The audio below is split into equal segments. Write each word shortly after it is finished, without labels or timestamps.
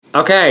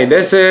Okay,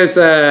 this is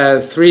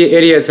three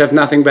idiots have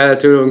nothing better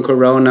to do in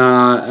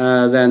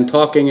Corona than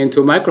talking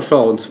into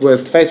microphones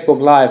with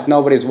Facebook Live.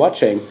 Nobody's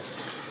watching.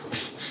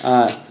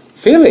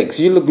 Felix,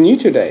 you look new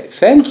today.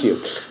 Thank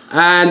you.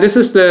 And this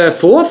is the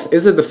fourth.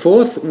 Is it the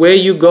fourth?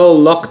 WerUgo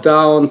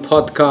Lockdown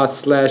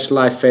podcast /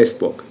 live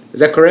Facebook. Is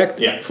that correct?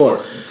 Yeah,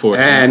 fourth. Fourth.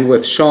 And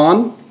with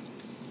Sean,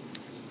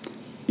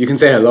 you can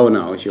say hello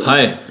now if you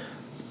want. Hi.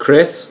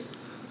 Chris.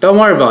 Don't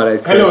worry about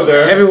it, Chris. Hello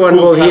there. Everyone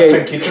cool will cats hear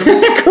and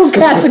kittens. Cool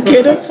cats and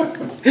kittens.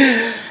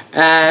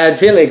 And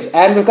Felix.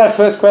 And we've got a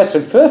first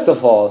question. First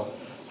of all,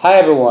 hi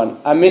everyone.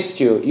 I missed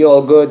you. You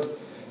all good?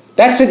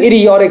 That's an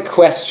idiotic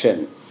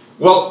question.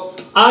 Well,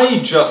 I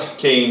just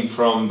came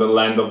from the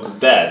land of the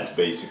dead,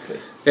 basically.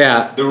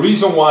 Yeah. The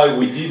reason why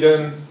we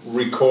didn't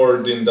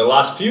record in the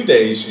last few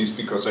days is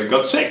because I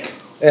got sick.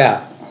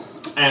 Yeah.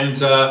 And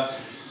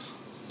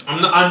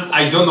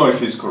I don't know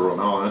if it's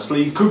corona,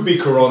 honestly. It could be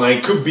corona,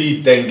 it could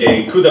be dengue,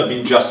 it could have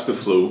been just the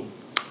flu.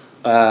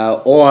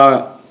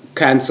 Or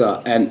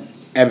cancer and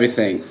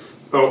everything.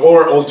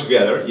 Or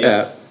altogether,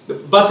 yes.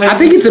 But I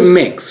think it's a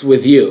mix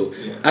with you.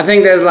 Yeah. I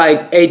think there's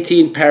like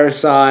 18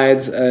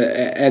 parasites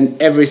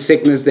and every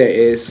sickness there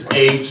is.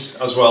 AIDS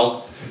as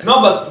well.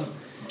 No, but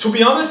to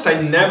be honest,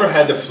 I never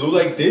had a flu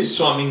like this,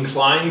 so I'm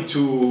inclined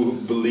to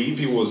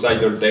believe it was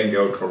either dengue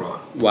or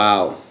corona.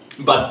 Wow.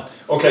 But,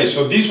 okay,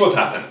 so this what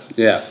happened.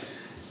 Yeah.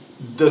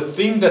 The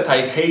thing that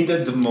I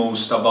hated the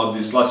most about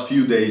these last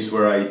few days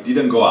where I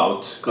didn't go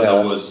out, because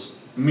I was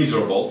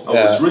miserable, I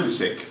was really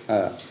sick.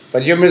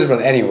 But you're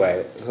miserable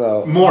anyway,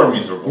 so... More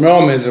miserable.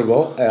 More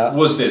miserable,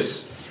 Was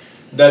this.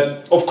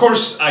 That, of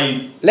course,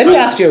 Let me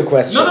ask you a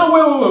question.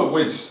 No,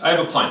 wait. I have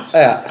a point.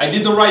 I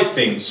did the right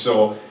thing,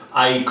 so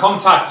I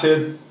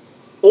contacted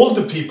all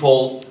the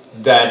people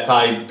that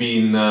I've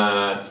been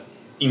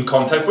in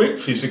contact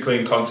with, physically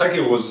in contact.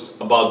 It was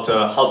about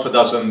half a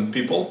dozen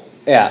people.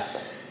 Yeah.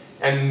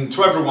 And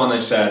to everyone I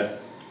said,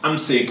 I'm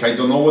sick, I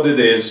don't know what it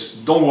is,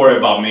 don't worry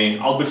about me,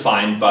 I'll be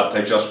fine, but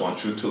I just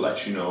want you to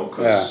let you know,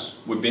 because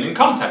we've been in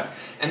contact.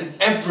 And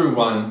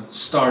everyone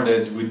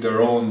started with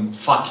their own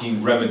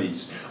fucking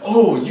remedies.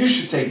 Oh, you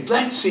should take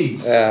black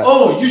seeds.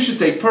 Oh, you should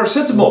take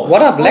paracetamol.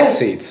 What are black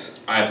seeds?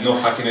 I have no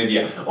fucking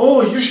idea.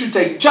 Oh, you should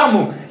take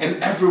jamu.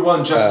 And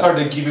everyone just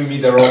started giving me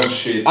their own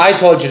shit. I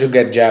told you to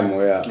get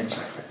jamu,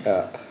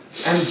 Exactly.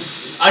 And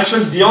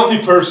actually the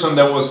only person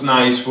that was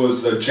nice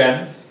was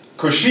Jen.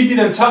 Because she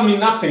didn't tell me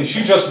nothing.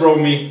 She just wrote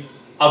me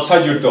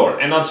outside your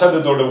door. And outside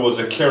the door there was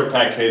a care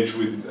package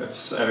with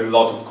a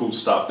lot of cool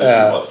stuff that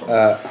she bought from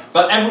me.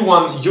 But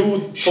everyone,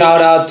 you...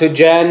 Shout out to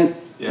Jen.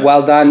 Yeah.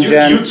 Well done,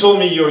 Jen. You told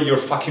me your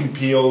fucking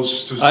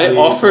pills to sleep. I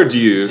offered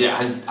you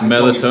I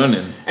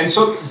melatonin. And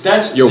so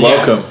that's... You're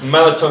welcome.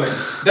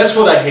 Melatonin. That's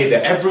what I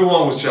hated.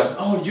 Everyone was just,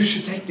 oh, you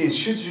should take this,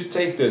 should you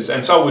take this?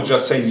 And so I was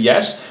just saying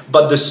yes.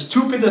 But the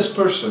stupidest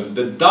person,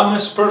 the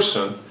dumbest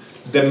person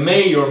that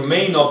may or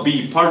may not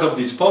be part of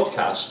this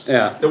podcast,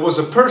 there was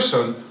a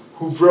person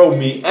who wrote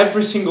me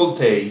every single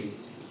day,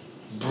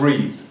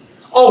 breathe.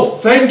 Oh,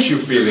 thank you,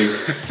 Felix.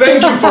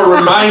 Thank you for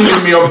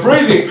reminding me of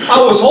breathing.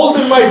 I was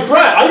holding my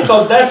breath. I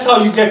thought that's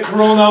how you get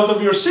corona out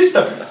of your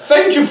system.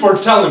 Thank you for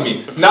telling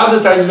me. Now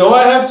that I know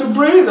I have to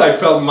breathe, I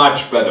felt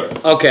much better.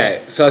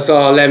 Okay, so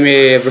let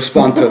me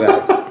respond to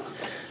that.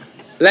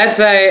 Let's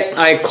say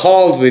I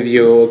called with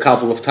you a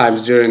couple of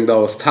times during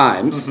those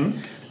times,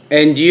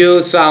 and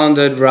you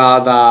sounded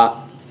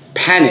rather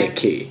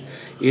panicky.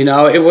 You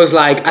know, it was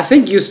like, I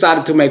think you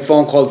started to make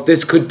phone calls.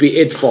 This could be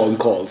it phone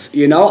calls.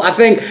 You know, I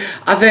think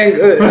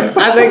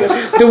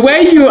the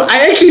way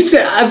I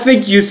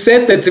think you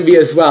said that to me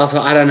as well.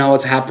 So I don't know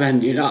what's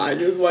happened. You know, I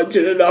just want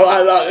you to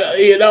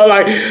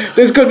know,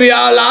 this could be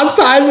our last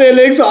time,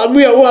 Felix.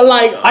 We were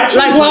like,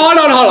 hold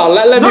on.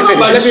 Let me finish.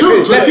 But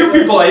true. To a few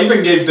people, I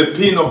even gave the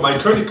PIN of my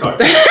credit card.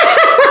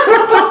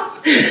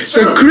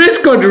 So Chris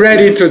got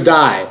ready to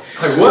die.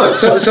 I was.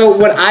 So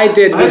what I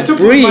did with to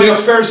breathe. put my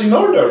affairs in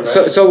order. Right?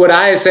 So what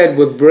I said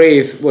with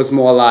breathe was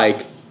more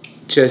like,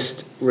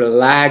 just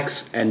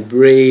relax and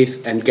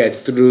breathe and get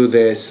through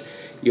this.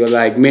 You're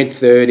like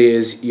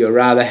mid-30s. You're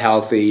rather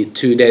healthy.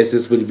 2 days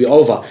this will be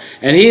over.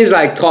 And he's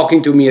like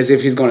talking to me as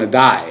if he's gonna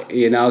die.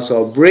 You know.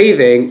 So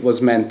breathing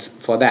was meant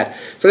for that.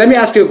 So let me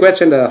ask you a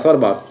question that I thought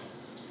about.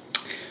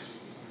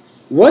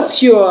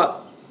 What's your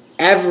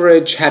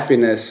average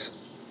happiness?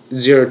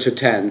 0 to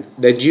 10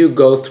 that you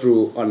go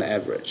through on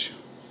average?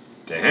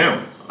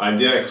 Damn, I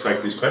didn't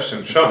expect this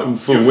question. Sean,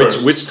 for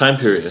which time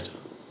period?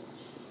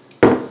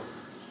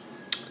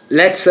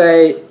 Let's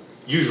say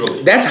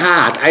usually. That's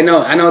hard. I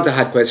know it's a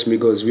hard question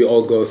because we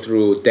all go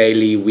through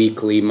daily,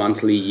 weekly,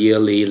 monthly,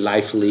 yearly,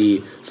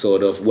 lively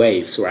sort of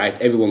waves, right?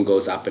 Everyone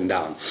goes up and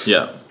down.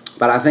 Yeah.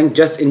 But I think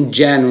just in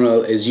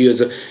general is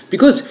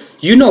because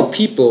you know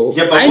people.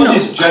 Yeah, but what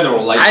is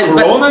general? Like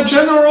Corona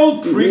general,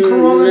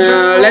 pre-Corona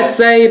general? Let's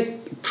say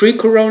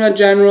pre-Corona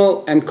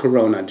general and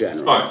Corona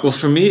general. Right. Well,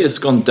 for me, it's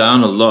gone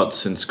down a lot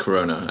since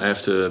Corona. I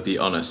have to be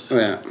honest.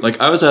 Yeah. Like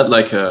I was at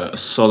like a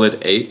solid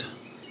 8,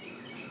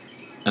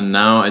 and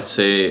now I'd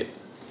say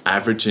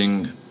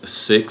averaging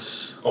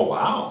 6. Oh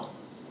wow.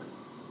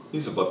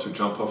 He's about to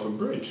jump off a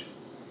bridge.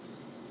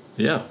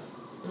 Yeah.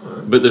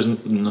 But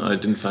I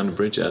didn't find a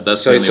bridge yet.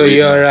 That's So the only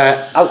reason. you're.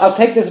 I'll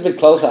take this a bit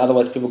closer,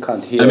 otherwise people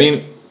can't hear. I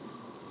mean,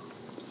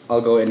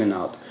 I'll go in and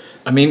out.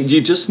 I mean,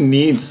 you just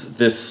need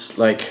this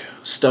like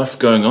stuff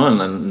going on,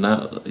 and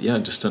now, yeah, I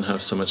just don't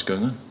have so much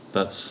going on.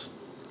 That's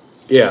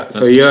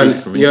So the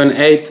truth for me. you're an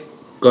 8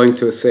 going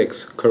to a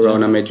 6.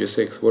 Corona made you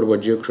 6. What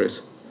about you,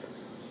 Chris?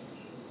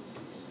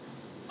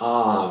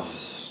 I'm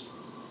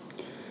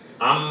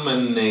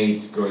an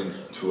 8 going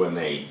to an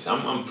 8.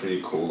 I'm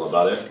pretty cool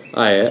about it.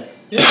 Oh yeah.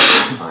 Yeah,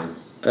 it's fine.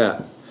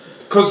 Yeah.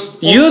 Because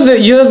You're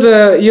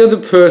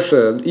the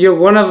person. You're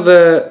one of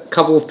the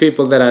couple of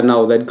people that I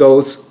know that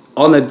goes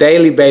on a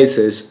daily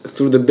basis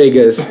through the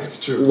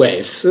biggest True.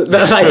 waves.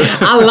 Like,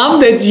 I love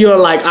that you're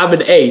like, I'm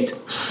an 8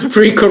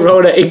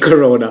 pre-corona, in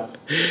corona,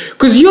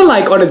 because you're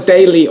like on a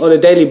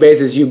daily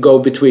basis you go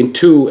between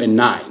 2 and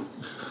 9.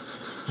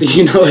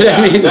 You know what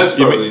I mean? That's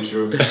probably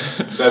true.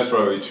 That's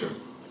probably true.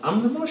 I'm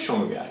an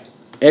emotional guy.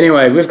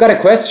 Anyway, we've got a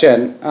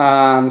question.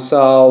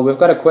 So we've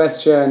got a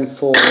question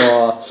for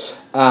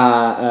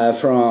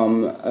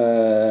from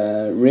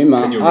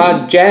Rima. Can you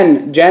read?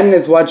 Jen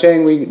is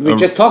watching. We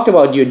just talked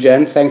about you,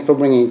 Jen. Thanks for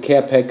bringing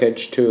care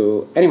package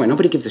to. Anyway,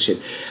 nobody gives a shit.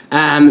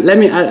 Let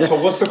me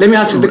what's the let me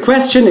ask you. The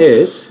question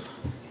is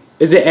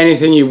there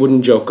anything you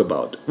wouldn't joke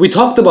about? We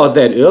talked about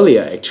that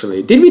earlier,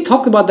 actually. Did we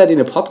talk about that in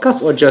a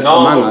podcast or just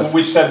among us? No,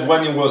 we said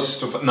when it was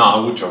no, I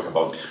would joke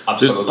about it.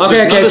 Absolutely.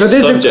 Okay, Not so a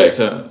this subject,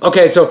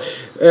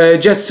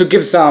 is just to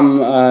give some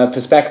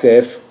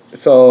perspective.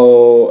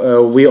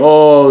 So we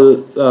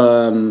all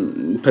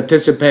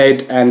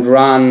participate and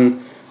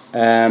run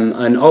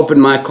an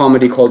open mic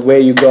comedy called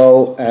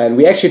WerUgo, and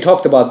we actually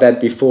talked about that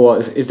before.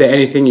 Is there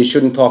anything you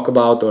shouldn't talk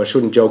about or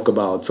shouldn't joke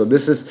about? So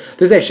this is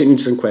actually an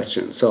interesting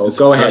question. So It's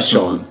go a ahead,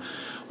 personal Sean. one.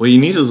 Well, you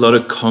need a lot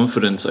of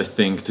confidence, I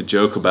think, to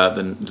joke about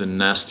the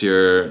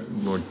nastier,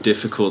 more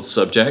difficult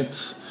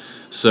subjects.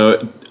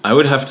 So I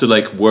would have to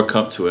like work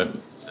up to it.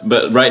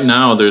 But right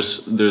now,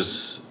 there's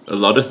a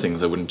lot of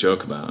things I wouldn't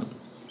joke about.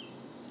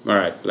 All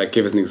right, like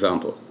give us an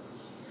example.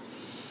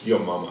 Your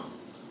mama.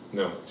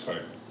 No,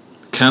 sorry.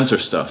 Cancer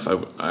stuff,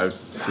 I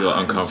feel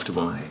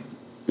uncomfortable.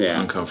 Yeah.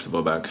 Uncomfortable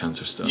about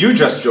cancer stuff. You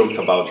just joked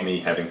about me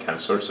having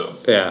cancer, so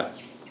Yeah.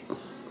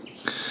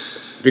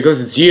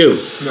 Because it's you.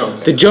 no.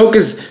 The joke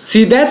is,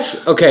 see,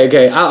 that's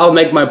okay. I'll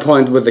make my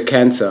point with the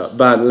cancer,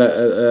 but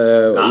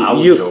I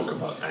would joke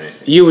about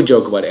anything. you would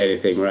joke about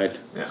anything, right?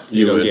 Yeah.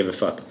 You don't would. give a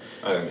fuck.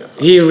 I don't give a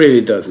fuck. He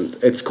really doesn't.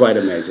 It's quite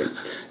amazing.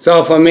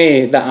 So for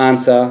me, the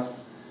answer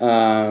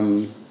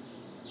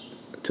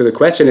to the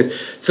question is,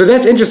 so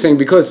that's interesting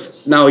because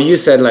now you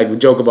said like we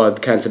joke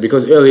about cancer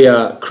because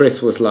earlier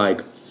Chris was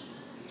like,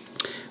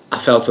 I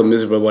felt so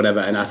miserable,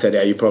 whatever, and I said,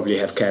 yeah, you probably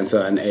have cancer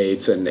and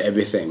AIDS and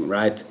everything,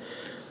 right?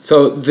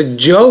 So the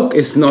joke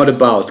is not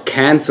about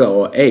cancer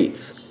or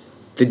AIDS.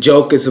 The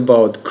joke is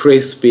about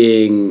Chris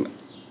being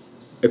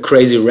a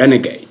crazy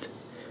renegade.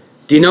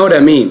 Do you know what I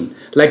mean?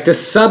 Like the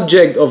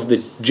subject of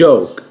the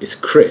joke is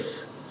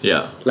Chris.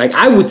 Yeah. Like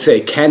I would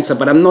say cancer,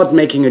 but I'm not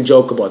making a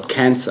joke about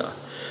cancer.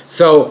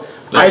 So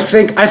I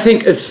think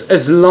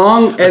as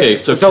long as Okay,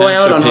 so wait,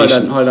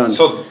 cancer hold on.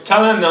 So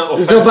tell an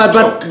offensive So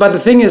joke. but the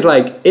thing is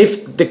like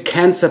if the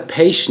cancer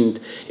patient,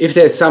 if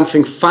there's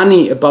something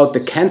funny about the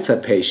cancer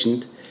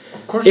patient,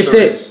 Of course if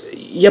there there is.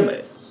 yeah,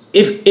 but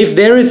if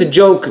there is a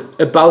joke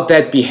about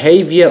that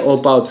behavior or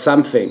about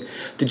something,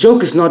 the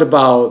joke is not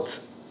about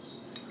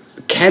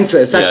cancer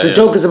as such. Yeah, The yeah.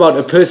 joke is about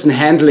a person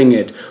handling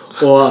it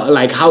or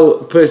like how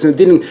a person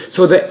didn't.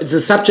 So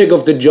the subject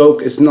of the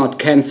joke is not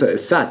cancer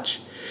as such.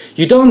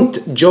 You don't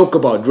joke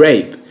about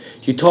rape.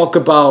 You talk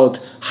about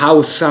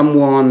how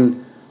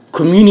someone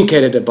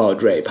communicated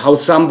about rape, how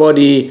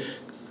somebody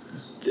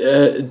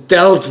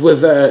dealt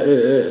with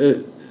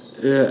a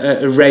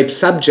rape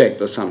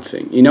subject or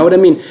something. You know what I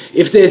mean?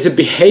 If there's a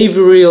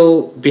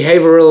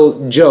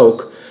behavioral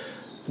joke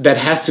that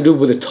has to do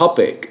with a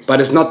topic, but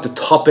it's not the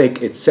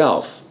topic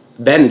itself,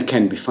 then it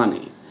can be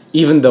funny,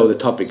 even though the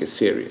topic is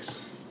serious.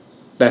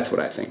 That's what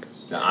I think.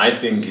 I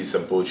think it's a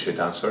bullshit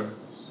answer.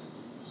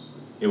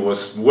 It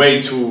was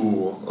way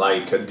too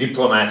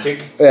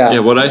diplomatic. Yeah,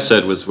 what I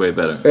said was way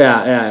better.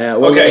 Yeah.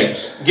 Well, Okay,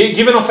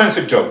 give an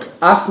offensive joke.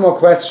 ask more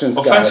questions,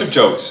 Offensive guys.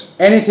 jokes.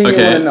 Anything you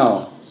Okay. want to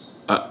know.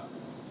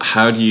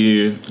 How do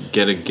you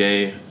get a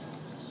gay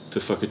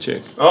to fuck a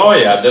chick? Oh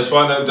yeah, that's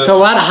one. That's, So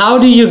what? How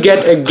do you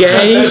get a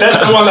gay?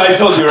 that's the one I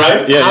told you,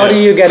 right? Yeah. How do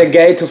you get a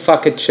gay to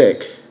fuck a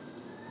chick?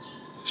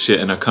 Shit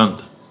in a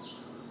cunt.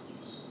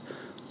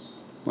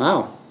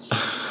 Wow.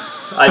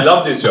 I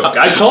love this joke.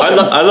 I told you.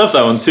 I love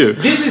that one too.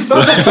 This is not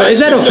offensive. So is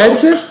that though.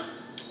 offensive?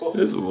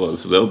 It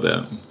was a little bit.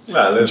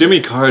 Well,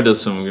 Jimmy Carr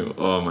does some.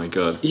 Oh my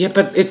god. Yeah,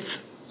 but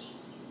it's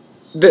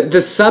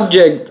the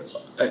subject.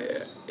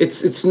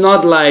 It's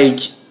not like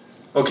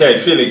okay,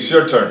 Felix,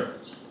 your turn.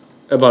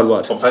 about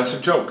what.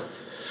 Offensive joke.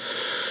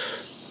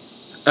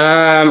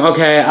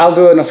 Okay, I'll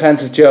do an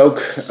offensive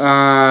joke.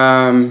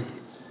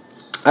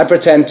 I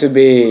pretend to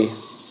be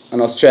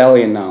an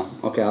Australian now.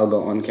 Okay, I'll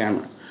go on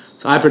camera.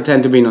 So I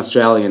pretend to be an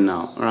Australian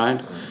now, all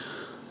right?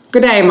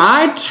 Good day,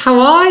 mate. How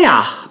are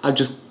ya? I'm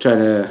just trying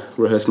to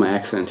rehearse my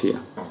accent here.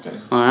 Okay.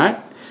 Alright?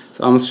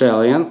 So I'm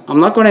Australian. I'm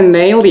not gonna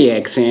nail the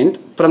accent,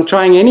 but I'm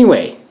trying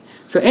anyway.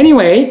 So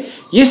anyway,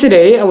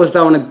 yesterday I was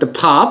down at the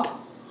pub,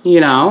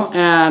 and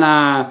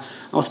I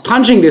was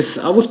punching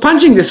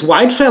this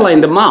white fella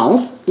in the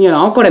mouth,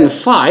 got in a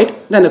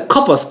fight. Then the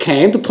coppers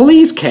came, the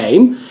police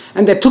came,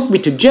 and they took me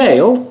to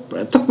jail.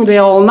 It took me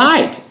there all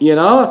night, And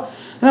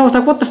I was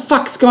like, what the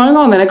fuck is going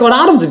on? Then I got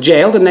out of the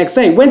jail the next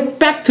day, went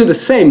back to the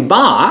same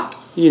bar,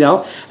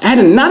 I had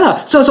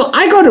another. So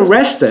I got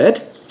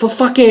arrested for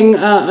fucking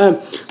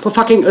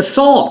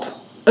assault.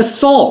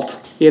 Assault.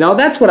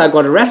 That's what I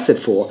got arrested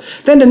for.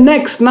 Then the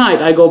next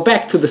night I go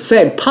back to the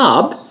same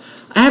pub.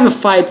 I have a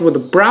fight with a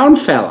brown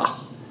fella.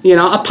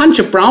 I punch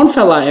a brown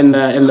fella in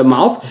the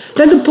mouth.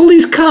 Then the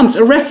police comes,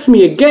 arrests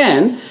me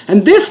again,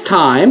 and this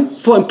time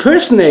for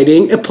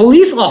impersonating a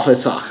police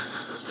officer.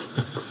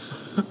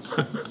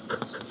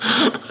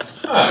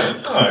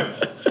 Alright.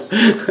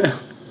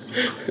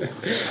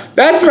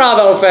 That's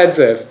rather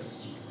offensive.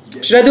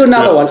 Should I do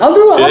another one? I'm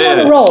on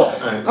a roll.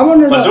 Right. I'm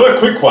on a But roll. do a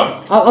quick one.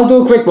 I'll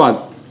do a quick one.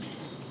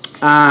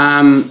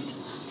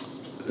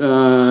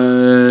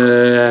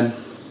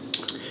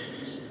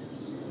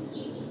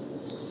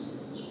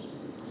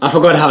 I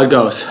forgot how it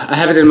goes. I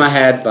have it in my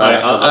head,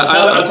 but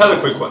I'll tell a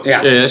quick one.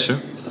 yeah. Yeah, sure.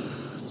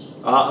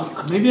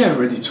 Maybe I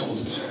already told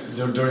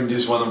during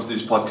one of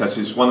these podcasts.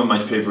 Is one of my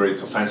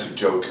favorite offensive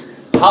joke.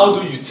 How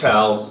do you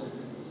tell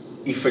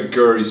if a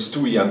girl is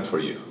too young for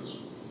you?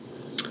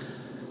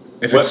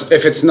 If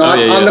it's not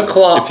Oh, yeah, on yeah. the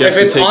clock, If you have if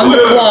to it's take- on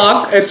the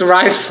clock, it's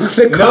right on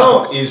the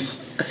clock. No,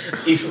 is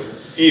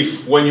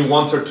if when you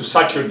want her to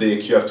suck your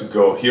dick, you have to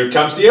go. Here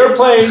comes the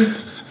airplane.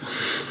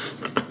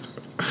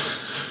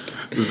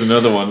 There's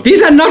another one.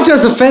 These are not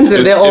just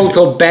offensive; they're If-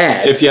 also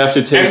bad. If you have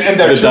to take And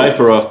they're the too-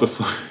 diaper off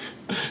before,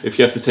 if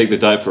you have to take the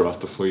diaper off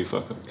before you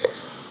fuck him,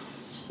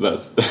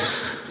 that's.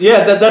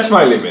 Yeah, that's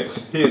my limit.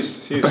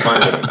 He's my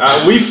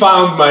limit. We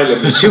found my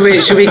limit. Should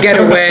we get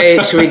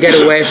away? Should we get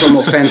away from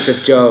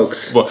offensive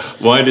jokes?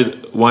 Why did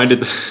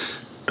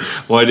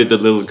the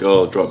little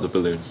girl drop the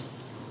balloon?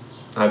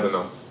 I don't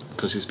know.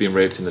 Because he's been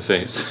raped in the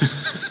face.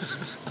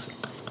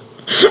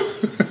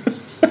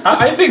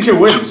 I think he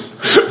wins.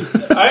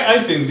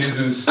 I think this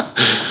is.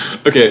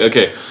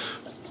 Okay.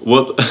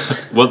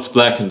 What's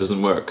black and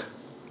doesn't work?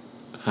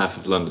 Half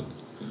of London.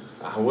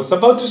 I was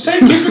about to say,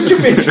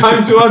 give me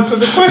time to answer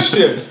the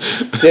question.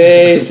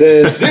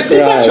 Jesus This Christ!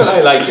 actually,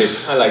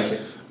 I like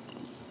it.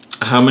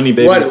 How many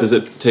babies What- does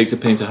it take to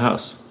paint a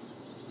house?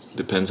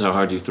 Depends how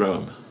hard you throw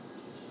them.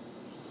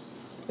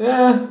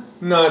 Yeah,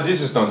 no,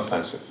 this is not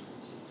offensive.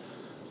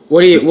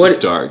 What do you It's just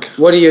dark.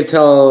 What do you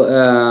tell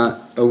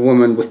a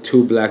woman with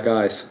two black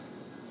eyes?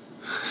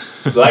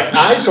 Black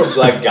eyes or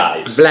black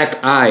guys?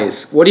 Black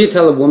eyes. What do you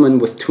tell a woman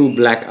with two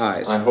black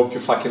eyes? I hope you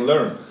fucking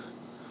learn.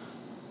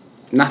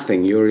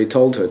 Nothing. You already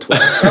told her twice.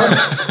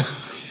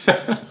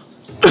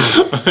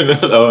 I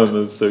know that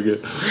one. That's so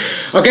good.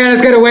 Okay,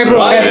 let's get away from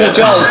offensive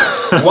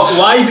jokes.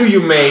 Why do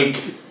you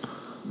make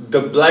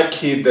the black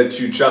kid that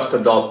you just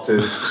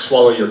adopted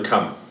swallow your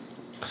cum?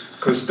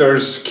 Because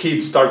there's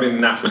kids starving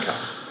in Africa.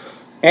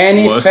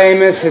 Any What?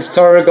 famous,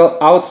 historical,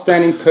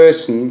 outstanding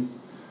person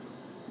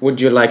would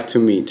you like to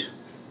meet?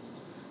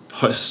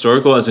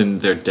 Historical, as in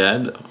they're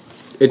dead.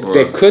 They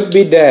could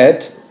be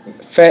dead.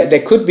 They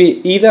could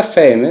be either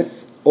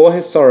famous or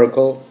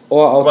historical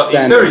or But if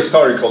outstanding. they're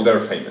historical, they're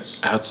famous.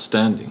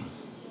 Outstanding.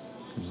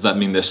 Does that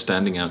mean they're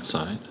standing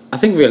outside? I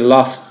think we're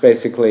lost,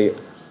 basically.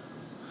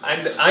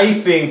 And I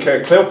think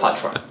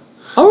Cleopatra.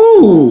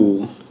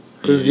 Oh!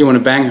 Because you want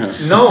to bang her.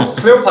 No,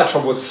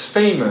 Cleopatra was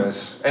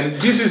famous,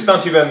 and this is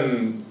not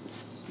even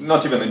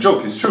a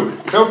joke. It's true.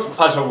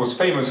 Cleopatra was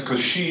famous because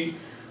she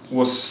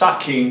was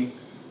sucked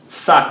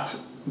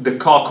the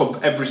cock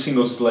of every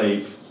single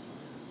slave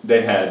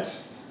they had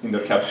in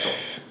their capital.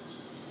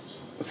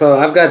 So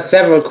I've got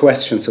several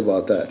questions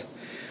about that.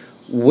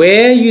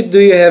 Where do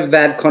you have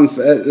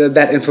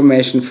that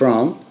information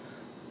from,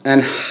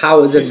 and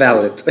how is it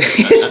valid?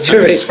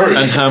 History. Sorry.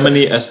 And how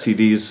many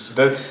STDs?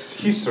 That's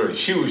history.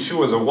 She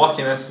was a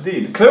walking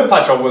STD.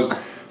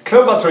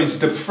 Cleopatra is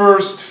the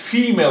first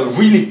female,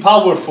 really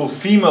powerful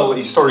female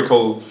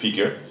historical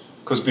figure.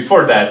 Because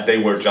before that, they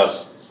were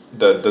just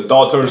the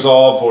daughters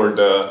of, or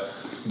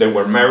they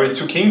were married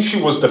to kings. She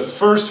was the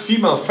first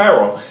female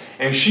pharaoh,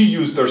 and she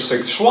used her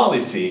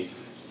sexuality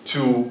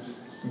to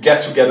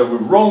get together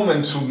with Rome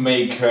and to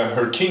make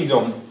her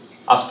kingdom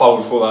as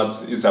powerful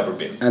as it's ever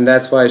been. And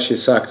that's why she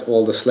sucked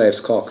all the slaves'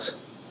 cocks.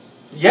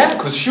 Yeah,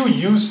 because she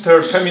used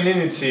her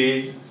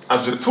femininity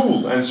as a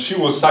tool, and she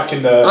was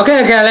sucking the.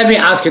 Okay, let me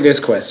ask you this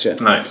question.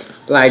 Right.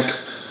 Like,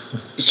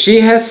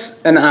 she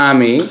has an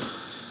army,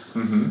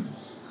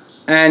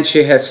 and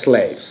she has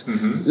slaves.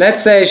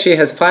 Let's say she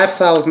has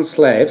 5,000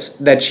 slaves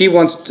that she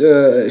wants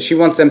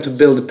them to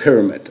build a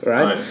pyramid,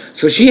 right?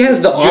 So she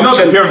has the You know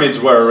option. the pyramids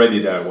were already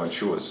there when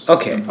she was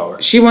Okay, in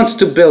power. she wants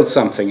to build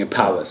something, a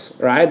palace,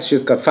 right?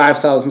 She's got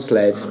 5,000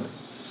 slaves.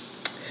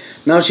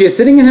 Now she is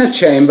sitting in her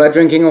chamber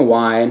drinking a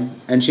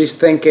wine, and she's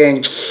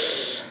thinking,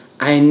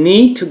 I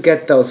need to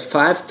get those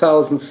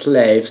 5,000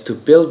 slaves to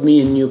build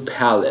me a new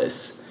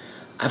palace.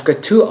 I've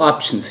got two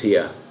options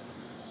here.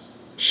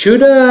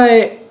 Should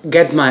I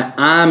get my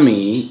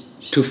army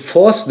to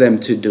force them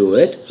to do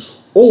it?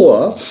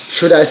 Or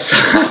should I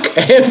suck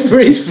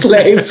every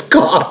slave's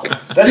cock?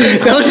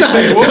 Those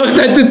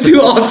are the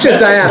two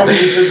options I have.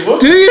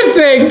 Do you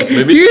think?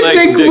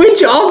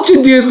 Which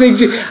option do you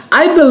think?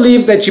 I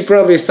believe that she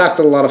probably sucked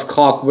a lot of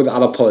cock with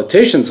other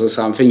politicians or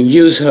something.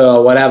 Use her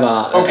or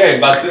whatever. Okay,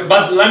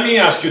 but let me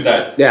ask you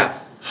that. Yeah.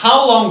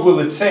 How long will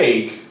it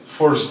take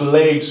for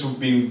slaves who've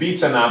been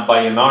beaten up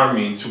by an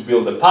army to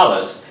build a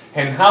palace?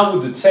 And how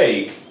would it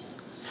take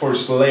for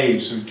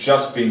slaves who've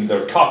just been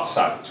their cock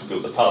sucked to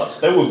build a palace?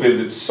 They will build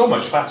it so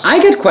much faster. I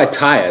get quite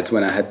tired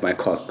when I had my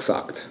cock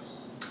sucked.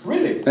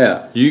 Really?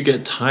 Yeah. You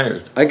get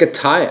tired I get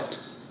tired.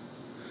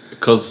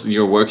 because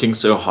you're working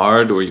so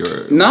hard, or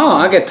you're No,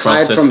 I get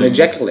tired from processing.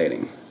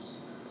 ejaculating.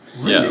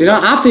 Yeah. You know,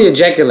 after you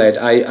ejaculate,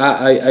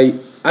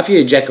 after you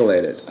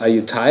ejaculated, are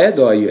you tired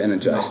or are you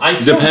energized? I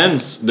feel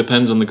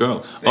Depends on the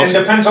girl. and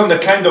depends on the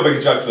kind of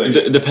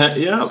ejaculation. Depends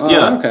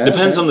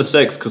okay. on the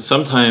sex, because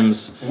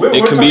sometimes We're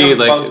it can be talking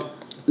like, about-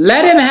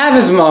 Let him have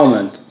his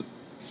moment.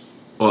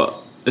 well,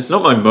 it's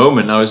not my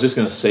moment. I was just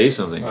gonna say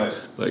something. Right.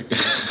 Like,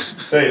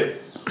 Say it.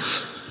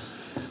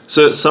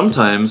 so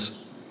sometimes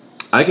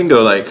I can go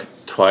like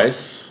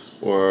twice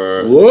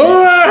or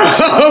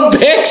Whoa,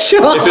 big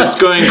shot. if it's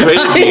going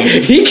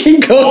crazy. He can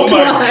go Oh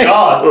twice. my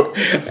god.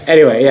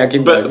 Anyway, yeah,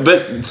 keep going.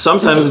 But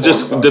sometimes it's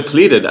just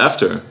depleted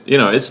after. You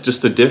know, it's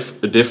just a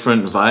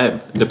different vibe.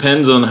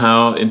 Depends on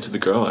how into the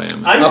girl I am.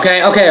 Okay,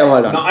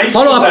 hold on. No, I feel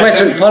Follow-up that-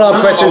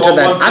 question no, to one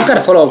that. thing. I've got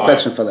a follow-up Alright.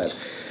 question for that.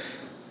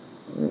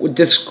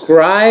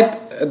 Describe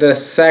the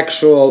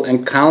sexual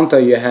encounter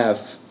you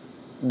have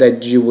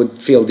that you would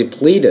feel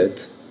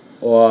depleted,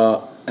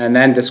 and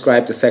then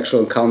describe the sexual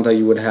encounter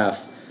you would have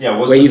Yeah,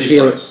 where you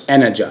feel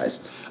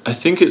energized. I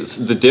think it's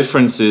the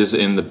difference is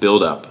in the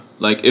build-up.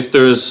 Like if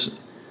there's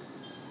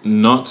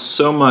not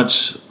so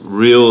much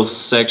real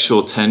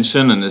sexual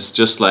tension and it's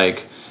just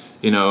like,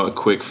 you know, a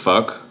quick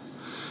fuck,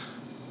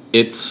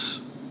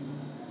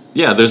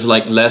 there's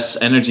like less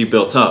energy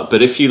built up.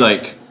 But if you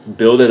like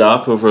build it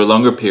up over a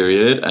longer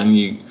period and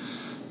you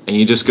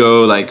just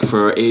go like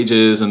for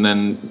ages, and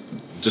then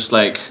just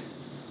like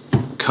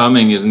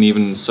coming isn't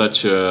even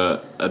such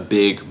a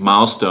big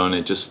milestone,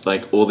 it just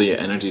like all the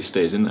energy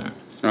stays in there.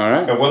 All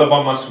right. And what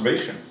about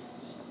masturbation?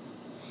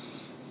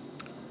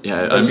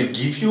 Yeah, Does it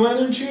give you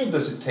energy or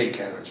does it take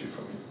energy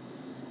from you?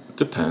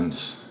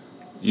 depends.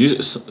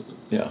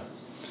 Yeah.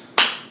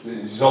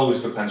 It always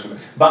depends.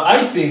 But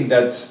I think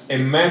that a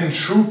man's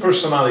true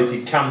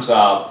personality comes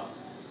out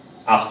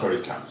after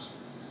it comes.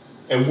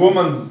 A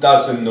woman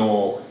doesn't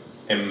know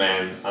a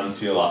man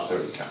until after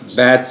it comes.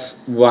 That's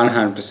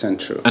 100%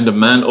 true. And a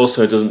man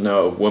also doesn't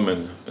know a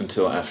woman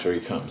until after he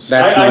comes.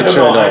 That's I not don't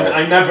true know. at all.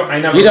 I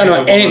never. You don't made know a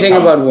woman anything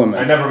come. about women.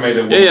 I never made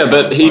a woman. Yeah,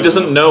 but come, he so I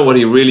doesn't don't know what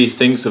he really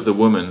thinks of the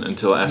woman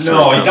until after.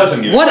 No, it he comes.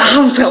 doesn't. Give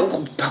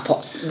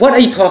What are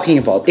you talking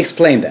about?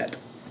 Explain that.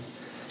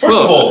 First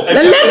of all,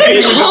 let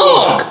him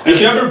talk. Have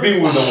you ever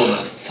been with a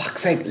woman?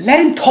 Fuck's sake, let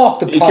him talk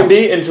the You can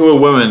be into a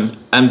woman,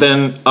 and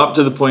then up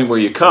to the point where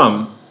you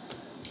come,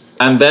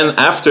 and then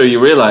after you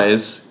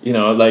realize, you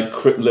know,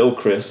 like little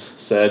Chris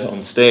said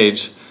on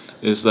stage,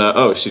 is that,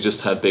 oh, she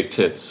just had big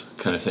tits,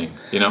 kind of thing,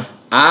 you know?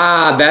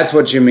 Ah, that's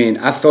what you mean.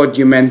 I thought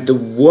you meant the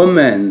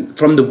woman,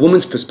 from the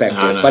woman's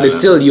perspective, No, but it's no.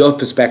 still your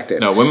perspective.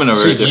 No, women are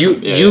so very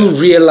different. you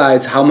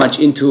realize how much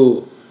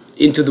into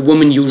the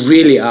woman you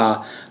really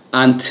are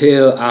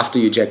until after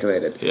you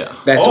ejaculated. Yeah.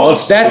 That's Oh,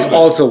 also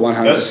absolutely.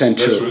 100%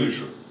 true. That's really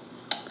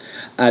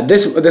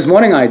true. This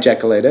morning I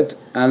ejaculated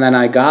and then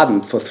I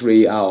gardened for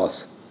 3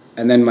 hours,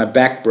 and then my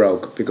back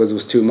broke because it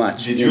was too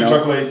much. Did you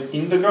ejaculate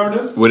in the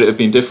garden? Would it have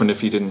been different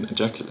if you didn't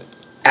ejaculate?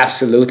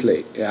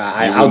 Absolutely.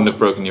 Yeah, You wouldn't have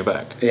broken your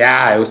back.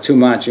 Yeah, it was too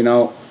much. You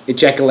know,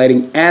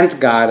 ejaculating and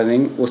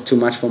gardening was too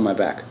much for my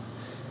back.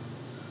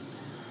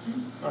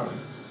 Alright.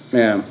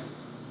 Yeah.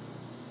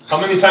 How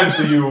many times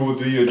do you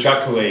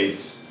ejaculate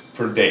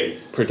per day?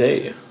 Per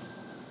day.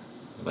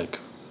 Like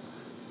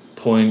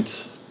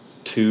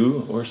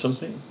 0.2 or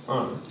something?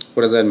 Alright.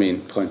 What does that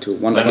mean? 0.2.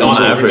 One Like point on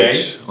two. every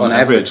average. day? On On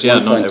average, average, yeah,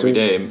 not 1.2. every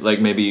day. Like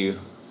maybe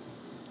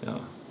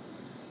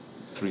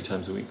 3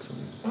 times a week,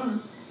 something. Alright.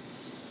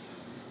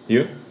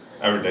 You?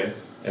 Every day.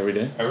 Every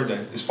day? Every day.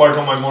 It's part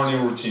of my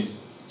morning routine.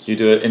 You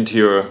do it into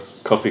your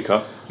coffee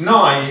cup? No,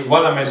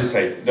 while I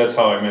meditate. That's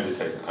how I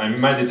meditate. I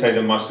meditate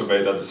and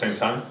masturbate at the same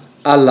time.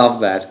 I love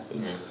that.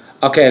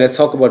 Okay, let's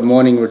talk about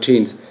morning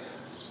routines.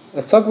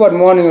 If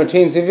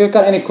you've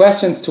got any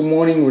questions to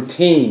morning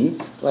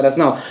routines, let us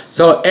know.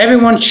 So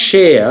everyone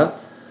share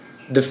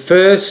the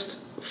first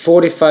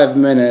 45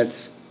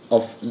 minutes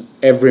of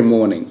every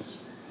morning.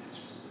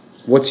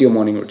 What's your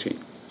morning routine?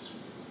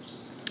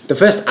 The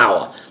first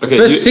hour. The Okay,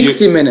 first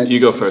 60 minutes. You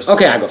go first.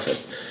 Okay, I go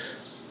first.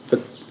 But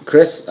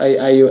Chris,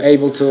 are you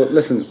able to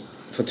listen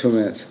for 2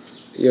 minutes?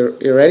 You're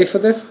ready for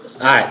this?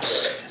 All right.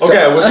 So, Okay,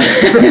 I was.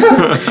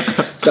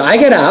 so I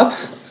get up,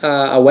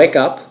 I wake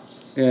up,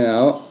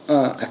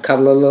 I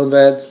cuddle a little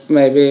bit,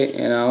 maybe,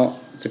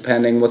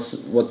 depending what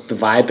the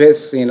vibe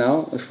is,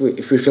 If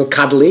we feel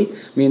cuddly,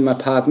 me and my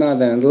partner,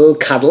 then a little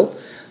cuddle,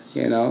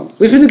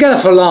 We've been together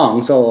for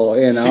long, so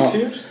 6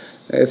 years.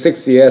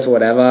 6 years,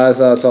 whatever.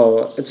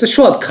 So it's a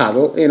short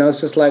cuddle,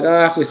 It's just like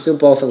we're still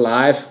both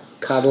alive.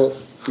 Cuddle,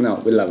 no,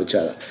 we love each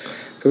other.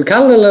 So we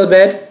cuddle a little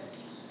bit.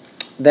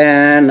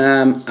 Then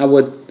I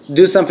would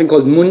do something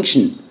called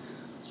munchen.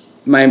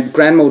 My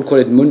grandma would call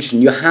it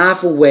munchen. You're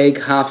half awake,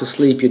 half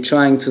asleep. You're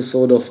trying to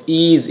sort of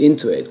ease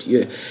into it.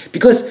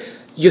 Because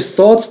your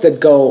thoughts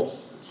start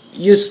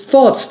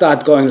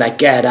going like,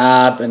 get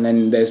up, and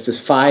then there's this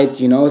fight,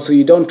 So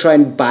you don't try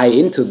and buy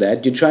into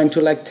that. You're trying to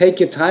like take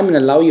your time and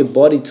allow your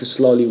body to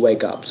slowly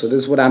wake up. So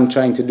this is what I'm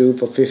trying to do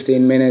for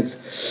 15 minutes.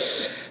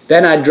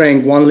 Then I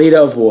drink 1 liter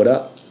of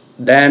water.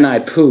 Then I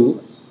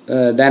poo.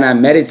 Then I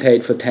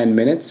meditate for 10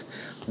 minutes.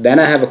 Then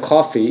I have a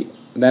coffee.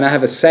 Then I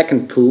have a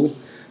second poo.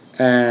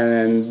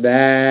 And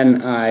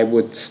then I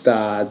would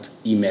start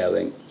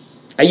emailing.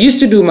 I used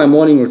to do my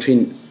morning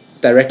routine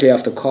directly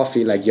after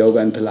coffee, like yoga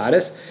and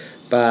Pilates,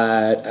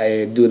 but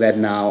I do that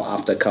now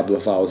after a couple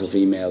of hours of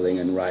emailing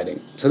and writing.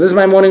 So this is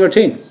my morning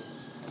routine.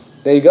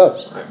 There you go.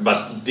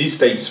 But this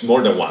takes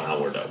more than 1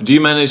 hour, though. Do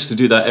you manage to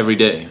do that every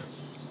day?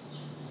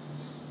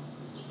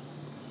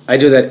 I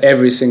do that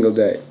every single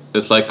day.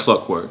 It's like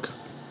clockwork.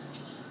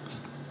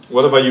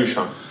 What about you,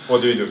 Sean?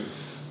 What do you do?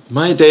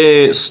 My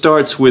day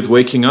starts with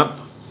waking up.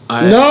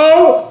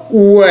 No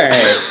way!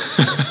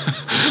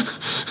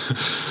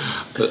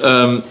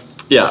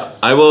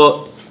 I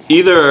will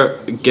either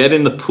get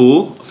in the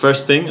pool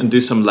first thing and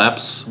do some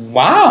laps.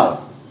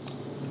 Wow!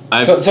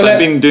 I've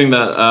been doing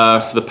that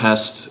for the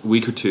past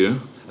week or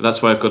two.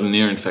 That's why I've got an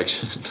ear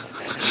infection.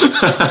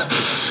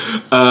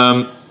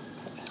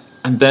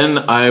 And then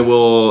I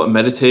will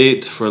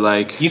meditate for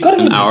like you got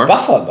an hour.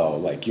 Buffer though,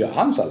 like your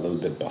arms are a little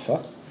bit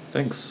buffer.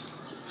 Thanks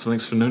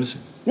for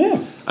noticing.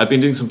 Yeah. I've been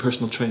doing some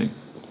personal training.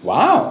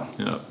 Wow.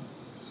 Yeah.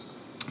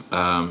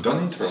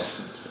 Don't interrupt.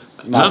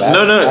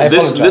 No.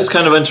 This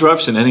kind of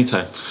interruption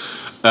anytime.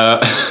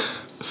 But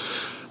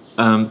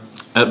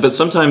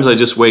sometimes I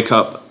just wake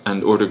up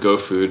and order Go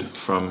Food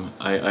from.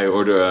 I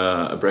order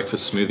a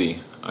breakfast smoothie.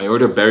 I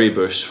order Berry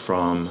Bush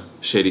from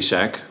Shady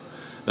Shack.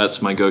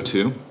 That's my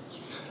go-to.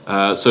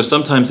 So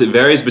sometimes it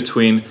varies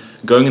between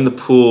going in the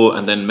pool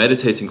and then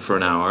meditating for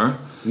an hour.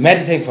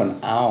 Meditating for an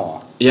hour?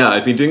 Yeah,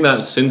 I've been doing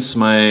that since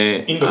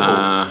my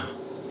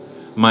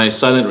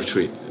silent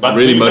retreat. But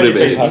really do you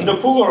motivated. meditate in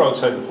the pool or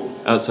outside the pool?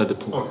 Outside the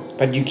pool. Oh.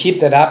 But you keep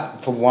that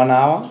up for 1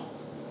 hour?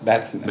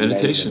 That's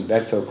meditation. Amazing.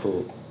 That's so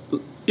cool.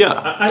 Yeah,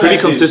 I pretty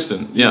like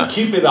consistent. This. Yeah.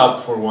 Keep it up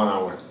for 1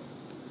 hour.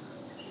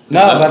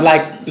 No, but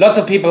like lots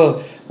of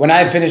people, when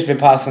I finished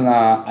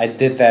Vipassana, I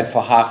did that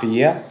for half a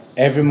year.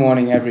 Every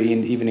morning, every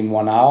evening,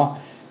 1 hour.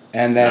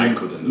 And then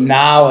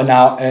now,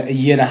 a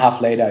year and a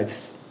half later,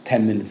 it's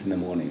 10 minutes in the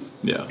morning.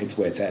 Yeah. It's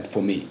where it's at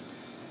for me.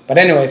 But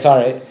anyway,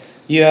 sorry.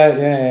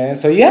 Yeah.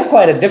 So you have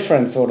quite a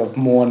different sort of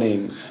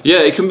morning. Yeah,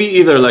 it can be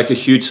either like a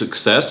huge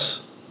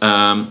success,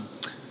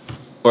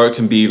 or it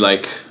can be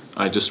like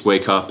I just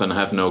wake up and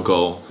have no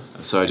goal,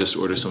 so I just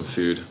order some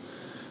food.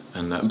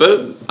 And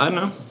but I don't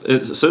know.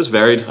 It's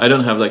varied. I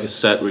don't have like a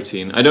set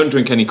routine. I don't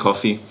drink any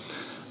coffee.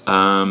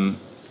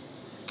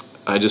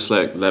 I just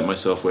let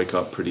myself wake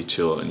up pretty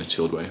chill in a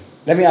chilled way.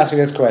 Let me ask you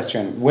this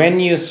question. When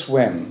you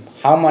swim,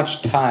 how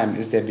much time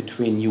is there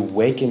between you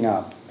waking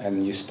up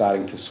and you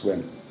starting to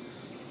swim?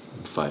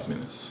 5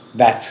 minutes.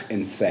 That's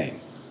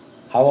insane.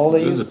 How old are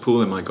you? There's a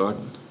pool in my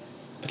garden.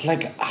 But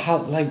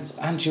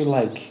aren't you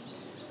like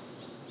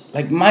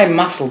my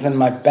muscles and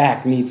my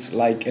back needs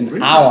like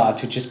an hour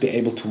to just be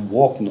able to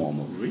walk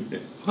normal. Really?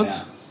 What?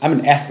 Yeah. I'm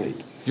an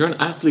athlete. You're an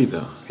athlete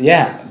though.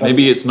 Yeah. But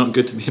maybe it's not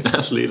good to be an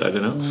athlete, I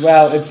don't know.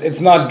 Well,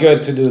 it's not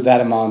good to do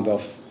that amount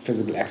of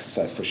physical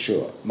exercise for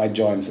sure. My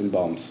joints and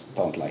bones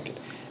don't like it.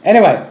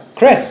 Anyway,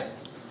 Chris.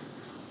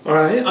 All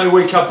right, I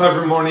wake up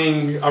every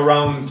morning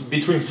around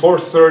between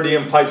 4:30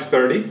 and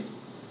 5:30.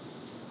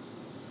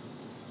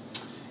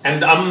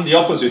 And I'm the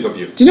opposite of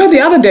you. Do you know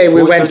the other day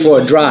we went for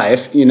a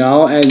drive,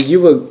 and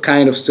you were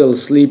kind of still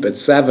asleep at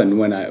 7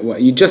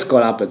 you just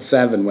got up at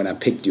 7 when I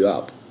picked you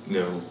up.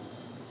 No,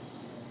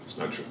 it's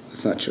not true.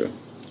 It's not true.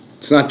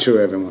 It's not true,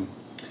 everyone.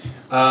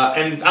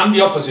 And I'm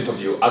the opposite of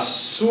you. As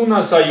soon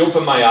as I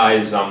open my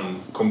eyes,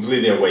 I'm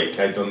completely awake.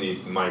 I don't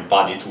need my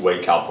body to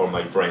wake up or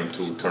my brain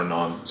to turn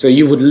on. So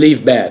you would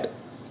leave bed?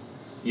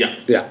 Yeah.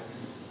 Yeah.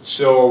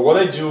 So what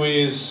I do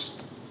is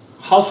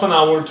half an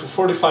hour to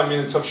 45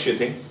 minutes of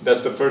shitting.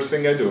 That's the first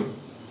thing I do.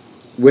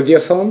 With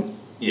your phone?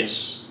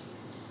 Yes.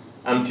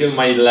 Until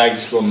my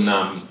legs go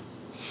numb.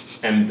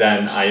 And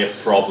then I have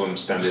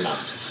problems standing up.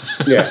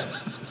 Yeah.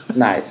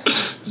 Nice.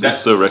 That's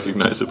so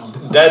recognizable.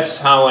 That's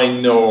how I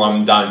know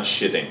I'm done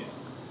shitting.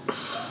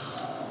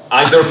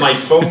 Either my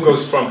phone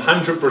goes from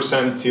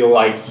 100% till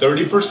like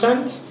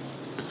 30%,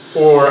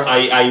 or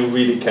I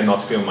really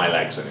cannot feel my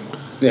legs anymore.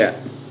 Yeah.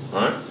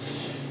 All right.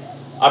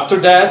 After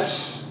that,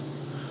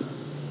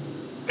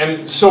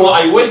 and so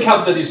I wake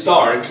up that is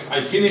dark, I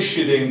finish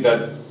shitting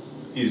that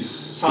is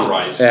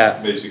sunrise,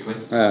 Yeah. basically.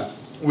 Yeah.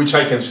 which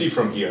I can see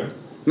from here.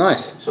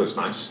 Nice. So it's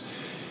nice.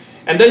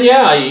 And then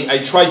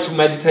I try to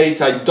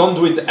meditate. I don't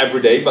do it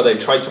every day, but I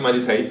try to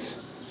meditate.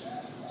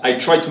 I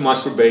try to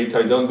masturbate.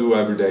 I don't do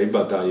every day,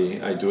 but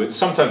I do it.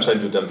 Sometimes I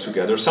do them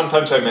together.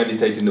 Sometimes I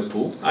meditate in the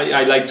pool.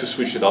 I like to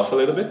switch it off a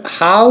little bit.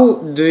 How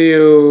do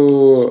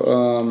you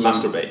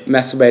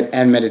Masturbate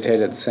and meditate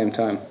at the same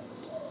time?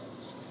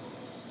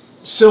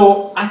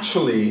 So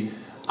actually,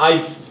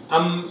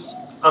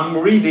 I'm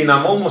reading.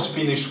 I'm almost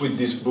finished with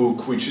this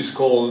book, which is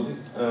called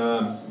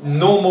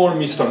 "No More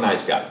Mr.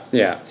 Nice Guy."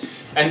 Yeah.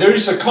 And there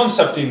is a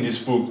concept in this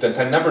book that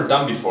I never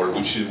done before,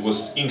 which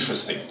was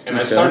interesting, and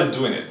I started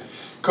doing it.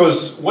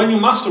 Because when you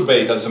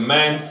masturbate as a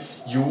man,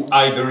 you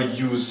either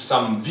use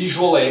some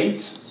visual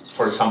aid,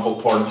 for example,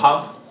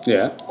 Pornhub,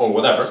 or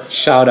whatever.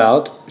 Shout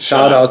out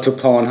to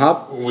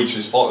Pornhub, which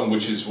is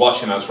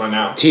watching us right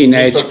now.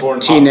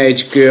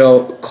 Teenage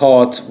girl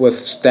caught with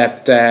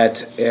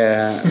stepdad,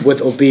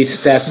 with obese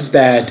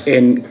stepdad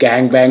in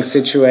gangbang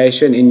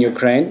situation in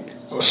Ukraine.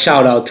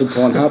 Shout out to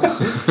Pornhub.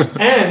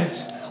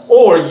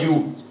 Or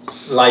you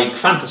like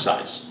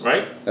fantasize,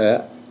 right?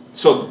 Yeah.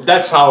 So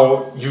that's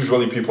how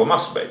usually people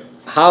masturbate.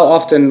 How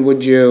often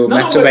would you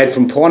masturbate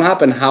from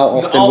Pornhub, and how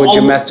often would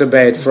you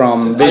masturbate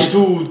from? I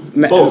do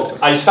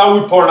both. I start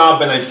with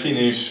Pornhub and I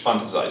finish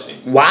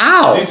fantasizing.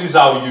 Wow! This is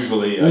how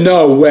usually.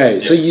 No way!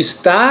 Yeah. So you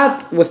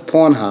start with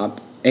Pornhub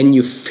and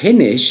you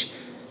finish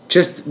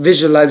just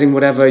visualizing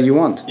whatever you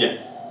want. Yeah.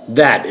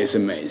 That is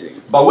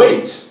amazing. But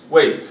wait.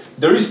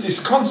 There is this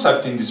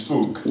concept in this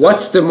book.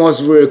 What's the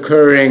most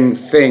recurring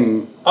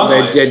thing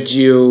that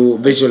you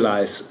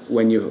visualize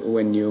when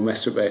you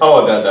masturbate?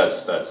 Oh,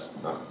 that's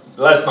no.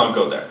 Let's not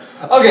go there.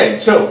 Okay,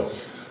 so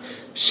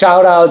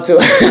shout out to.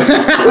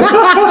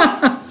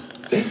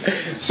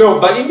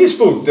 But in this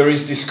book there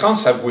is this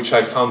concept which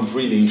I found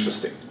really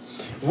interesting,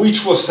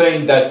 which was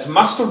saying that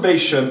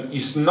masturbation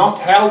is not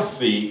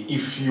healthy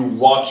if you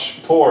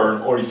watch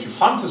porn or if you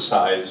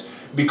fantasize,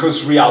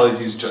 because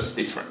reality is just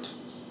different.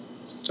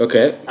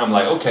 Okay. I'm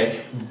like, okay.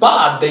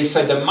 But they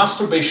said that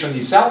masturbation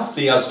is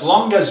healthy as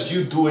long as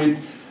you do it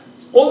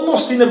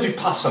almost in a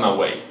Vipassana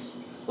way.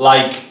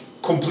 Like,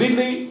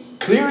 completely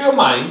clear your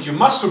mind, you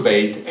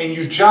masturbate, and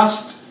you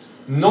just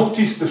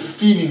notice the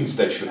feelings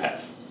that you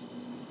have.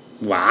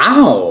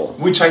 Wow.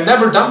 Which I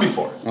never done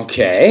before.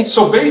 Okay.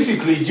 So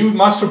basically, you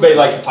masturbate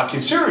like a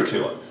fucking serial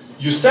killer.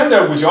 You stand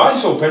there with your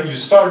eyes open, you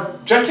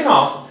start jacking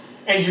off,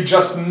 and you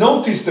just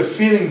notice the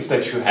feelings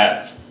that you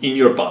have in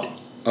your body.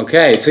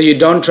 Okay, so you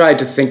don't try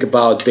to think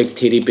about big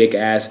titty, big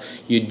ass.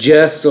 You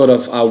just sort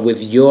of are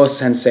with your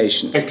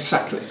sensations.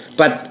 Exactly.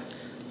 But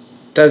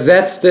does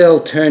that still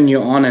turn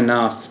you on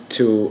enough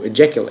to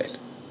ejaculate?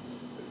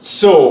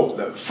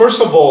 So, first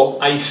of all,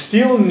 I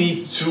still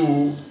need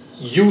to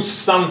use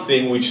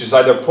something which is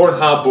either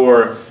Pornhub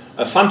or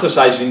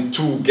fantasizing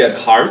to get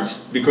hard,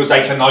 because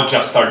I cannot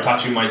just start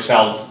touching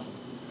myself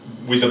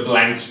with a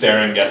blank stare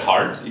and get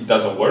hard. It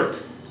doesn't work.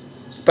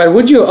 But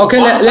would you? Okay,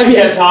 Once I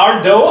get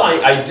hard though,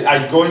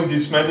 I go in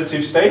this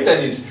meditative state,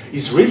 and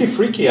it's really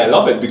freaky. I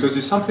love it because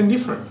it's something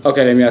different.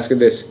 Okay, let me ask you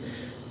this.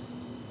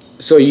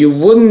 So you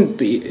wouldn't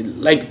be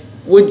like,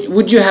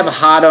 would you have a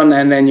hard on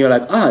and then you're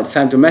like, oh, it's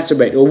time to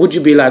masturbate, or would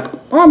you be like,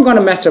 oh, I'm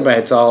gonna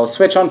masturbate, so I'll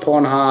switch on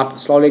Pornhub,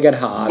 slowly get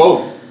hard?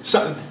 Both.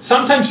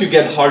 Sometimes you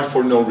get hard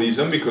for no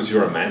reason because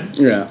you're a man.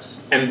 Yeah.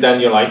 And then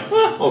you're like,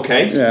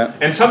 okay. Yeah.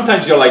 And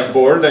sometimes you're like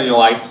bored and you're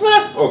like,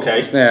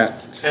 okay. Yeah.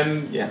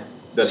 And yeah.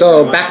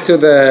 So back to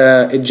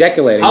the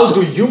ejaculating. How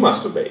do you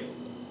masturbate?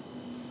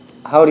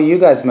 How do you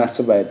guys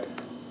masturbate?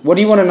 What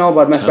do you want to know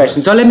about masturbation?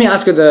 So let me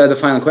ask you the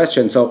final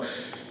question. So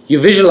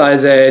you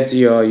visualize it,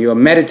 you're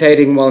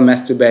meditating while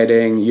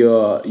masturbating,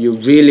 you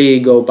really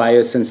go by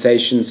your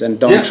sensations and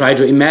don't try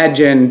to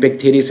imagine big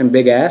titties and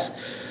big ass.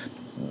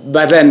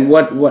 But then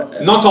what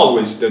Not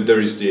always that there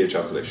is the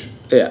ejaculation.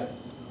 Yeah.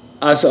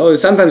 So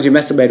sometimes you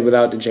masturbate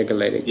without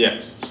ejaculating.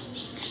 Yeah.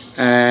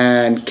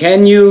 And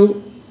can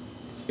you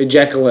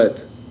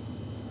ejaculate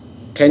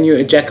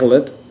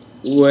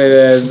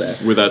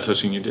with without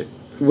touching your dick?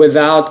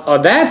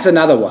 Without, that's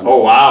another one.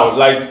 Oh wow!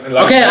 Like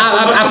okay,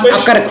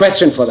 I've got a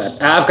question for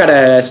that. I've got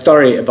a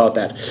story about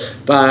that.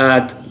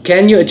 But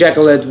can you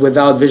ejaculate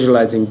without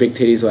visualizing big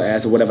titties or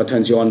ass or whatever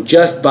turns you on,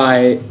 just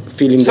by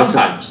feeling?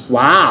 Sometimes.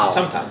 Wow.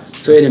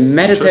 Sometimes. So in a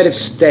meditative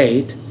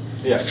state,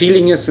 yeah,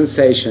 feeling your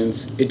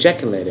sensations,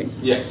 ejaculating.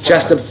 Yeah.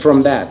 Just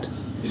from that.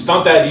 It's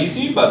not that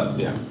easy, but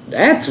yeah.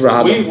 That's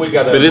rather. We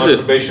got a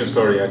masturbation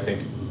story, I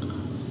think.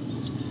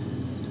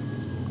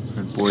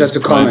 Just a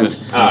comment.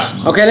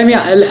 Okay, Okay,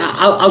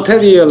 I'll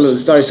tell you a little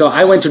story. So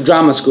I went to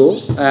drama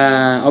school.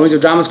 I went to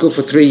drama school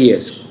for 3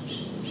 years,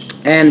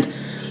 and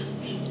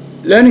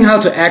learning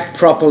how to act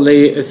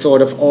properly is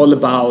sort of all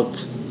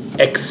about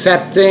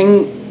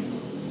accepting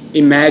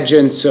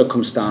imagined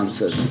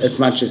circumstances as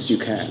much as you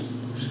can,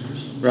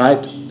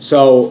 right?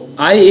 So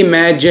I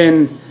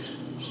imagine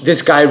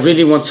this guy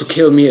really wants to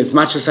kill me as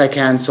much as I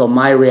can, so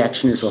my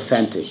reaction is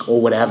authentic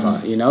or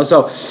whatever, you know.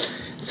 So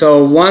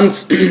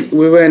once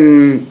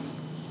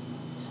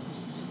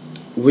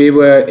we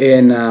were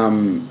in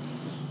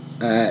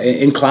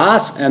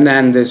class, and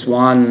then this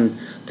one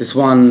this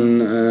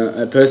one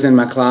a person in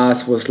my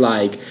class was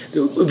like,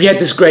 we had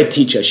this great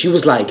teacher. She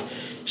was like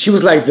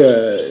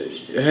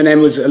her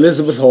name was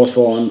Elizabeth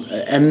Hawthorne,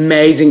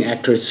 amazing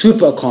actress,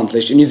 super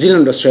accomplished in New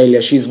Zealand,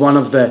 Australia. She's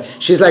like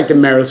the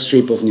Meryl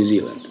Streep of New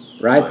Zealand,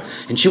 right?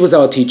 And she was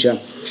our teacher,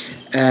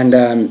 and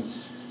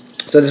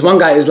so this one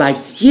guy is like,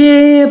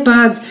 yeah,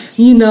 but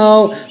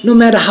no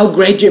matter how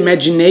great your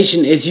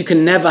imagination is, you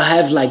can never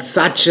have like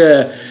such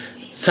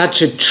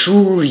a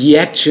true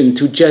reaction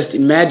to just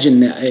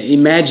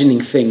imagining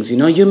things.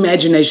 Your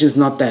imagination is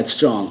not that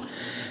strong.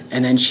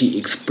 And then she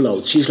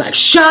explodes. She's like,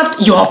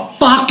 shut your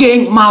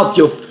fucking mouth,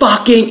 you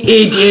fucking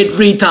idiot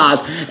retard.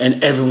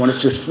 And everyone is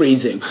just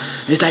freezing.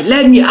 And it's like,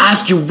 let me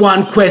ask you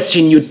one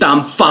question, you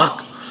dumb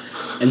fuck.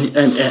 And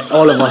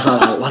all of us are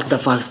like, what the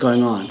fuck's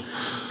going on?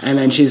 And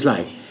then she's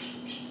like,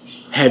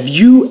 have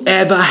you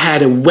ever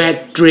had a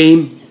wet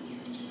dream?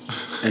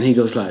 And he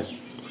goes like,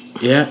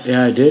 yeah,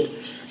 I did.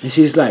 And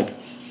she's like,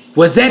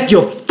 was that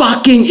your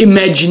fucking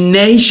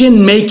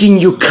imagination making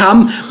you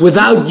come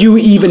without you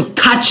even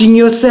touching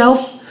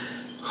yourself?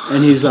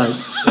 And he's like,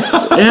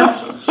 yeah.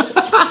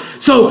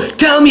 So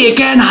tell me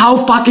again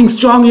how fucking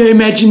strong your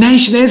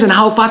imagination is and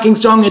how fucking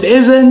strong it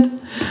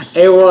isn't.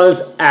 It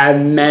was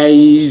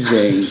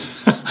amazing.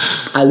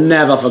 I'll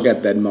never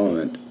forget that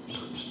moment.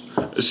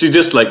 She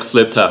just like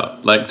flipped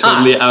out, like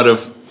totally out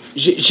of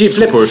she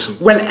flipped. proportion.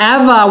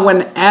 Whenever,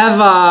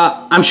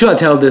 I'm sure I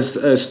tell this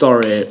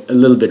story a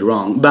little bit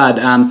wrong, but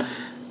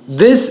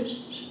this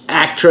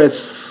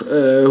actress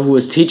who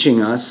was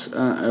teaching us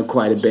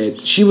quite a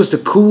bit, she was the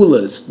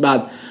coolest,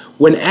 but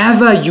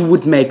whenever you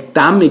would make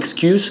dumb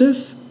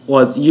excuses,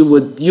 or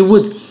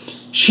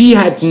she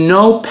had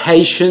no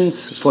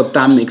patience for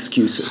dumb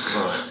excuses.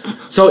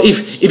 So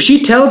if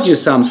she tells you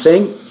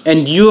something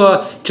and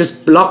you're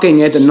just blocking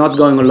it and not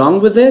going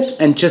along with it,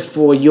 and just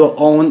for your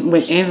own,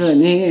 whenever,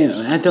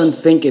 I don't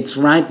think it's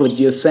right what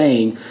you're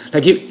saying.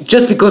 Like,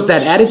 just because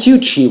that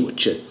attitude, she would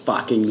just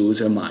fucking lose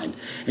her mind.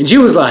 And she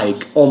was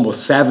like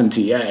almost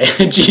 70,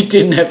 and she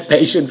didn't have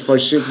patience for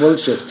shit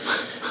bullshit.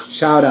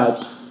 Shout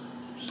out.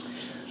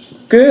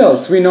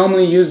 Girls, we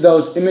normally use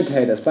those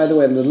imitators. By the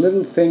way, the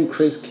little thing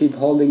Chris keep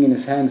holding in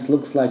his hands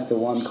looks like the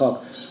one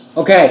cock.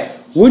 Okay,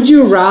 would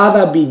you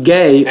rather be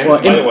gay and or...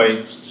 by the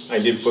way, I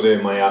did put it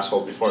in my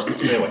asshole before.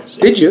 Anyway.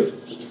 Yeah. Did you?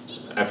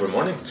 Every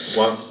morning.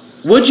 Well,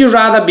 Would you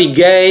rather be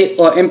gay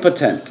or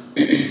impotent?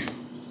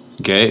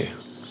 Gay.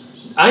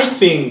 I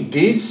think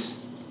this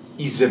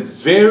is a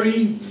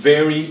very,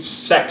 very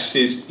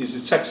sexist,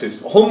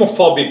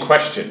 homophobic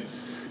question.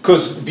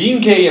 Because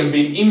being gay and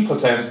being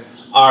impotent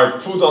are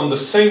put on the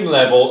same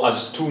level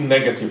as two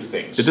negative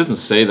things. It doesn't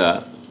say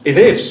that. It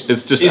is.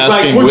 It's just it's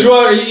asking.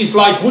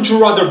 Like, would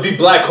you rather be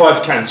black or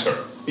have cancer?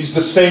 It's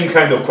the same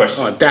kind of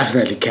question. Oh,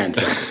 definitely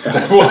cancer.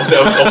 Well,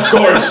 of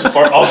course,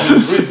 for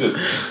obvious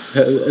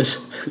reasons.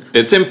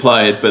 It's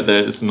implied, but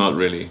it's not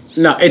really.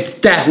 No, it's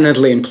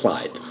definitely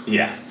implied.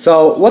 Yeah.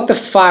 So, what the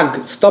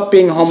fuck? Stop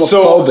being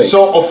homophobic.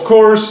 So of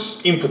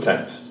course,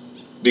 impotent.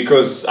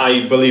 Because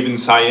I believe in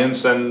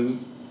science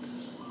and,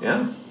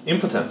 yeah,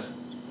 impotent.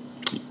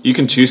 You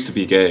can choose to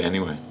be gay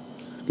anyway.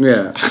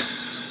 Yeah.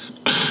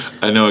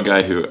 I know a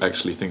guy who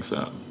actually thinks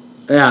that.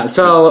 Yeah,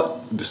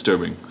 so... It's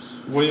disturbing.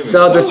 What do you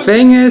So mean? the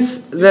thing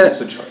is that...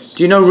 It's a choice.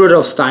 Do you know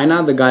Rudolf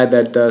Steiner, the guy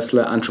that does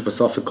the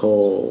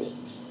anthroposophical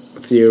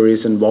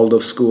theories and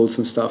Waldorf schools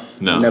and stuff?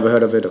 No. Never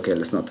heard of it? Okay,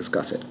 let's not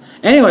discuss it.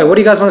 Anyway, what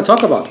do you guys want to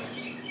talk about?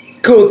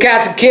 Cool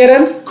cats and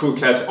kittens? Cool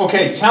cats.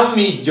 Okay, tell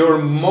me your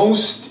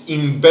most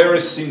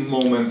embarrassing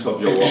moment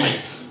of your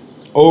life.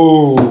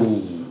 Oh.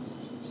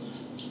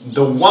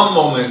 The one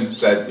moment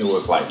that it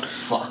was like,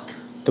 fuck.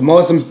 The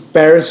most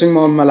embarrassing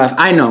moment of my life.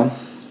 I know.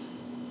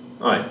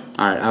 Alright.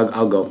 Alright,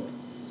 I'll go.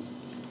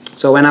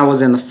 So when I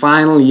was in the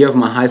final year of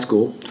my high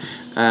school,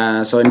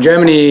 so in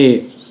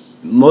Germany,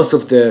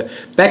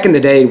 back in the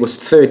day it was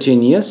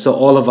 13 years, so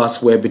all of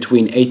us were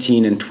between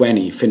 18 and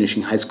 20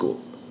 finishing high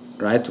school,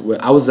 right?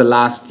 I was the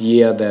last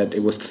year that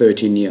it was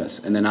 13 years,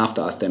 and then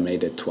after us they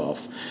made it 12,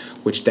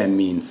 which then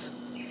means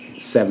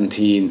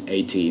 16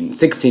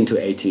 to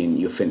 18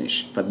 you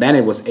finish, but then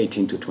it was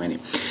 18 to 20.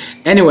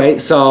 Anyway,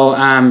 so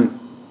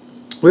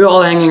we were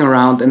all hanging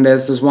around, and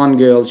there's this one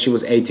girl, she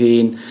was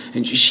 18,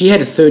 and she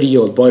had a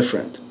 30-year-old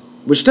boyfriend,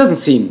 which doesn't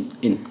seem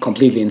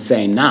completely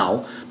insane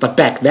now, but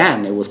back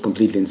then it was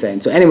completely insane.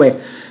 So anyway,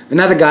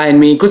 another guy and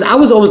me, because I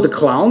was always the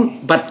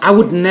clown, but I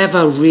would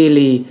never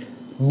really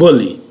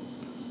bully.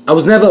 I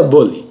was never a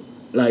bully.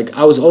 Like,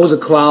 I was always a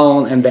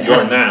clown, and the...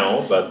 You're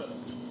now, but...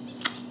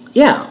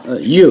 Yeah,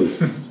 you,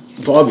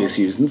 for obvious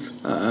reasons.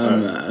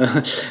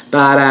 But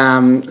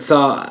so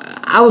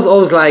I was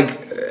always like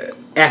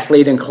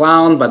athlete and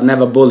clown, but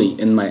never bully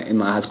in my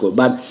high school.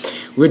 But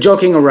we were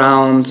joking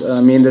around,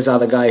 me and this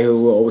other guy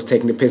who were always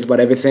taking the piss about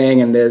everything,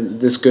 and there's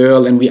this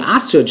girl, and we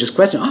asked her just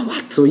question, oh,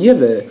 what? So you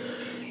have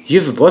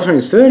a boyfriend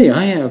who's 30? Oh,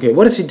 yeah, okay.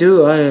 What does he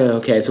do? Oh, yeah,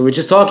 okay. So we're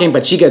just talking,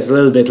 but she gets a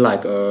little bit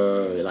like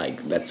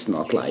that's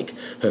not like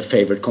her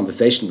favorite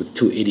conversation with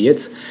two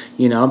idiots,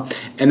 you know?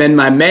 And then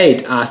my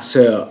mate asks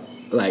her,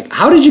 like,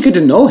 how did you get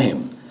to know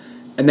him?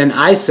 And then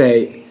I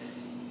say,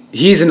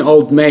 he's an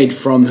old mate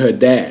from her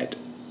dad,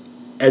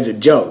 as a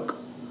joke.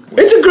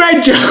 It's a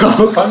great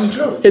joke. Funny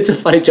joke. It's a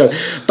funny joke.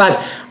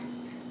 But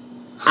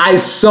I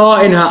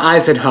saw in her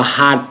eyes that her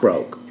heart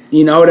broke.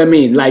 You know what I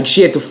mean? Like,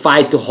 she had to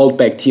fight to hold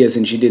back tears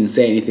and she didn't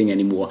say anything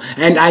anymore.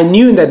 And I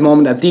knew in that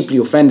moment I deeply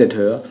offended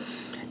her.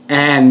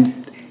 And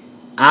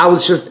I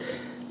was just,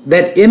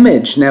 that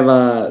image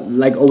never,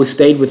 like, always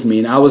stayed with me.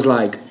 And I was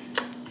like,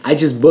 I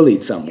just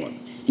bullied someone.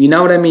 You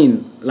know what I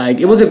mean? Like,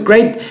 it was a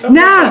great... Wasn't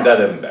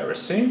that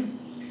embarrassing?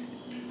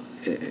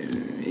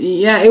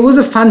 Yeah, it was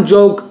a fun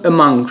joke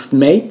amongst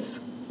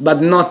mates,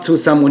 but not to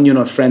someone you're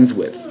not friends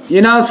with.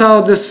 You know,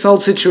 so this whole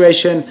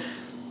situation,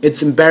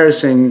 it's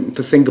embarrassing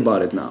to think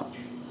about it now.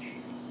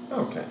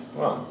 Okay,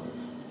 well,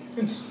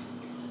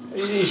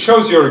 it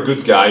shows you're a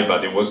good guy,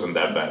 but it wasn't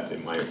that bad,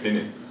 in my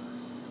opinion.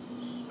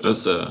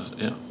 That's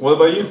yeah. What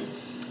about you?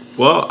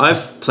 Well,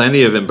 I've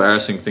plenty of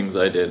embarrassing things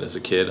I did as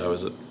a kid. I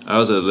was a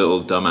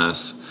little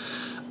dumbass.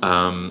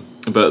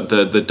 But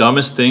the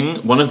dumbest thing,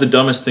 one of the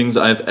dumbest things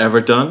I've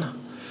ever done,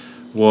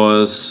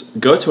 was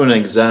go to an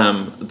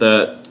exam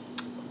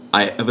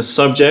of a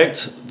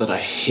subject that I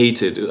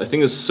hated. I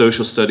think it's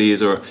social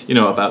studies, or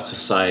about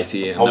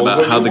society and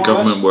about how the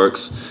government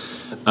works.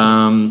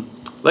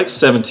 Like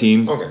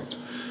 17. Okay.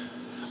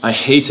 I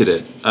hated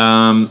it.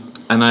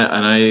 And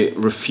I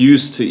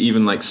refused to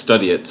even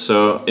study it.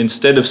 So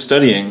instead of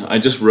studying, I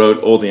just wrote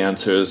all the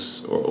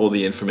answers or all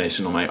the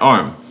information on my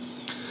arm.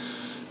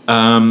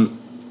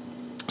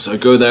 So I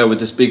go there with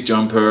this big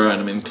jumper and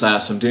I'm in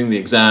class, I'm doing the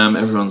exam,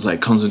 everyone's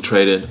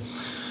concentrated.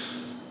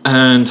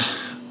 And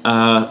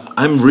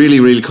I'm really,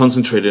 really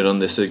concentrated on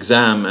this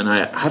exam and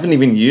I haven't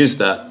even used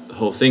that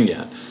whole thing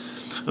yet.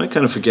 And I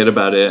kind of forget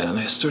about it and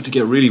I start to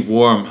get really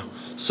warm.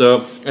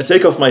 So I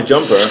take off my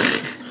jumper,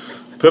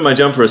 put my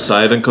jumper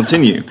aside and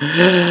continue.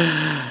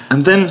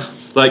 And then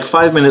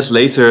 5 minutes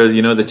later,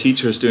 the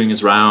teacher's doing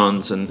his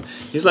rounds and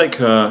he's like,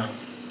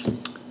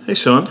 hey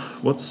Sean,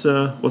 what's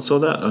all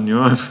that on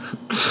your arm?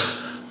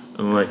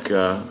 I'm like,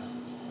 oh.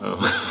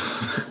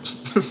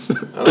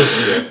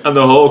 And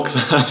the whole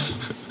class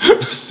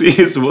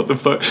sees what the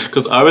fuck,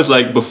 because I was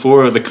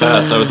before the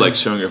class I was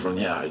showing everyone,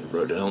 yeah, I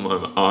wrote it on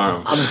my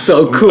arm, I'm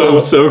so cool. I'm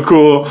so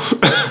cool.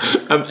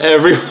 And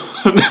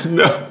everyone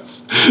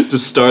knows,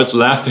 just starts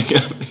laughing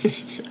at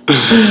me.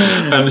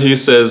 And he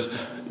says,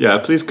 yeah,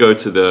 please go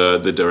to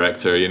the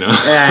director,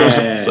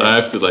 Yeah. So I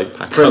have to pack up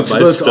my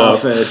Principal's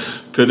stuff, office.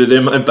 put it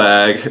in my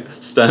bag,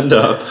 stand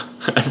up.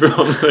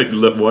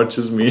 Everyone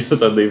watches me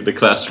as I leave the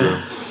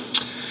classroom.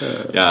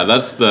 Yeah,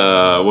 that's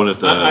one of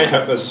the... I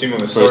have a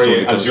similar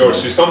story as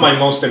yours. It's not my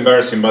most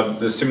embarrassing, but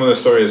the similar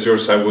story as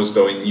yours. I was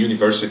though in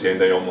university and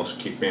they almost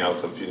kicked me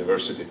out of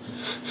university.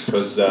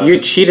 Because You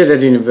cheated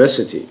at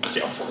university.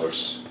 yeah, of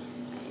course.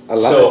 I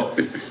love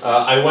it.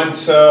 I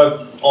went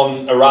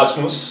on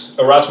Erasmus.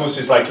 Erasmus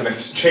is like an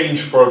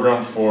exchange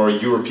program for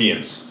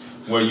Europeans,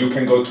 where you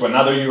can go to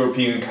another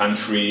European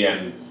country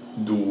and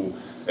do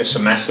a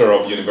semester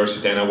of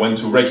university. And I went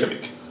to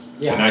Reykjavik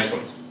in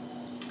Iceland.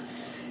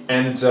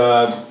 And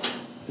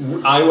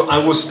I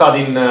was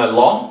studying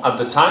law at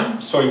the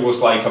time, so it was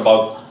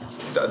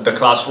the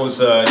class was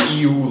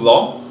EU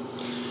law.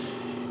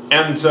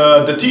 And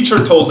the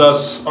teacher told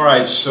us, all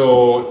right,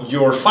 so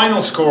your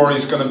final score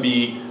is going to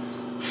be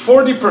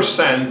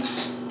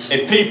 40%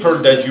 a paper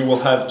that you will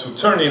have to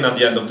turn in at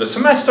the end of the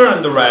semester,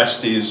 and the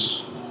rest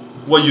is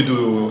what you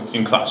do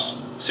in class.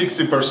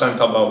 60%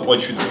 about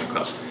what you do in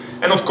class.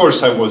 And of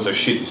course I was a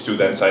shitty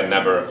student.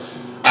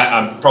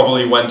 I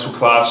probably went to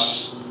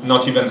class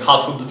not even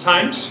half of the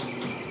times.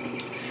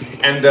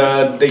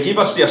 And they give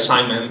us the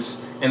assignment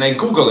and I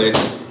Google it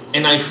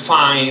and I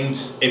find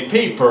a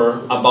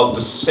paper about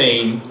the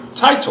same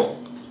title.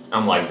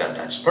 I'm like,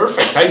 that's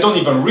perfect. I don't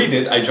even read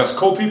it. I just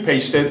copy,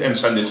 paste it and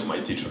send it to my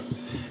teacher.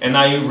 And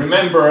I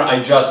remember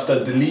I just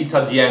delete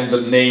at the end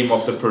the name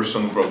of the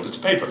person who wrote this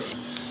paper.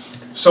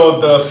 So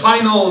the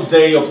final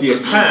day of the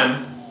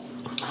exam,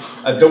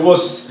 there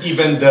was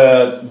even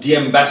the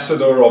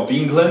ambassador of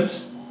England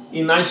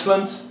in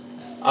Iceland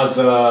as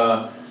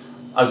a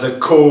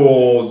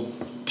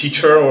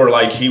co-teacher, or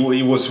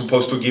he was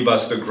supposed to give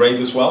us the grade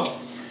as well.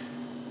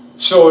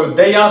 So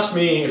they asked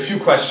me a few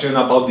questions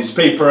about this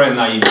paper and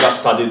I just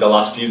studied the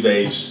last few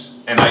days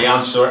and I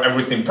answer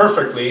everything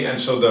perfectly. And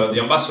so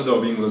the ambassador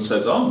of England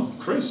says, oh,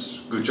 Chris,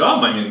 good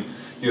job. I mean,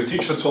 your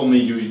teacher told me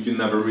you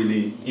never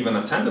really even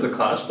attended the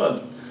class,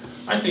 but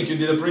I think you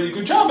did a pretty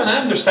good job. And I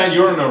understand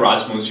you're an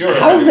Erasmus.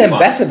 How's the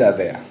ambassador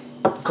there?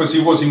 Because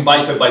he was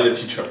invited by the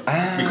teacher.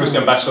 Because the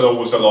ambassador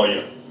was a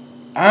lawyer.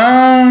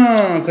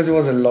 Because it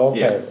was a law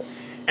paper.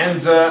 And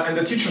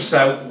the teacher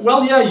said,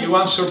 well, yeah, you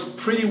answered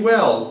pretty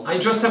well. I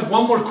just have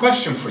one more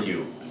question for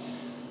you.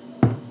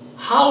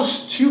 How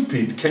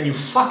stupid can you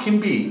fucking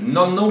be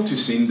not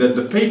noticing that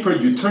the paper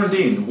you turned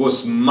in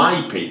was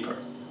my paper?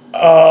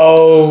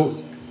 Oh.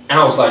 And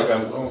I was like,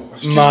 oh,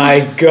 excuse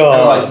my me. God.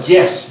 And I'm like,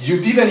 yes, you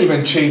didn't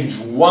even change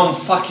one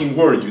fucking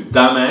word, you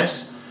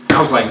dumbass. And I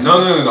was like,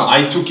 no.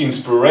 I took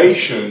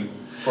inspiration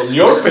from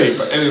your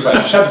paper. And he was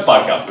like, shut the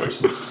fuck up,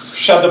 Chris.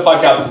 Shut the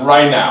fuck up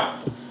right now.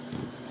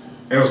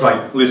 And I was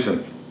like,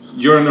 listen,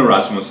 you're in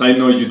Erasmus. I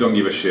know you don't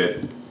give a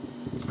shit.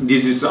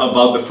 This is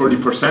about the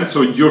 40%,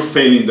 so you're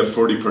failing the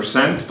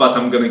 40%, but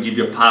I'm gonna give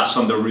you a pass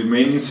on the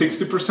remaining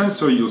 60%,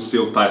 so you'll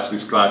still pass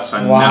this class.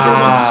 I never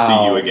want to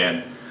see you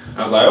again.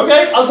 I was like,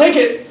 okay, I'll take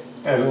it.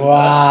 And,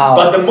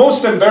 but the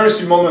most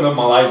embarrassing moment of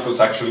my life was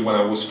actually when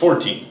I was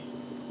 14.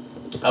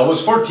 I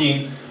was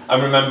 14.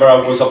 I remember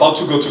I was about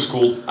to go to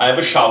school. I have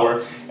a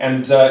shower,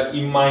 and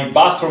in my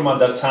bathroom at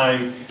that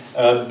time,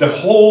 the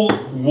whole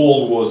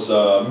wall was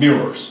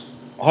mirrors.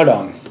 Hold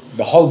on,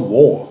 the whole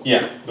wall?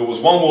 Yeah, there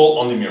was one wall,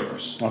 only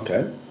mirrors.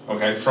 Okay.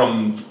 Okay,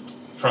 from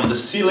the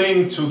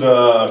ceiling to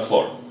the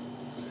floor.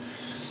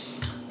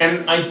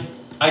 And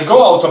I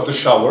go out of the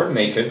shower,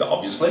 naked,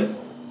 obviously,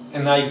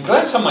 and I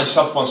glance at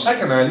myself 1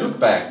 second, and I look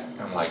back,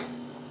 and I'm like,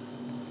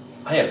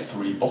 I have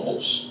 3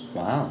 balls.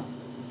 Wow.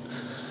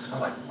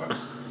 I'm like,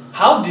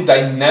 how did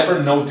I never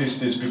notice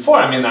this before?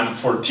 I mean, I'm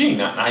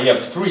 14, I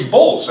have 3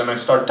 balls, and I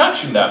start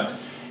touching them.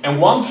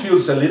 And one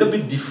feels a little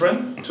bit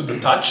different to the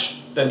touch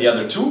than the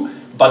other 2,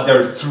 but there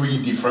are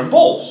 3 different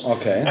balls.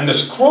 Okay. And the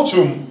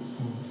scrotum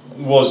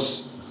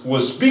was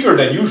bigger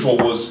than usual,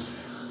 was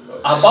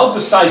about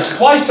the size,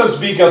 twice as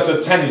big as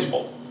a tennis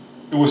ball.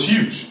 It was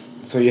huge.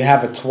 So you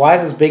have a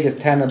twice as big as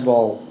tennis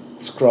ball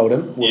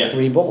scrotum with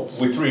 3 balls.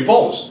 With 3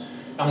 balls.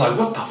 I'm like,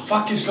 what the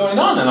fuck is going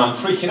on? And I'm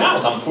freaking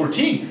out. I'm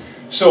 14.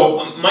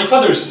 So my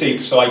father is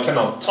sick, so I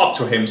cannot talk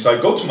to him. So I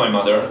go to my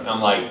mother, and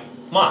I'm like,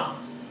 Ma,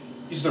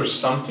 is there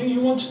something you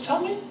want to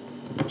tell me?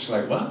 She's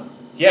like, what?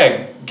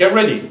 Yeah, get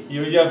ready.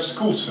 You have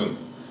school soon.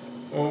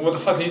 What the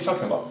fuck are you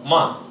talking about?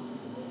 Ma,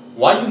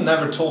 why you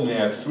never told me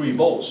I have 3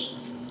 balls?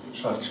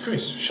 She's like,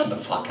 Chris, shut the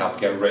fuck up,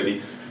 get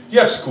ready. You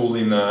have school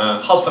in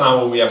half an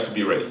hour, we have to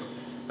be ready.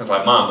 I was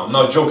like, Mom, I'm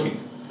not joking.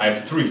 I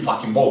have 3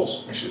 fucking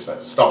balls. And she's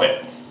like, stop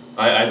it.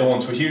 I don't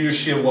want to hear your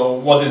shit.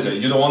 Well, what is it?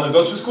 You don't want to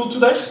go to school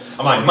today?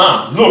 I'm like,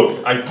 Mom,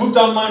 look, I put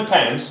down my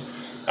pants,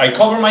 I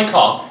cover my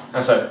cock, and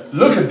I said,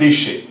 look at this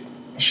shit.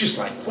 And she's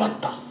like,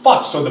 what the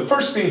fuck? So the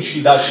first thing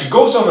she does, she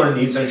goes on her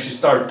knees and she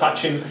starts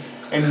touching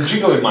and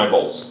jiggling my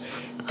balls.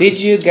 Did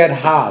you get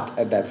hard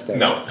at that stage?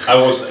 No,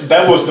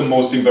 that was the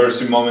most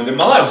embarrassing moment in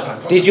my life. I was like,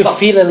 what Did you fuck?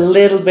 feel a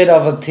little bit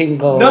of a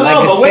tingle, No,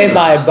 like a but wait.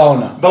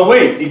 semi-boner? But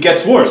wait, it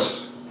gets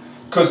worse.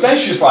 Because then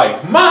she's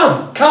like,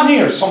 Mom, come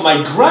here. So my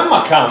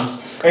grandma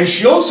comes and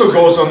she also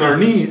goes on her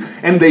knee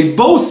and they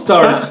both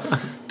start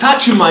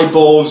touching my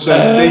balls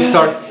and they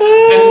start...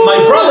 And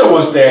my brother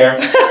was there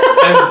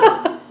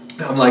and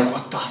I'm like,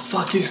 what the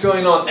fuck is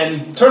going on?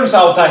 And turns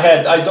out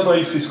I don't know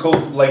if it's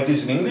called like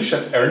this in English,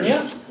 an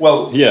hernia?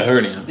 Well... Yeah,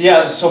 hernia.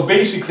 Yeah, so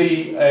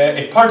basically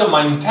a part of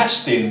my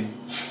intestine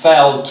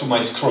fell to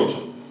my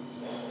scrotum.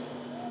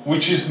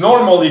 Which is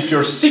normal if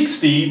you're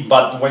 60,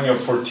 but when you're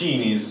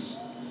 14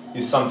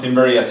 is something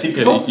very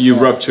atypical. Yeah, you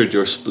ruptured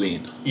your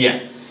spleen.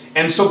 Yeah.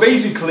 And so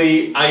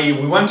basically,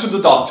 we went to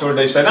the doctor.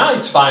 They said,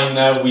 it's fine.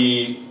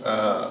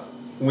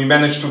 We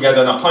managed to get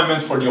an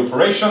appointment for the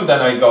operation.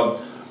 Then I got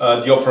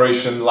the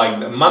operation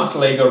like a month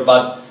later.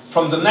 But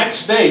from the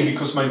next day,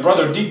 because my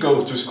brother did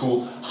go to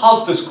school,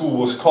 half the school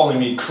was calling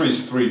me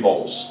Chris 3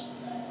 balls.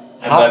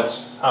 And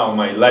that's how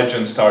my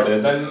legend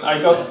started. And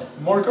I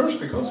got more girls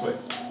because of it.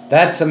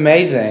 That's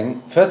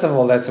amazing. First of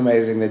all, that's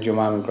amazing that your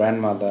mom and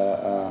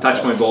grandmother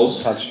touched my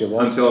balls. Touched your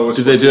balls. Until I was.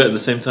 Did they do it at the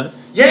same time?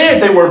 Yeah,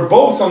 they were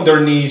both on their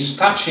knees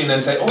touching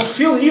and say, "Oh,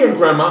 feel here,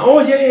 grandma. Oh,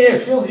 yeah,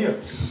 feel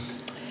here."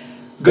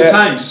 Good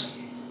times.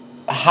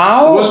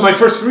 How? It was my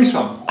first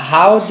threesome.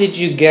 How did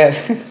you get?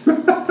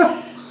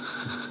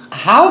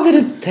 How did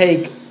it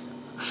take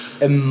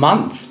a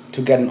month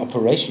to get an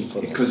operation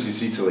for this? Because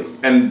it's Italy,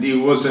 and it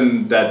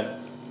wasn't that.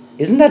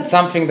 Isn't that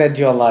something that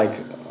you're like?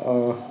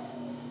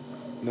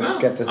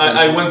 Let's get this done.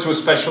 I went to a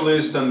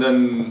specialist and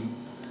then...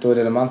 Do it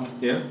in a month?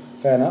 Yeah.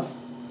 Fair enough.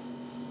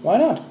 Why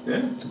not?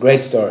 Yeah. It's a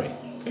great story.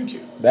 Thank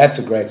you. That's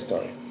a great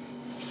story.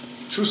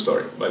 True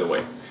story, by the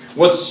way.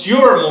 What's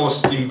your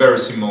most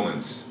embarrassing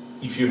moment,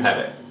 if you have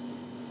it?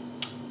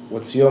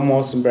 What's your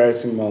most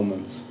embarrassing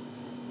moment?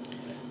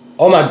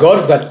 Oh my God,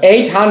 we've got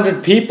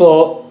 800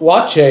 people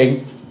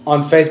watching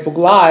on Facebook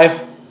Live.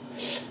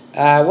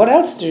 What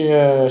else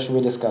should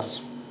we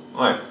discuss?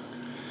 All right.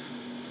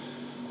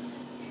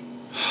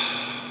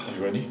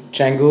 Ready?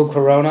 Canggu,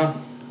 Corona.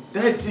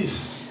 That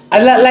is...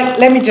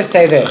 Let me just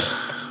say this.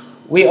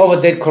 We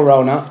overdid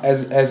Corona,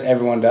 as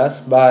everyone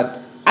does, but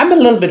I'm a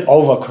little bit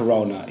over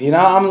Corona. You know,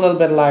 I'm a little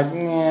bit like,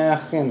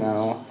 yeah, you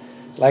know.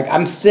 Like,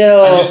 I'm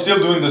still... Are you still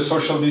doing the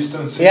social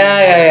distancing?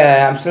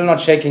 Yeah. I'm still not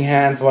shaking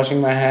hands,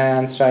 washing my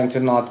hands, trying to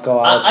not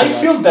go out. I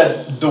feel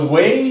that the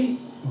way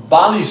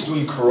Bali is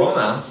doing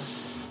Corona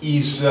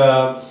is...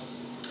 I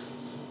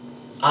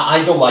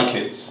don't like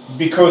it.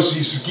 Because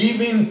it's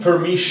giving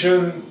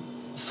permission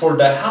for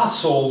the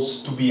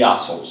assholes to be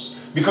assholes.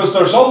 Because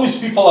there's always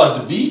people at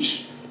the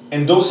beach,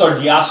 and those are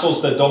the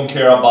assholes that don't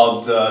care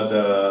about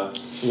the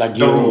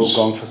rules.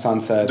 Going for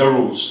sunset. The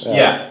rules,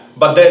 yeah.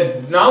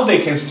 But now they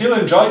can still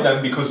enjoy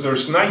them because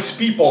there's nice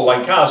people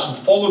like us who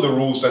follow the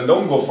rules and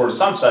don't go for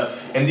sunset,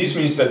 and this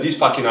means that these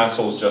fucking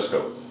assholes just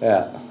go.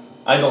 Yeah.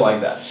 I don't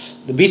like that.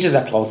 The beaches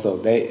are closed though.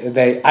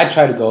 I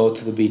try to go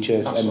to the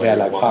beaches and they're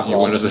like, fuck You're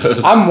off. one of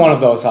those. I'm one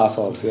of those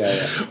assholes. Yeah.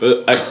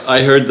 Well, I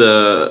heard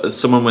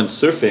someone went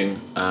surfing,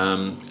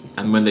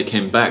 and when they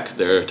came back,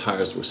 their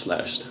tires were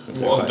slashed.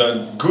 Well done.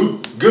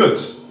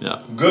 Good. Yeah.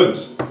 Good.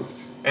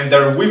 And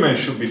their women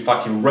should be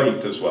fucking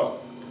raped as well.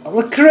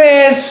 Well,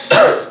 Chris,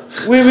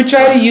 we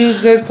try to use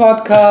this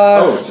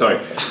podcast. Oh, sorry.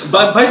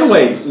 But by the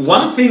way,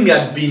 one thing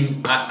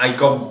I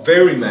got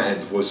very mad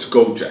was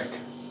Gojek.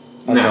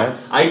 Okay. Now,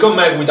 I got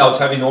mad without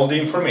having all the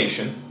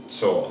information,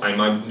 so I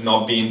might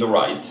not be in the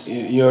right.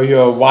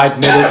 You're a white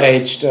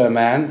middle-aged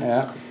man,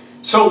 yeah.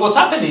 So what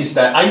happened is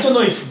that I don't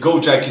know if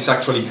Gojek is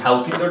actually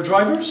helping their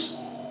drivers,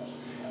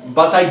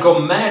 but I got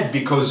mad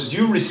because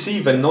you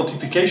receive a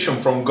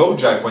notification from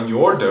Gojek when you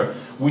order,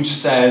 which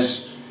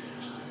says,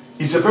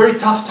 it's a very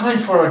tough time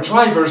for our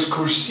drivers,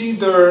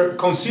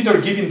 consider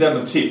giving them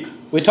a tip.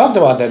 We talked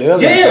about that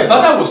earlier. Yeah,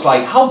 but I was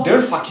like, how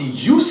dare fucking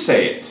you say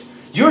it?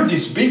 You're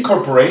this big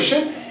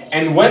corporation,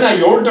 and when I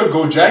order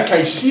Gojek,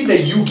 I see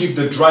that you give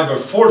the driver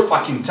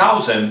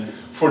 $4,000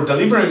 for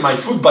delivering my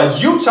food, but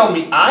you tell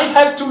me I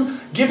have to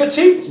give a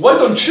tip? Why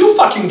don't you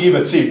fucking give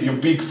a tip, you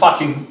big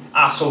fucking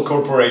asshole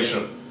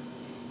corporation?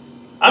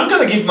 I'm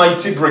gonna give my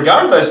tip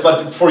regardless,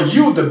 but for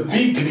you, the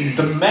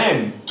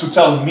man, to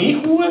tell me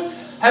who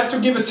have to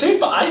give a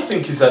tip, I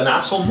think is an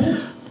asshole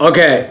move.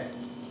 Okay,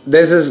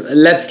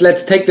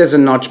 let's take this a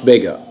notch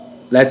bigger.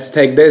 Let's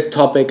take this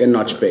topic a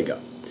notch bigger.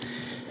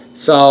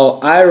 So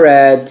I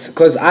read,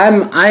 because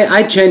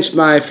I changed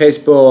my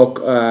Facebook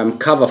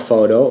cover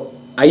photo.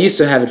 I used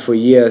to have it for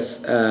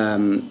years,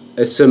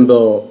 a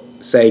symbol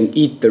saying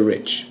 "Eat the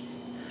Rich,"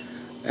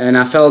 and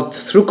I felt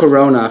through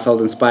Corona I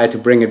felt inspired to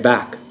bring it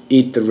back.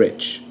 Eat the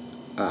rich.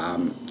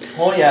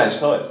 Oh yeah, I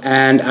saw it.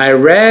 And I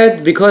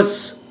read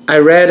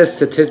a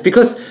statistic,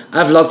 because I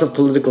have lots of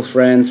political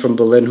friends from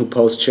Berlin who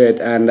post shit,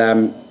 and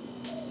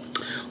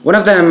one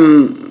of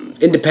them,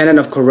 independent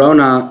of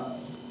Corona,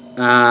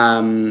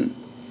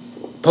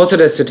 posted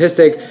a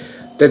statistic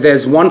that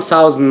there's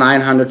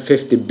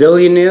 1,950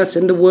 billionaires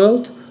in the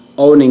world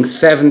owning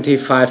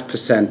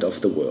 75% of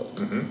the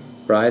world,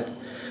 right?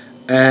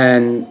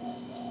 And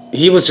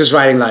he was just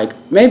writing like,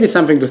 maybe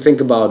something to think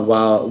about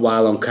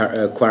while on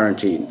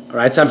quarantine,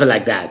 right? Something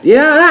like that.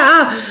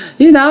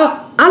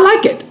 I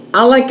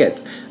like it.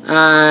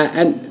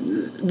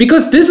 And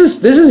because this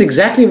is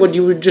exactly what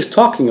you were just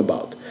talking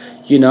about,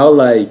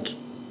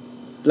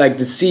 like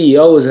the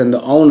CEOs and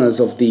the owners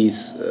of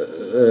these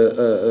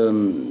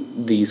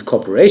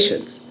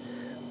corporations,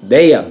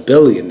 they are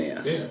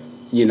billionaires,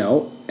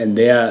 and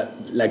they're,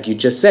 like you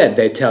just said,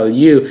 they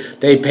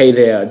pay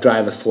their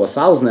drivers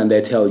 $4,000 and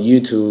they tell you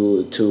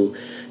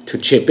to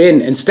chip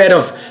in, instead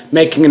of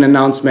making an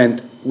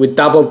announcement, we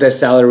doubled their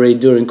salary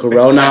during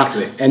Corona.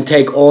 Exactly. And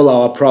take all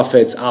our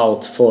profits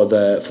out for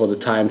the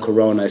time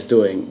Corona is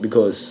doing,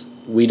 because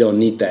we don't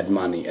need that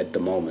money at the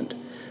moment.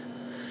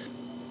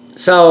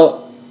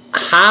 So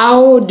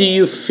how do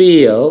you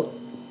feel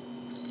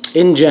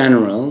in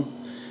general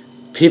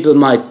people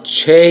might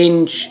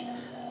change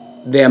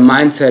their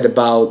mindset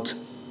about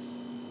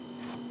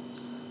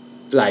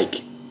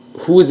like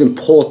who is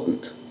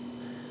important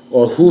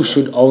or who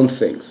should own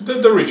things?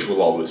 The rich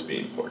will always be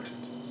important.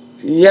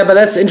 Yeah, but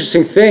that's an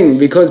interesting thing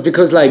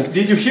because like...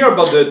 Did you hear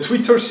about the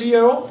Twitter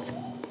CEO?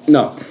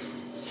 No.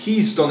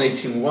 He's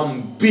donating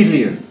 1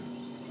 billion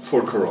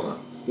for Corona.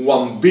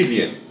 1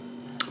 billion.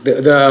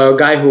 The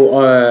guy who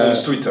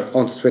owns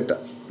Twitter.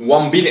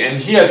 1 billion, and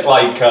he has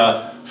like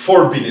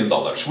 $4 billion,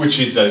 which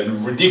is a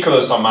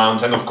ridiculous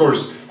amount. And of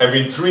course,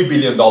 having $3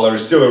 billion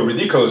is still a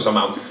ridiculous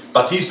amount.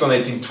 But he's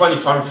donating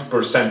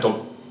 25%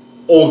 of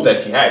all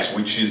that he has,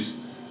 which is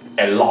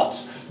a lot.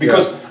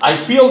 Because I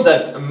feel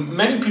that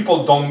many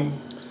people don't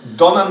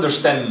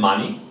understand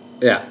money.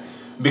 Yeah.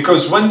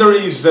 Because when there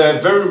is a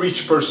very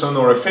rich person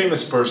or a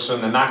famous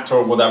person, an actor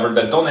or whatever,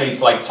 that donates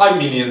like 5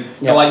 million,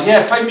 they're like,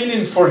 5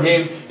 million for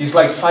him is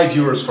like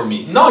 €5 for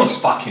me. No, it's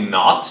fucking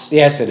not.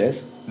 Yes, it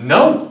is.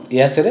 No.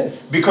 Yes, it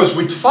is. Because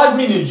with 5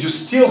 million, you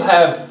still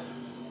have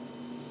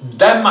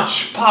that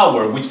much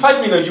power. With 5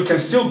 million, you can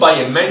still buy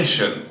a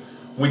mansion.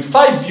 With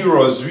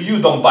 €5, you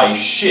don't buy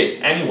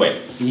shit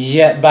anyway.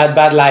 Yeah,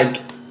 but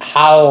like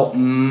how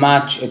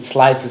much it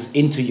slices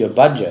into your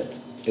budget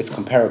is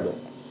comparable.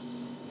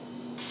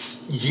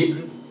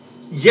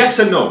 Yes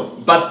and no,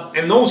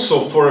 and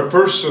also for a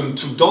person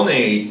to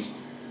donate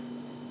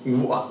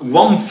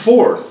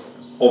 1/4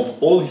 of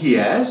all he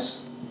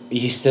has,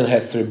 he still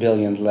has 3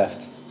 billion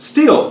left.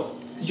 Still,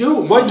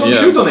 why don't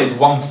you donate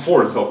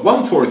 1/4 of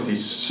 1/4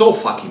 is so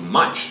fucking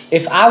much.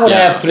 If I would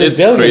have 3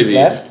 billion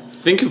left,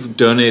 think of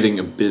donating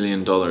 $1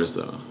 billion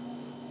though.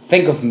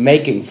 Think of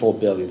making 4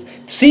 billions.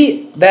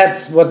 See,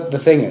 that's what the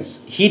thing is.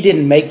 He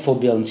didn't make 4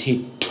 billions.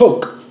 He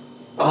took.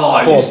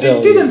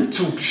 He didn't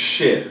took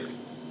shit.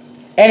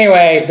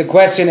 Anyway, the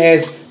question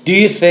is, do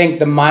you think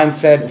the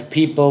mindset of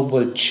people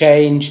will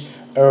change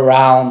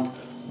around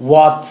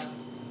what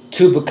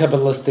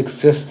capitalistic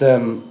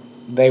system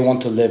they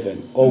want to live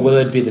in? Or will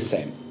it be the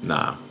same?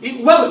 Nah.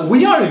 Well,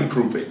 we are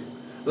improving.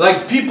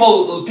 Like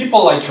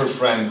people like your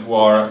friend who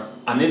are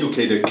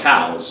uneducated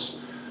cows.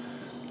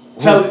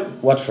 Tell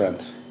What friend?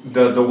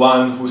 the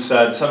one who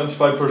said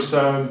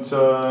 75%,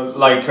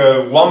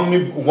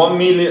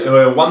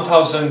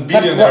 1,000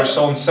 billionaires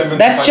own 75%.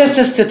 That's just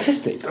a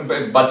statistic.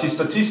 But it's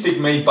statistic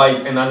made by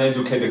an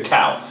uneducated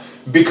cow.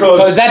 Because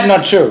So is that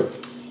not true?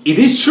 it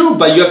is true,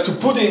 but you have to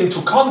put it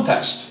into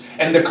context.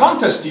 And the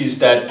context is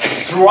that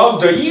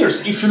throughout the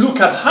years, if you look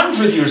at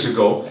 100 years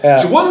ago,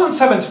 Yeah. it wasn't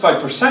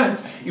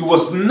 75%, it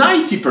was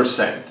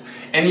 90%.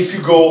 And if you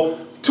go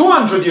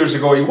 200 years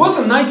ago, it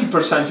wasn't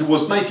 90%, it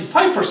was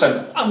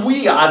 95%. And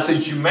we as a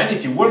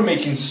humanity, we're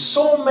making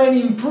so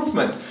many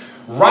improvements.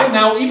 Right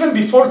now, even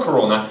before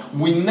Corona,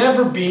 we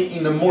never been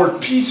in a more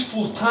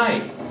peaceful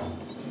time.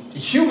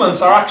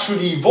 Humans are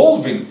actually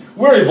evolving.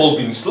 We're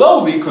evolving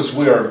slowly because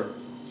we are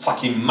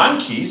fucking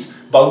monkeys,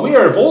 but we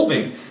are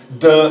evolving.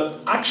 The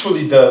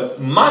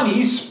money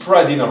is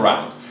spreading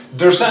around.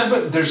 There's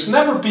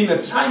never been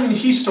a time in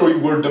history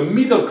where the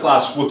middle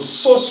class was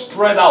so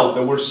spread out.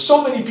 There were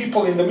so many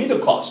people in the middle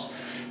class.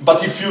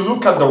 But if you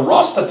look at the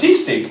raw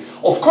statistic,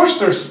 of course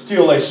there's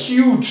still a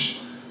huge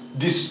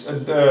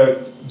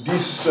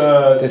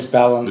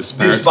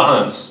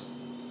disbalance,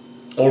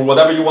 or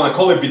whatever you want to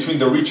call it, between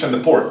the rich and the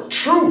poor.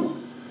 True,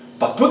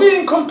 but put it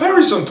in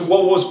comparison to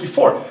what was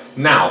before.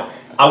 Now,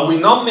 are we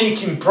not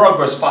making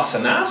progress fast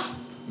enough?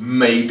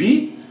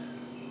 Maybe,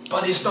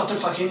 but it's not a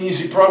fucking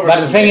easy progress.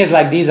 But the thing is,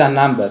 like, these are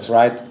numbers,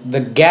 right? The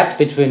gap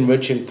between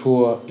rich and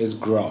poor is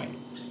growing.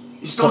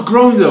 It's not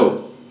growing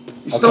though.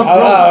 It's Okay. not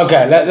growing.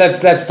 Okay.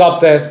 Let's stop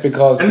this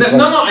because. And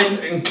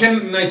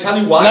can I tell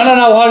you why? No.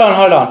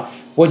 Hold on.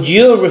 What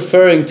you're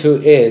referring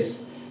to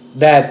is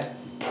that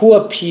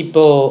poor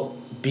people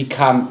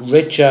become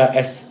richer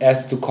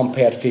as to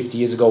compared 50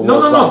 years ago.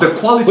 No. The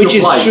quality which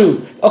of life. is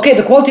true. Okay,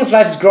 the quality of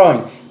life is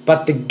growing,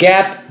 but the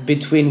gap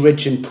between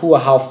rich and poor,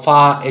 how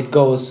far it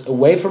goes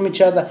away from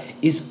each other,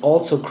 is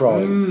also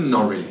growing.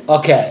 Not really.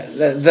 Okay,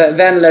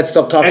 then let's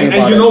stop talking about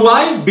it. And you know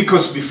why?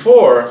 Because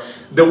before,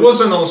 there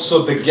wasn't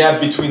also the gap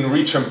between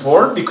rich and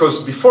poor,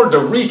 because before the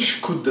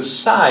rich could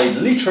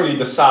literally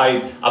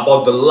decide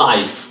about the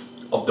life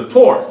of the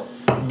poor.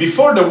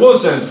 Before there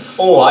wasn't,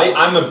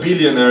 I'm a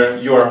billionaire,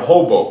 you're a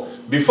hobo.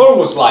 Before it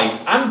was like,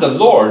 I'm the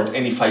Lord,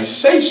 and if I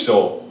say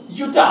so,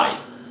 you die.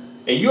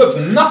 And you have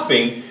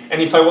nothing,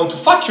 and if I want to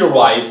fuck your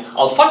wife,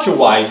 I'll fuck your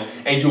wife,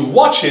 and you'll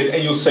watch it,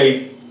 and you'll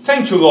say,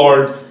 thank you,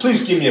 Lord,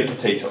 please give me a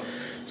potato.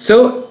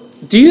 So,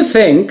 do you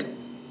think...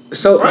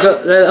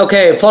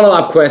 okay,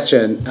 follow-up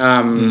question.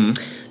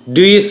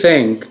 Do you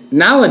think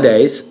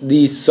nowadays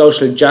these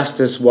social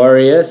justice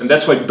warriors... And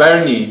that's why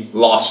Bernie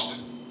lost.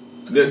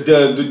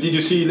 Did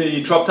you see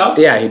he dropped out?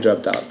 Yeah, he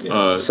dropped out.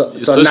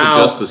 Social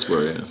justice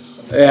warriors.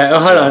 Yeah,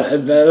 hold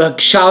on.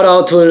 Shout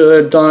out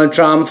to Donald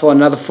Trump for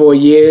another 4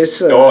 years.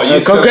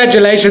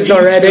 Congratulations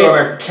already. He's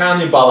gonna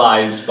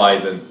cannibalize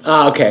Biden.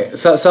 Okay.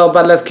 So,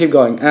 but let's keep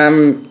going.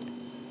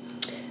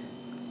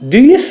 Do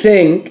you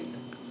think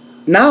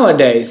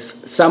nowadays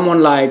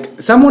someone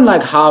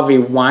like Harvey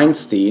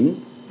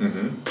Weinstein,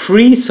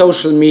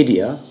 pre-social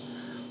media,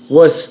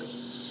 was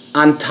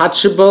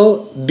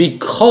untouchable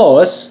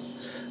because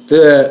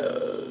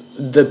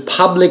the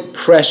public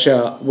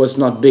pressure was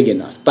not big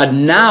enough. But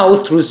now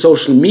through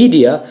social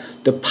media,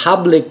 the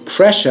public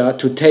pressure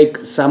to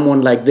take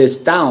someone like this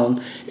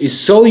down is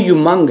so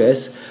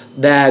humongous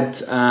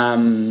that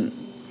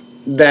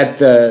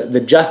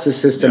the justice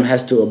system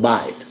has to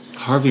abide.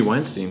 Harvey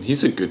Weinstein,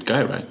 he's a good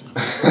guy, right?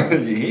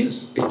 He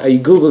is. Are you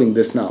Googling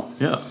this now?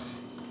 Yeah.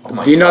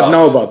 Oh Do you not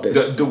know about this?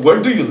 Where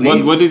do you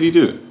live? What did he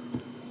do?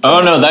 Oh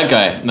no, that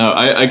guy. No,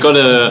 I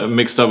got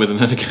mixed up with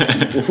another guy.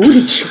 Who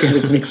did you get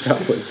it mixed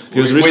up with? He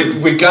was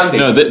with Gandhi.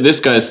 No,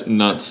 this guy's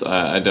nuts.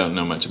 I don't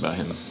know much about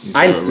him. He's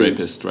Einstein. a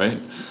rapist, right?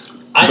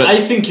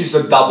 I think it's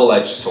a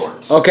double-edged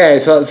sword. Okay,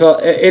 so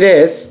it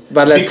is,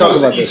 but let's talk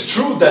about Because it's this.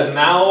 true that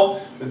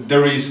now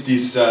there is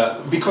this...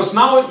 because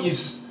now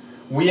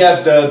we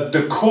have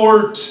the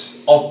court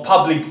of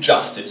public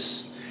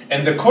justice.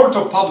 And the court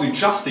of public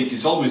justice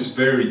is always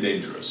very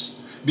dangerous.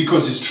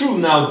 Because it's true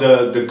now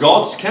the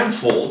gods can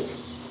fall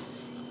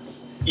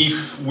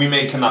if we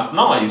make enough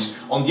noise.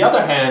 On the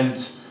other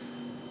hand,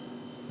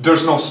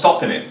 there's no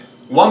stopping it.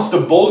 Once the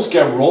balls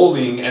get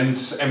rolling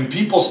and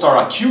people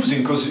start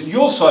accusing, because you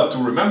also have to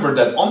remember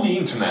that on the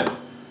internet,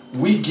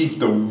 we give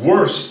the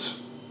worst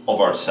of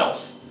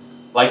ourselves.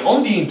 Like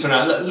on the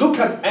internet, look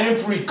at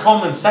every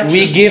comment section.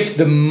 We give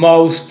the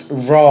most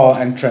raw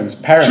and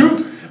transparent.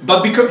 True,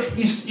 but because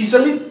it's a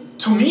little,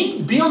 to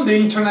me, being on the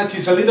internet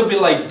is a little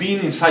bit like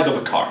being inside of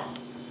a car.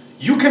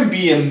 You can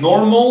be a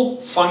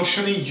normal,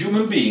 functioning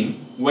human being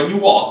when you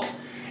walk,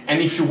 and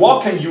if you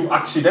walk and you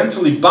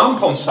accidentally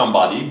bump on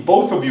somebody,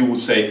 both of you would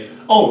say,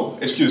 oh,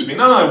 excuse me,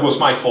 no, it was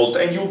my fault,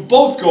 and you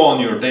both go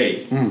on your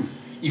day.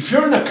 If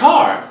you're in a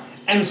car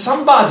and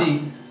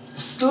somebody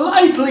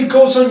slightly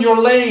goes on your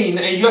lane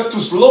and you have to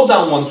slow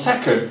down 1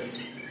 second,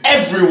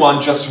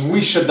 everyone just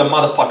wishes the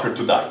motherfucker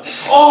to die.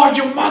 Oh,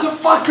 you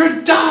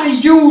motherfucker, die!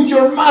 You,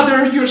 your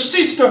mother, your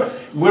sister.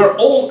 We're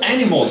all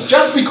animals.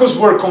 Just because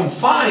we're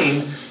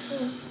confined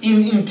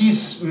in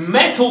this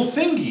metal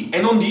thingy.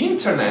 And on the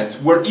internet,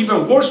 we're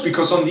even worse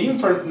because on the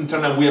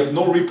internet we have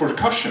no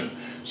repercussion.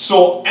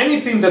 So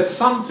anything that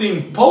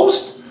something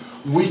posts,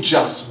 we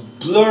just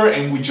blur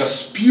and we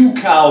just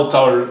puke out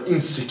our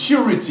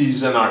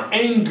insecurities and our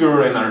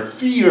anger and our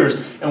fears,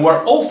 and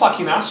we're all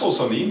fucking assholes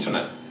on the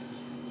internet.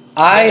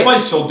 That's why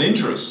it's so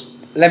dangerous.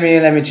 Let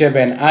me chip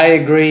in. I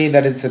agree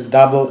that it's a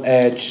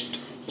double-edged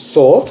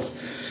sword,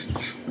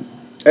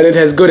 and it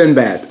has good and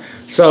bad.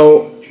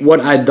 So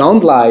what I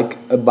don't like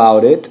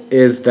about it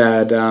is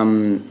that,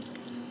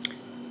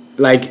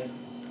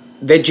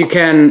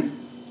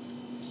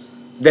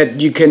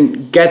 that you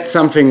can get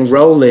something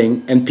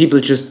rolling and people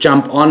just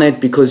jump on it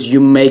because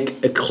you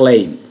make a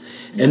claim,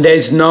 and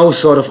there's no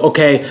sort of,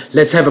 okay,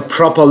 let's have a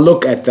proper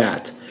look at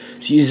that.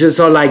 So you just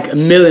saw like a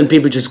million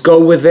people just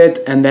go with it,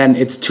 and then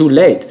it's too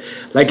late.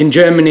 Like in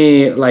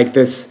Germany, like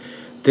this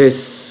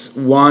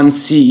one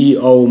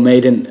CEO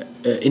made an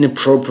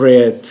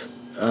inappropriate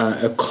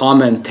a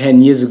comment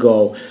 10 years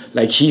ago.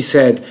 Like he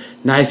said,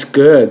 "Nice,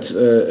 good,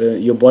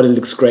 your body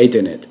looks great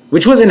in it,"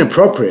 which was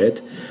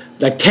inappropriate,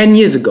 like 10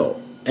 years ago.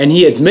 And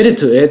he admitted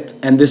to it,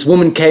 and this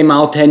woman came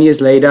out 10 years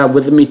later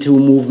with the Me Too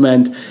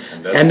movement.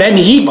 And then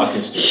he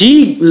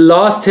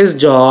lost his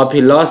job,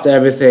 he lost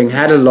everything,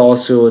 had a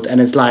lawsuit, and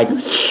it's like,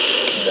 that's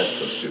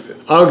so stupid.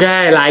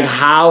 Okay, like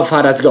how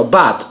far does it go?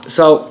 But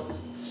so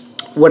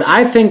what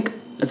I think,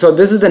 so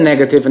this is the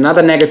negative.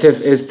 Another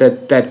negative is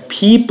that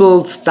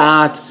people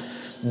start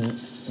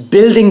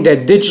building their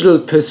digital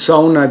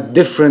persona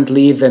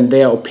differently than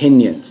their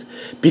opinions,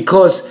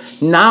 because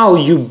now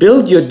you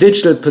build your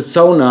digital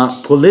persona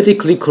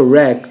politically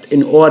correct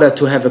in order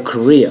to have a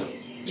career.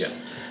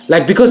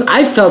 Like, because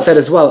I felt that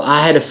as well. I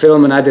had a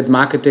film and I did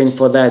marketing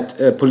for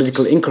that,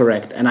 political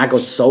incorrect, and I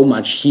got so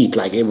much heat,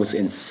 like it was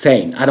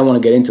insane. I don't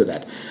want to get into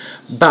that.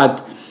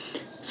 But,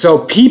 so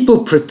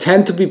people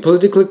pretend to be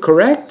politically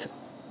correct,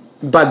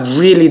 but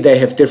really they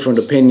have different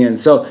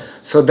opinions. So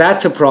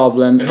that's a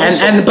problem.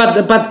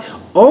 But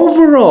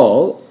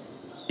overall,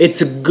 it's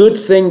a good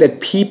thing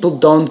that people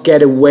don't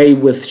get away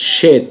with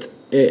shit.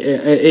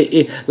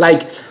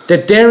 Like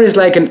that there is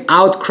like an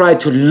outcry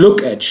to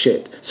look at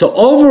shit. So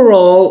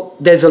overall,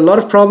 there's a lot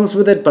of problems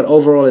with it, but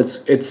overall,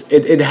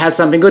 it has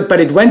something good. But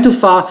it went too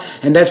far,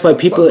 and that's why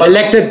people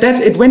elected.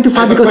 It went too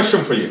far because. I have a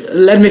question for you.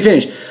 Let me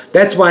finish.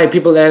 That's why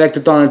people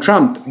elected Donald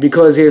Trump,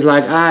 because he's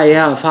like,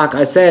 yeah, fuck,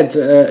 I said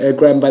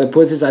grab him by the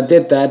pussies, I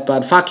did that,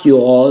 but fuck you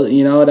all.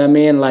 You know what I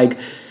mean? Like.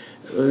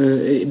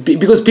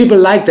 Because people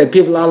like that.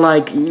 People are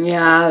like,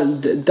 yeah,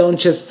 don't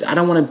just, I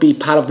don't want to be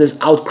part of this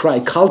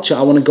outcry culture.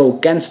 I want to go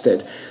against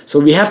it. So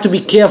we have to be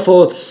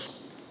careful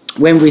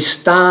when we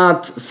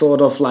start sort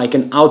of like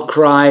an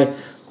outcry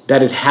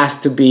that it has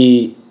to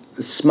be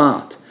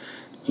smart,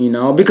 you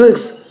know,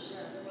 because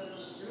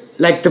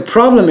like the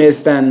problem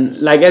is then,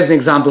 like as an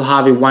example,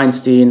 Harvey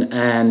Weinstein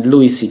and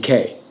Louis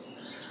C.K.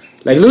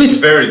 Like Louis is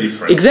very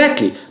different.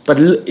 Exactly. But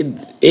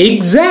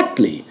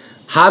exactly.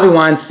 Harvey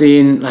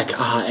Weinstein, like,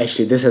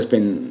 actually, this has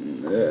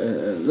been.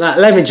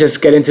 Let me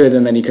just get into it,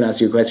 and then you can ask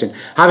your question.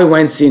 Harvey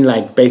Weinstein,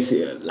 like,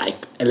 basically,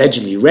 like,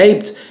 allegedly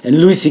raped, and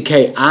Louis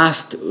C.K.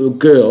 asked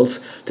girls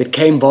that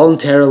came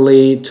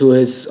voluntarily to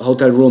his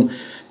hotel room,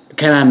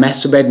 "Can I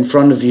masturbate in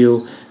front of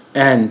you?"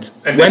 And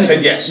they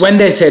said yes. When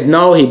they said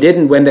no, he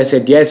didn't. When they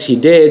said yes, he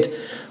did.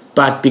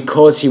 But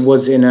because he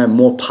was in a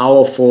more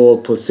powerful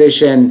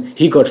position,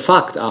 he got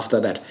fucked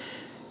after that.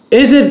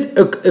 Is it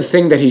a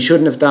thing that he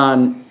shouldn't have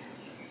done?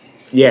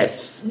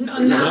 Yes. No,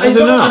 I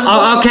don't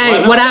know.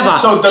 Okay, whatever.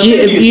 So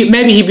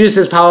maybe he abused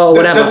his power or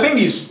whatever. The thing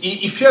is,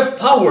 if you have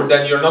power,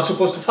 then you're not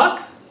supposed to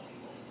fuck.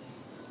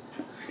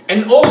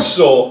 And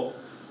also,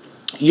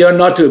 you're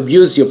not to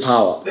abuse your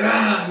power.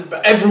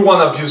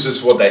 Everyone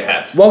abuses what they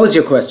have. What was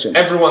your question?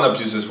 Everyone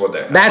abuses what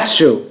they have. That's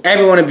true.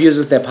 Everyone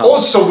abuses their power.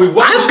 Also,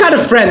 I've got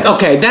a friend.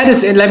 Okay, that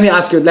is. Let me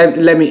ask you.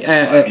 Let me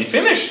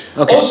finish.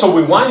 Okay. Also,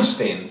 with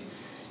Weinstein,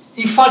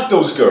 he fucked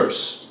those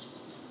girls.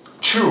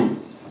 True.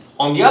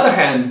 On the other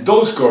hand,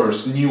 those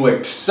girls knew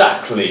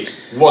exactly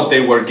what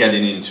they were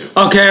getting into.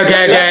 Okay.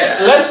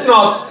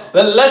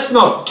 Let's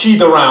not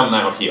kid around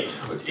now here.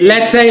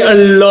 Let's say a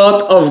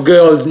lot of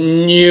girls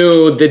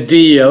knew the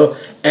deal,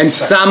 and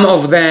some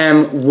of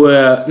them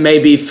were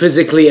maybe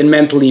physically and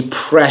mentally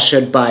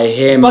pressured by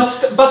him.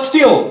 But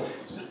still,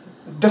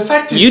 the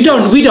fact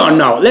is we don't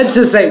know. Let's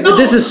just say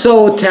this is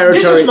so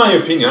territory. This is my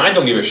opinion. I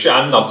don't give a shit.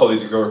 I'm not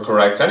politically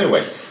correct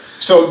anyway.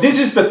 So this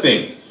is the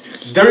thing.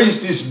 There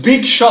is this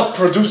big shot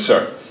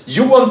producer.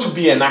 You want to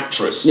be an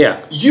actress.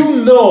 Yeah. You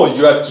know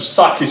you have to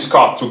suck his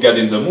cock to get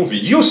in the movie.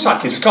 You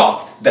suck his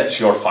cock. That's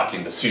your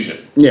fucking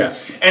decision. Yeah.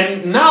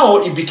 And now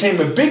it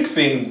became a big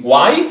thing.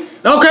 Why?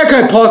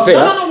 Okay, pause there.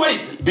 No,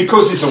 wait.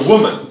 Because it's a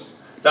woman.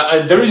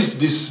 There is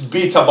this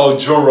bit about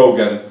Joe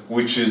Rogan,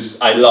 which is,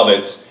 I love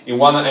it.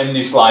 And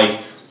it's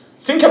like,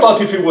 think about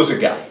if it was a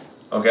guy,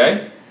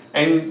 okay?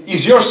 And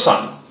he's your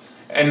son.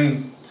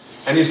 And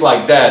he's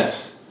like, Dad,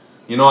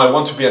 you know, I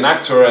want to be an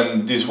actor,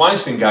 and this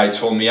Weinstein guy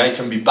told me I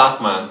can be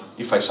Batman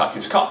if I suck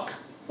his cock.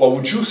 What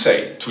would you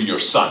say to your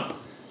son?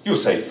 You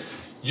say,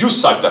 you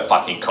suck that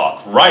fucking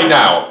cock right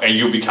now and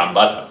you become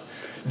better.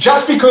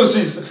 Just because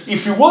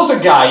if he was a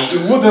guy,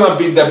 it wouldn't have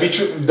been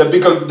the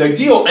big of the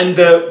deal. And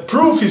the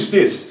proof is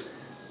this.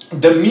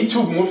 The Me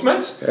Too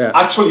movement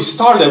actually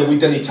started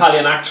with an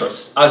Italian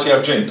actress, Asia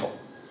Argento.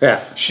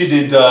 Yeah. She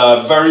did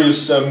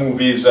various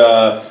movies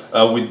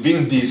with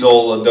Vin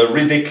Diesel. The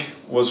Riddick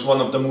was one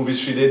of the movies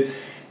she did.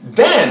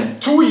 Then,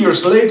 2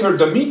 years later,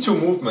 the Me Too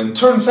movement,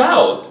 turns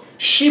out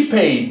she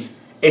paid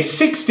a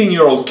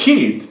 16-year-old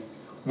kid,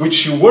 which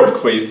she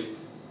worked with,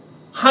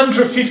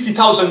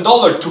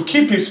 $150,000 to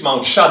keep his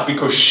mouth shut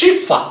because she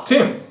fucked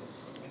him.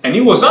 And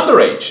he was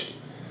underage.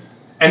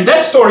 And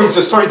that story is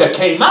a story that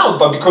came out,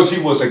 but because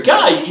he was a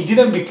guy, he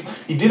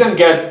didn't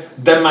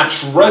get that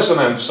much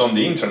resonance on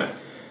the internet.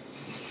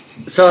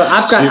 So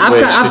I've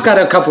got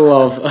a couple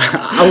of. She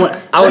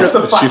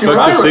fucked a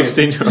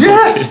 16-year-old.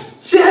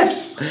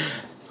 Yes.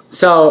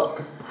 So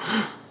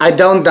I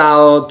don't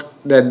doubt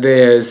that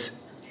there's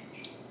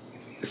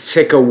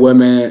sick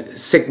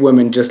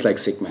women just like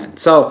sick men.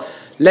 So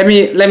let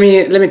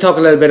me talk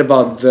a little bit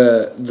about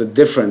the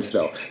difference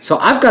though. So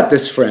I've got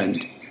this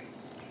friend.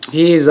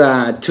 He's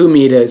 2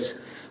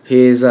 meters.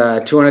 He's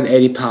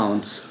 280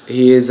 pounds.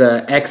 He is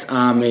an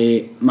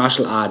ex-army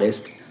martial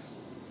artist,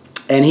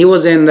 and he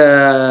was in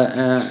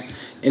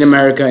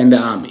America in the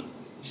army,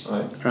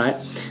 right?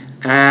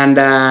 And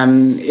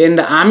in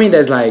the army,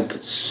 there's like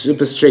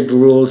super strict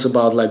rules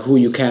about like who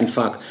you can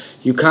fuck.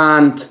 You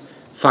can't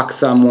fuck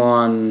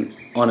someone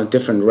on a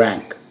different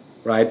rank,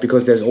 right?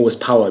 Because there's always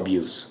power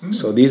abuse.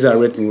 So these are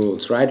written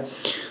rules, right?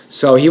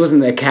 So he was in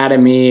the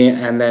academy,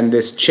 and then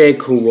this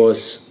chick who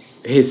was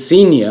his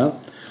senior,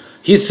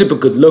 he's super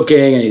good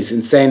looking and he's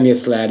insanely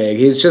athletic.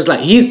 He's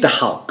the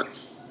Hulk.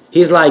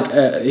 He's like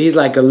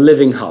a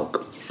living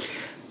Hulk.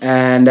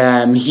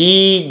 And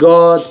he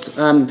got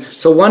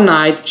so one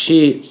night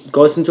she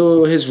goes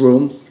into his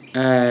room,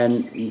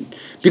 and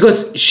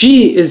because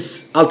she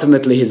is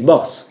ultimately his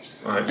boss,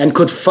 right, and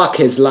could fuck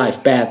his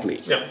life badly.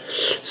 Yeah.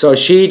 So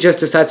she just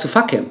decides to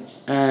fuck him,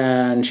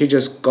 and she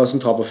just goes on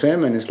top of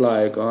him and is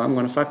like, "Oh, I'm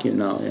gonna fuck you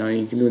now. You know,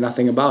 you can do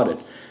nothing about it."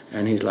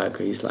 And he's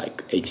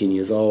like 18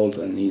 years old,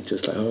 and he's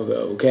just like, "Oh,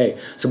 okay."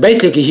 So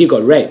basically, he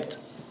got raped,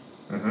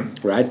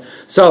 right?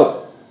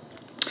 So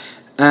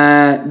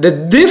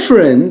the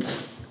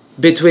difference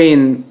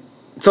between,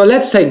 so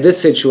let's take this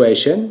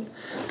situation,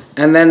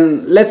 and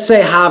then let's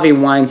say Harvey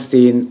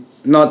Weinstein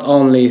not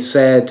only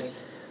said,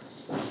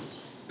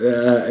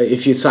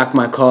 if you suck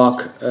my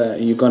cock,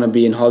 you're gonna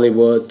be in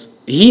Hollywood.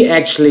 He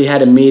actually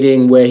had a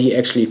meeting where he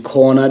actually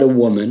cornered a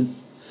woman,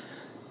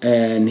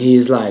 and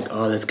he's like,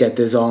 "Oh, let's get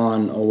this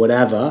on," or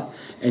whatever.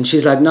 And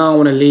she's like, "No, I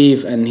wanna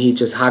leave." And he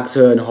just hugs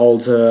her and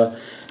holds her,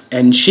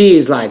 and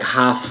she's like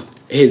half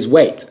his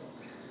weight.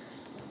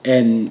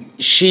 And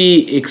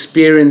she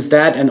experienced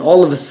that, and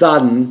all of a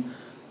sudden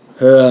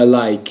her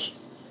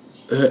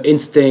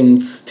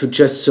instincts to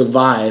just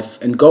survive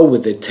and go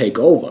with it take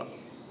over,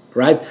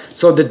 right?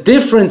 So the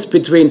difference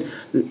between,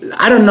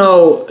 I don't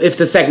know if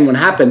the second one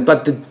happened,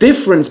 but the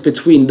difference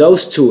between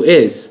those two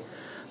is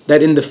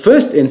that in the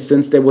first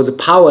instance there was a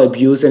power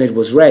abuse and it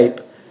was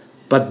rape,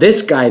 but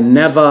this guy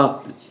never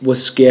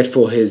was scared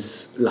for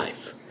his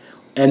life.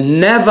 And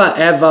never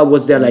ever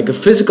was there like a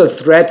physical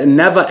threat, and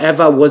never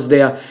ever was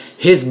there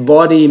his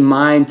body,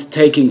 mind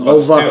taking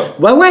over. Still.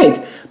 Well, wait,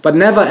 but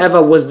never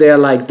ever was there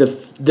like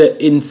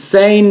the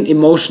insane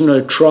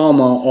emotional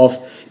trauma of,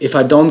 if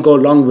I don't go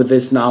along with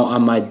this now, I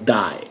might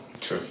die.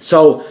 True.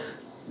 So,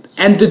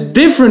 and the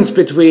difference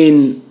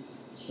between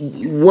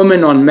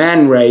woman on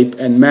man rape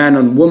and man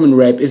on woman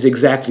rape is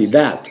exactly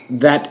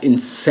that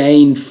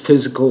insane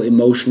physical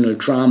emotional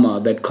trauma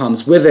that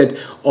comes with it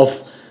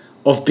of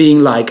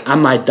being like, I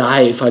might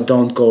die if I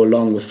don't go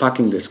along with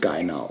fucking this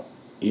guy now,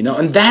 you know?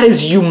 And that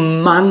is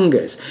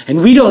humongous.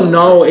 And we don't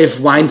know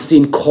if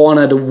Weinstein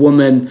cornered a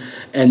woman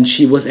and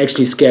she was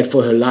actually scared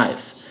for her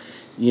life,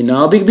 you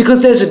know?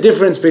 Because there's a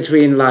difference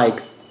between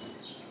like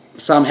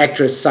some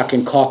actress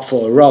sucking cock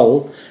for a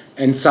role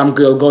and some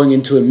girl going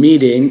into a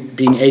meeting,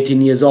 being 18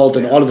 years old,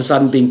 and all of a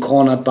sudden being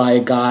cornered by a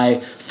guy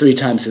 3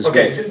 times his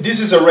weight. Okay, this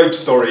is a rape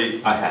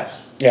story I have.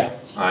 Yeah.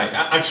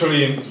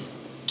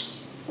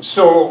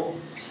 So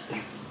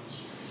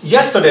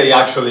yesterday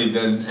actually,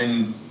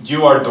 and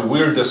you are the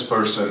weirdest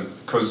person,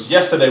 because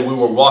yesterday we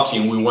were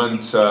walking, we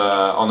went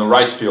on a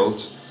rice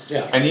field,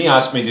 and he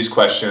asked me this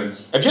question: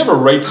 have you ever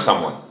raped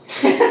someone?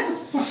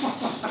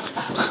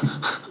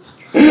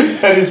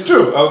 And it's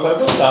true. I was like,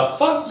 what the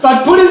fuck?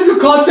 But put into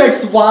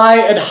context why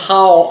and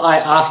how I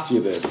asked you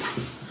this.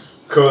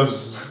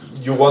 Because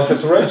you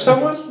wanted to rape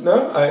someone?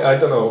 No? I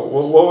don't know.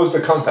 What was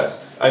the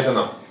contest? I don't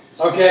know.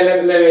 Okay,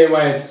 let me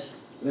wait.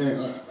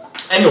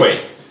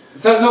 Anyway.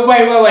 So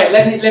wait.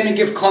 Let me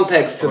give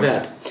context to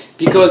that,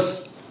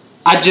 because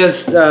I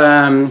just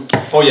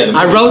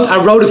I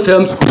wrote a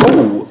film.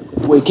 Oh,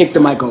 we kicked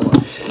the mic over.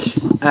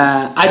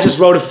 I just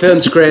wrote a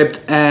film script,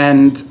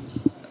 and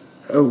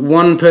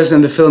one person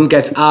in the film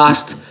gets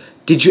asked,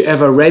 "Did you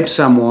ever rape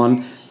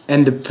someone?"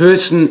 And the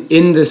person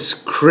in the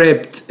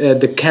script,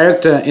 the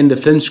character in the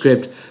film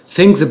script,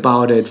 thinks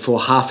about it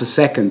for half a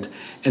second,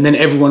 And then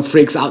everyone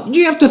freaks out.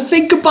 You have to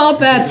think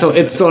about that. So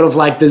it's sort of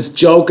like this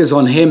joke is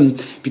on him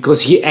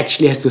because he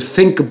actually has to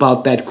think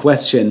about that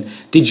question.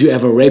 Did you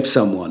ever rape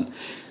someone?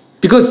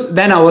 Because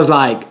then I was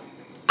like,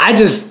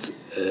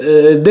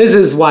 this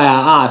is why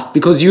I asked.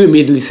 Because you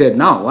immediately said,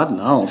 no, what?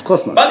 No, of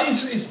course not. But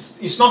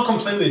it's not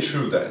completely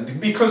true then.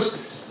 Because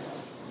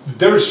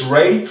there's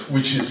rape,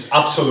 which is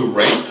absolute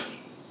rape.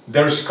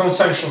 There's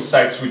consensual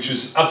sex, which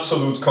is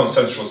absolute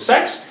consensual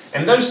sex.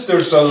 And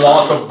there's a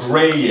lot of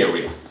gray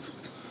area.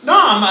 No,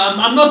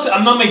 I'm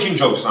not making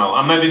jokes now.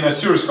 I'm having a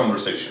serious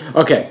conversation.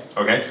 Okay.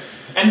 Okay?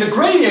 And the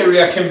gray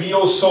area can be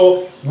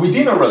also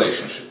within a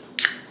relationship.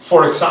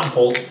 For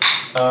example,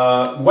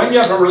 when you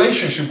have a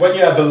relationship, when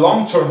you have a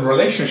long-term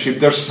relationship,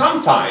 there's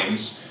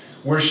sometimes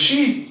where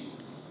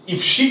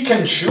if she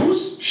can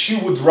choose, she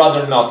would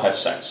rather not have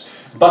sex.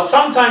 But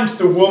sometimes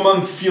the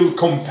woman feels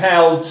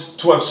compelled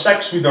to have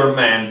sex with her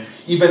man,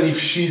 even if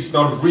she's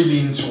not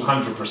really into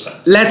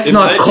 100%. Let's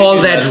not call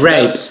that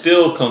rape. That's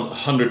still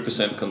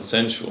 100%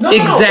 consensual. No,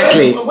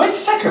 exactly. Wait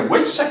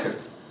a second.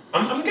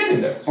 I'm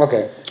getting there.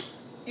 Okay.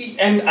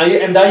 And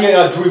I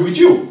agree with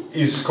you.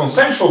 It's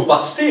consensual,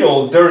 but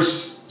still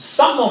there's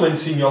some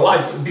moments in your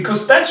life,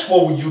 because that's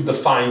what you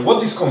define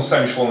what is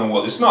consensual and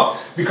what is not.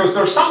 Because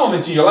there's some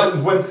moments in your life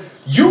when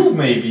you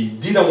maybe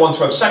didn't want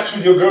to have sex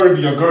with your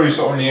girl is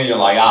horny, and you're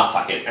like,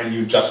 fuck it, and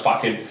you just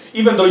fuck it,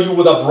 even though you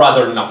would have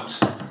rather not.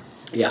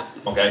 Yeah.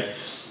 Okay?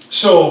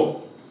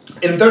 So,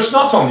 and there's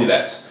not only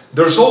that,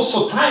 there's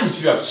also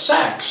times you have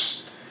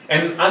sex,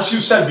 and as you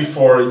said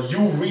before, you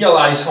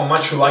realize how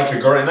much you like a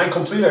girl, and I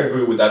completely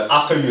agree with that,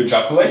 after you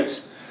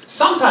ejaculate.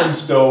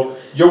 Sometimes though,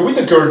 you're with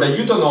a girl that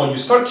you don't know, you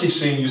start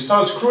kissing, you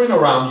start screwing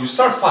around, you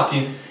start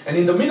fucking, and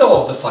in the middle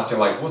of the fuck, you're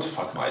like, what the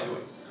fuck am I doing?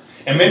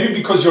 And maybe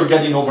because you're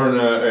getting over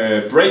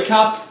a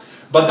breakup,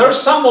 but there's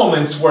some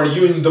moments where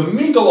you're in the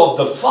middle of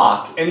the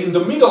fuck, and in the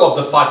middle of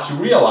the fuck you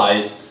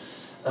realize,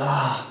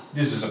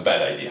 this is a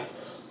bad idea,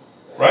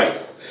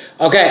 right?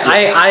 Okay,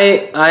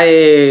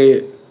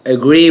 I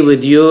agree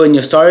with you and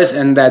your stories,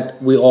 and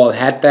that we all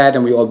had that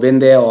and we all been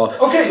there. Or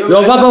okay,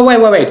 but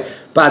wait.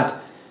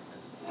 But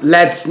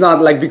let's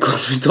not, like,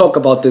 because we talk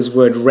about this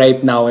word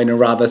rape now in a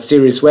rather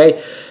serious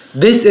way.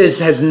 This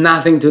has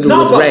nothing to do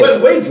with rape.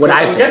 No, wait, what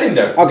I'm getting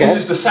there. Okay. This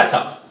is the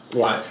setup.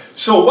 Yeah. Right?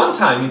 So one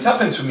time it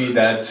happened to me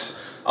that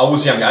I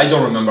was young. I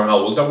don't remember how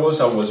old I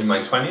was in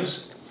my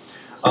 20s.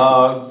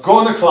 Go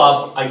in the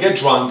club, I get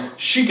drunk,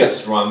 she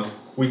gets drunk,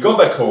 we go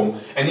back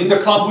home, and in the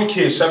club we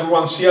kiss,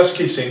 everyone sees us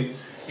kissing.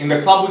 In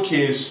the club we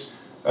kiss,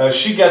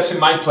 she gets in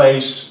my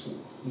place,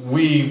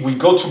 we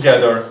go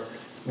together,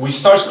 we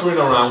start screwing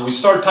around, we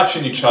start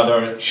touching each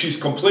other, she's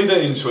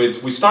completely into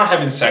it, we start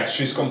having sex,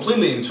 she's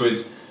completely into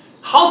it.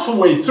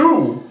 Halfway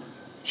through,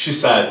 she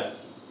said,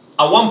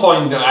 at one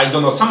point, I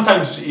don't know,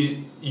 sometimes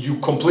you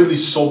completely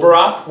sober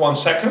up 1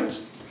 second,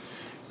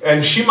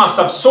 and she must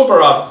have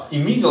sobered up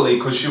immediately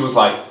because she was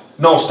like,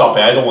 no, stop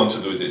it, I don't want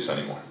to do this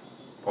anymore,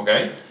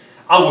 okay?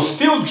 I was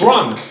still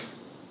drunk.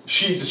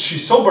 She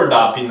sobered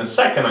up in a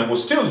second, I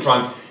was still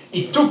drunk.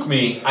 It took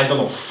me, I don't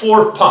know,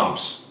 4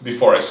 pumps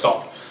before I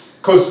stopped.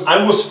 Because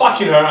I was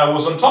fucking her, I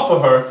was on top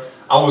of her,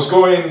 I was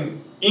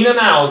going in and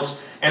out,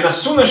 and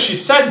as soon as she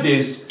said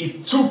this,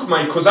 it took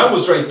my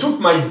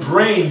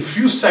brain a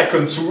few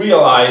seconds to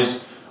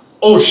realize,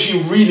 oh,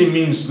 she really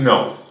means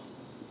no.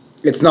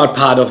 It's not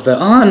part of the,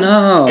 oh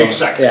no.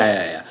 Exactly.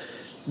 Yeah.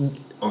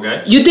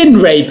 Okay? You didn't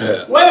rape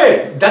her.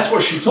 Wait, that's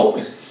what she told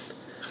me.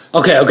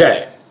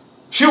 Okay.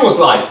 She was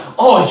like,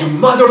 oh, you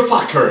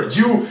motherfucker,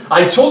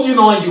 I told you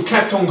no and you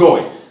kept on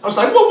going. I was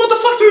like, well, what the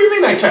fuck do you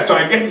mean I kept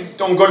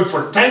on going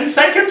for 10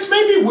 seconds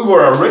maybe? We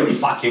were already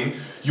fucking.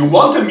 You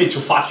wanted me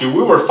to fuck you,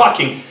 we were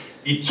fucking.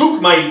 It took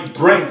my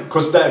brain,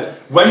 because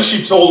when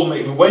she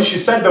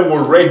said the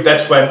word rape,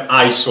 that's when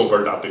I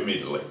sobered up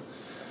immediately.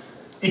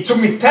 It took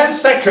me 10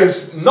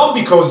 seconds, not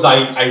because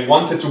I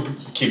wanted to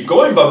keep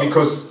going, but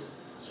because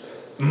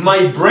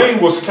my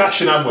brain was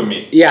catching up with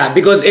me. Yeah,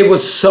 because it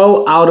was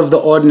so out of the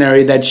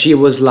ordinary that she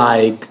was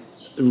like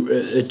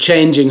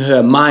changing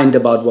her mind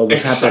about what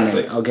was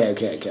happening.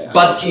 Okay.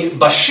 But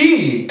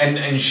she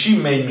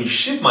made me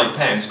shit my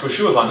pants, because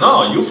she was like,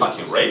 no, you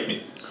fucking raped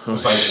me. I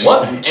was like,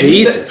 what?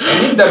 Jesus.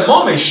 And in that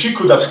moment, she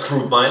could have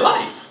screwed my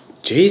life.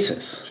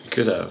 Jesus. She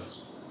could have.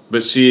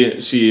 But she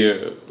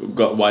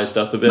got wised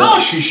up a bit? No,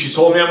 she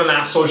told me I'm an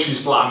asshole, she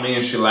slapped me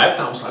and she left.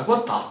 I was like,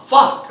 what the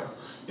fuck?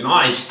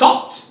 I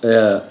stopped.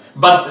 Yeah.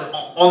 But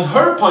on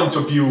her point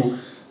of view,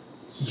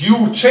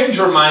 you change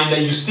your mind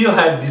and you still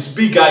have this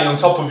big guy on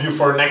top of you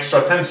for an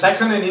extra 10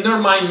 seconds, and in her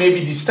mind,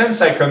 maybe this 10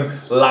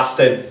 seconds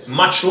lasted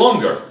much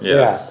longer.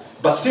 Yeah.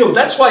 But still,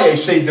 that's why I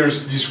say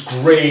there's this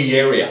gray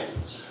area.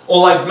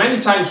 Or like many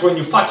times when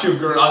you fuck your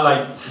girl,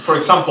 like, for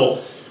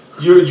example,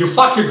 you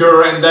fuck your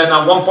girl and then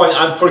at one point,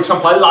 for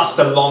example, I last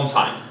a long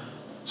time.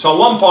 So at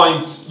one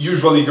point,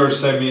 usually girls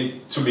say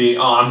to me,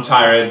 oh, I'm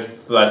tired,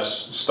 let's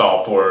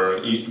stop,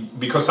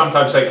 because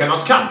sometimes I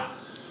cannot come.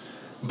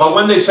 But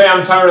when they say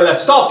I'm tired,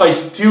 let's stop, I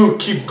still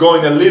keep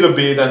going a little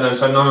bit and then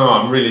say, no,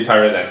 I'm really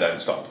tired, and then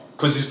stop.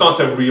 Because it's not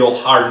a real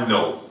hard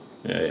no.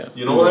 Yeah.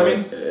 You know what I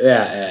mean?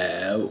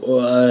 Yeah.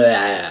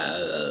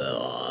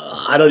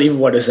 I don't even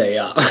want to say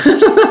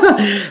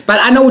but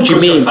I know what you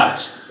mean.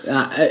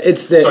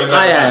 It's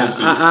the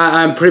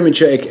I'm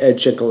premature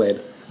ejaculate.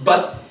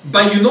 But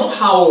you know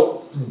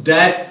how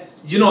that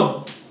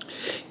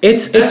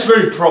it's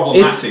very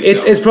problematic.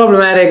 It's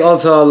problematic.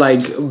 Also,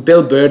 like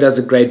Bill Burr does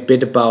a great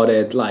bit about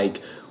it.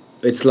 Like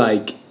it's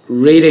like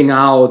reading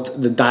out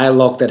the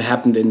dialogue that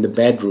happened in the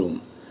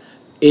bedroom,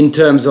 in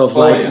terms of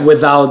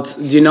without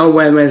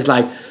when it's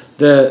like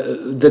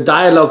the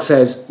dialogue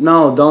says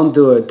no, don't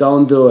do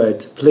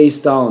it, please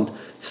don't,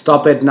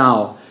 stop it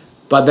now.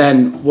 But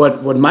then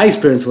what my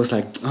experience was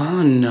like,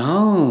 oh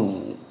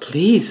no,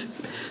 please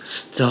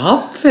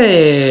stop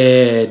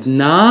it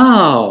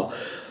now.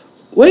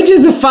 Which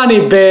is a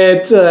funny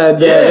bit.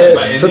 But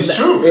it's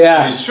true.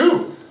 Yeah. It's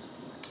true.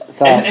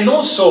 So. And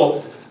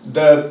also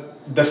the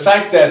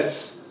fact that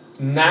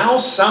now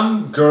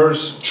some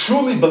girls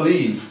truly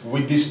believe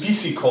with this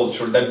PC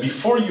culture that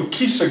before you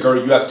kiss a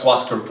girl, you have to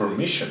ask her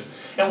permission.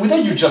 And with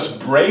that, you just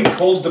break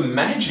all the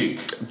magic.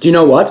 Do you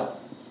know what?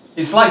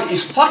 It's like,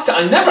 it's fucked.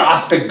 I never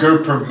asked a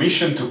girl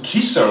permission to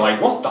kiss her.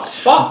 Like, what the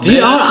fuck?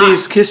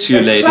 Please kiss you,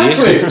 lady.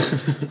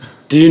 Exactly.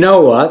 Do you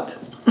know what?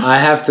 I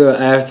have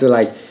to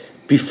like,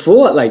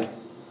 before, like,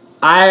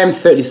 I am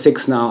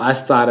 36 now. I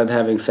started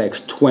having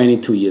sex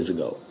 22 years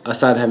ago. I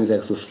started having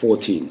sex with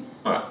 14.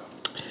 All right.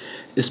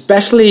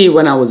 Especially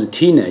when I was a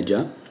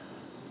teenager.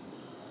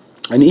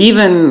 And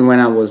even when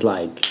I was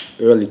like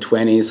early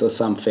 20s or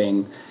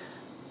something,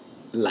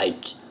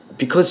 like,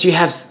 because you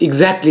have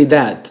exactly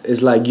that.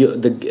 It's like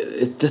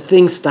the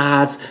thing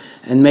starts,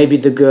 and maybe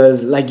the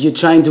girl's like, you're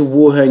trying to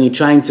woo her and you're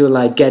trying to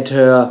like get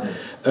her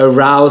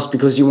aroused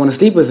because you want to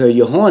sleep with her,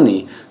 you're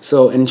horny.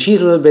 So, and she's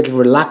a little bit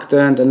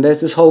reluctant, and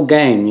there's this whole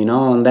game,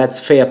 and that's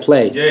fair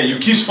play. Yeah, you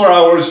kiss for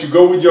hours, you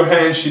go with your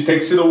hand, she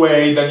takes it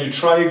away, then you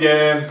try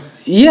again.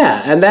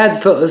 Yeah, and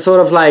that's sort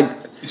of like...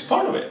 It's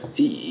part of it.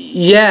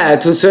 Yeah,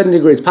 to a certain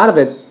degree, it's part of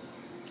it.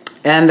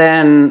 And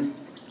then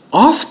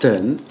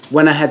often,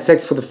 when I had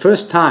sex for the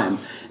first time,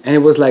 and it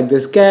was like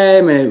this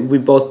game, and we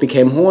both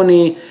became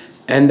horny,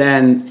 and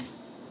then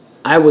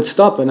I would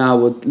stop and I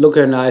would look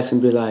her in the eyes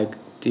and be like,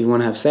 do you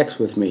want to have sex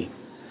with me?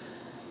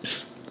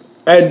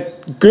 And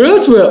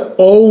girls were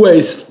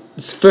always,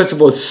 first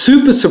of all,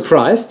 super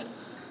surprised.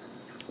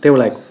 They were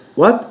like,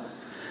 what?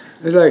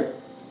 It's like,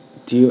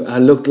 I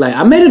looked like,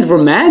 I made it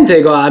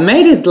romantic, or I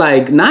made it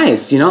like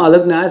nice, I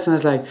looked nice and I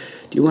was like,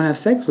 do you want to have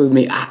sex with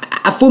me?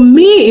 For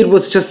me, it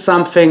was just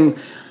something.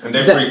 And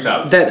they freaked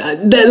out.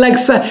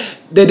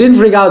 They didn't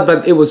freak out,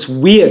 but it was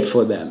weird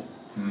for them,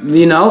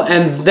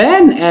 And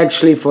then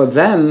actually for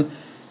them,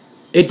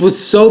 it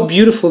was so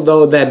beautiful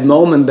though, that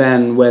moment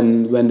then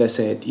when they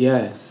said,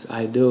 yes,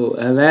 I do.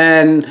 And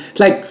then,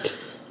 like,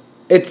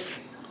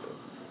 it's...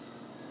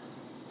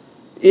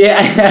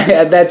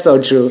 Yeah, that's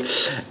so true.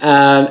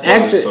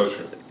 Actually, so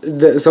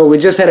true. So we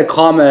just had a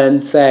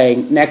comment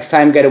saying, next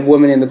time get a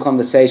woman in the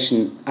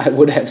conversation, I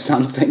would have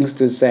some things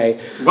to say.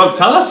 Well,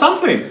 tell us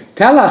something.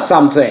 Tell us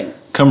something.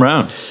 Come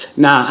round.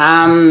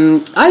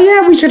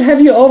 Yeah, we should have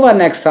you over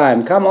next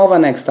time. Come over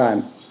next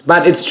time.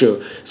 But it's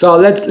true. So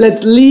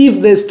let's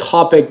leave this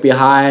topic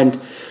behind.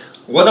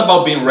 What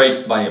about being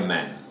raped by a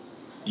man?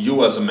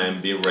 You as a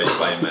man being raped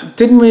by a man.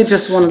 Didn't we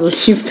just want to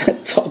leave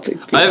that topic?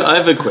 I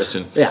have a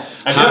question. Yeah.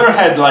 Have you ever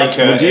had like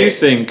a... Do you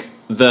think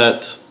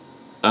that...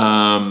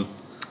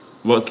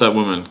 what's that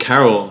woman?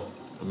 Carol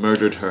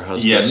murdered her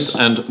husband. Yes.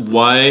 And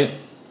why...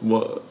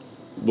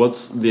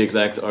 What's the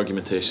exact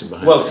argumentation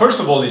behind it? Well, first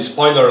of all,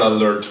 spoiler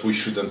alert, we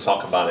shouldn't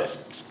talk about it.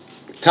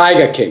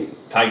 Tiger King.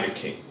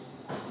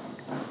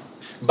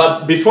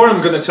 But before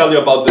I'm going to tell you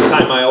about the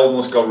time I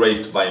almost got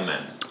raped by a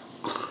man.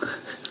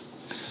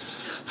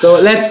 So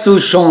let's do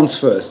Sean's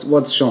first.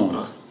 What's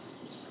Sean's?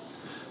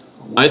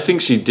 I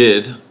think she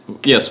did.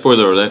 Yeah,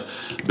 spoiler alert.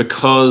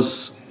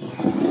 Because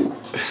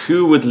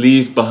who would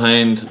leave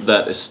behind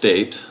that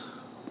estate?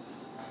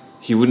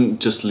 He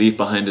wouldn't just leave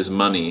behind his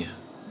money.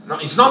 No,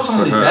 it's not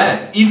only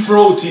that. He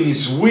wrote in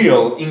his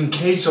will in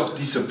case of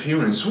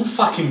disappearance. Who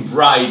fucking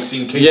writes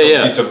in case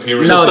of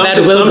disappearance? No,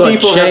 some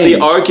people have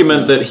the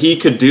argument that he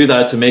could do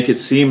that to make it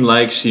seem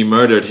like she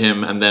murdered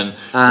him and then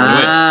run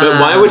away. But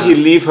why would he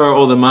leave her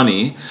all the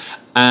money?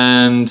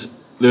 And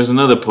there's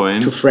another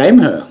point. To frame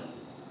her.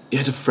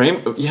 Yeah, to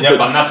frame... Yeah,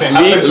 but nothing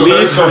happened to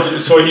her,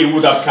 so he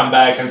would have come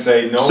back and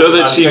say no. So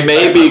that she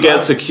maybe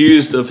gets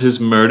accused of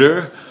his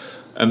murder.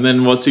 And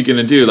then what's he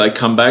gonna do? Like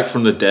come back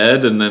from the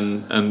dead and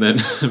then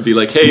be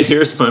like, hey,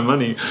 here's my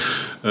money,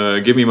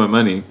 give me my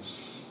money.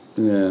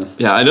 Yeah.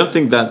 Yeah, I don't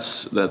think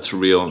that's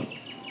real.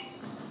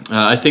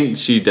 I think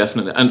she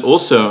definitely, and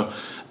also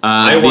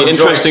the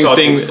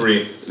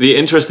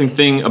interesting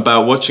thing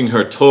about watching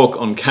her talk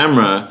on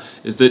camera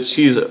is that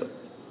she's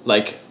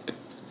like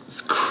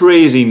this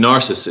crazy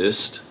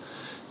narcissist.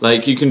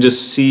 Like you can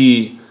just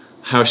see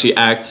how she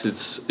acts.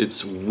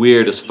 It's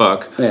weird as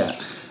fuck. Yeah.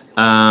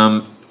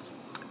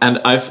 And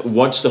I've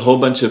watched a whole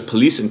bunch of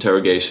police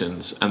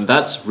interrogations, and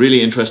that's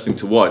really interesting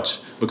to watch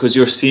because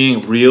you're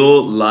seeing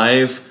real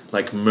live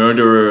like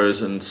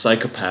murderers and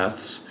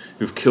psychopaths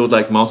who've killed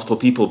like multiple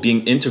people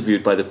being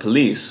interviewed by the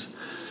police.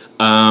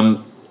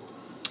 And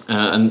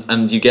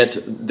they get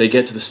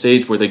to the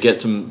stage where they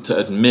get them to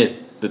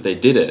admit that they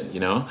did it,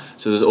 you know?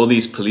 So there's all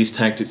these police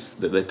tactics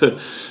that they put.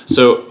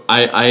 So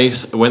I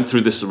went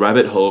through this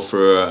rabbit hole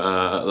for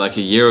like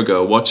a year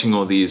ago, watching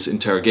all these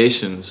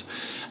interrogations,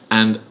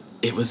 and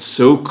it was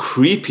so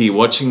creepy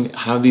watching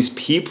how these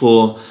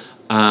people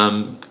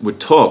would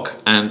talk,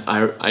 and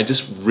I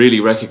just really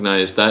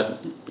recognized that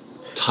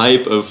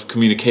type of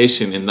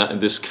communication in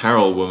this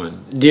Carol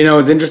woman. Do you know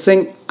what's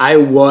interesting? I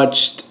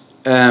watched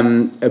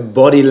a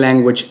body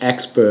language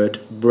expert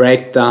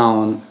break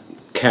down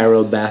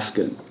Carol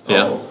Baskin.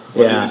 Yeah. Oh,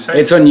 what did he say?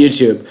 It's on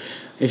YouTube.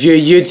 If you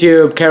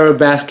YouTube Carol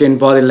Baskin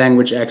body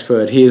language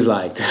expert, he's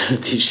like,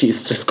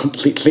 she's just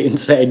completely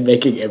insane,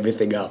 making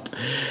everything up.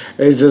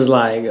 It's just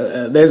like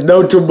there's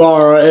no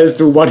tomorrow as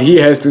to what he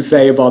has to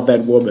say about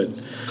that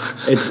woman.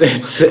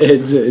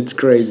 It's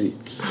crazy.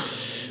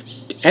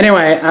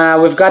 Anyway,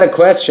 we've got a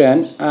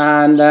question,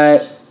 and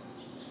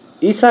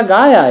Isa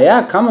Gaia,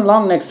 yeah, come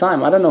along next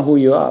time. I don't know who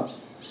you are.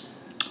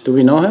 Do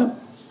we know her?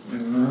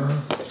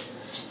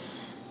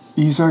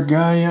 Isa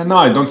Gaia? No,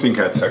 I don't think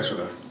I had sex with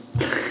her.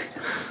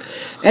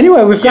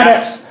 Anyway, we've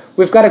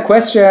got a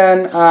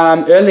question.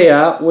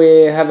 Earlier, we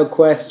have a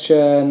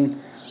question.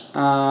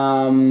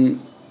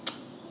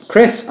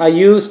 Chris, are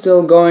you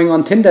still going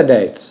on Tinder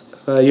dates?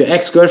 Your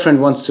ex-girlfriend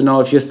wants to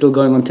know if you're still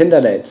going on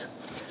Tinder dates.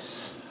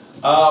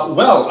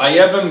 Well, I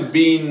haven't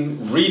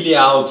been really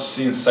out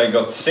since I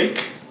got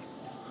sick.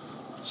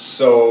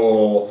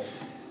 So,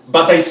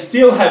 but I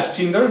still have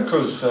Tinder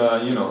because,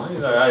 you know,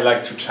 I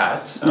like to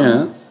chat.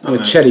 I'm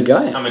a chatty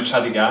guy. I'm a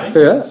chatty guy.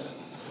 Yeah.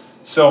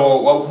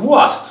 So, who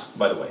asked,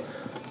 by the way?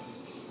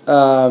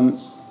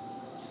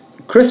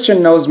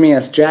 Christian knows me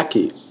as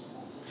Jackie.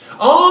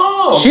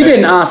 Oh, okay. She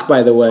didn't ask,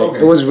 by the way. Okay.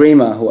 It was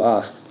Rima who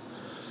asked.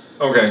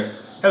 Okay.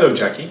 Hello,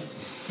 Jackie.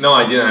 No,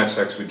 I didn't have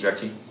sex with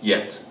Jackie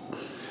yet.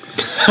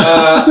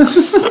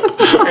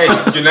 Hey,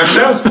 you never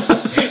know.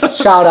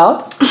 Shout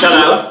out. Shout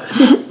out.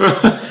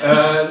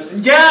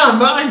 Yeah,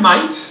 but I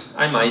might.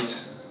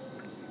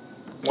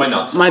 Why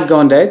not? Might go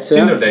on dates. Yeah.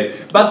 Tinder date.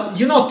 But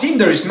you know,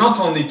 Tinder is not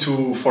only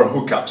for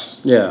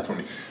hookups. Yeah. For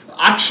me.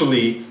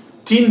 Actually,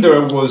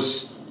 Tinder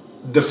was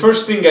the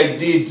first thing I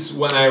did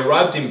when I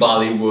arrived in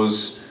Bali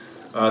was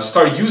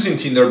start using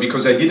Tinder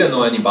because I didn't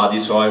know anybody,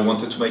 so I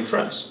wanted to make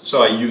friends.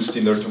 So I used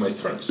Tinder to make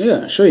friends.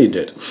 Yeah, sure you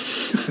did.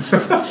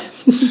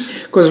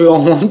 Because we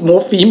all want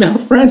more female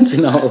friends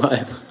in our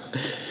life.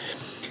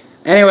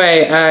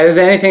 Anyway, is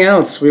there anything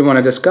else we want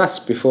to discuss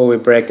before we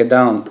break it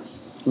down?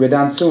 We're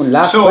done soon.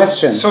 Last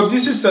question. So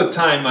this is the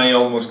time I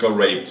almost got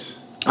raped.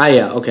 Ah,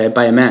 yeah, okay,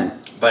 by a man.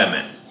 By a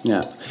man.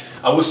 Yeah.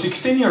 I was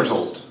 16 years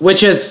old.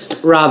 Which is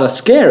rather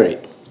scary.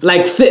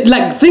 Like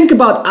think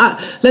about.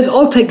 Let's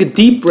all take a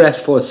deep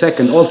breath for a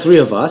second, all three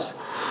of us,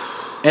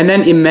 and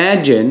then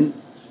imagine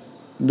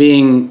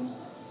being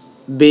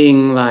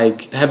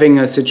like having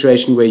a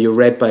situation where you're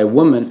raped by a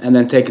woman, and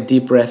then take a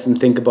deep breath and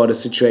think about a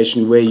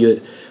situation where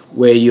you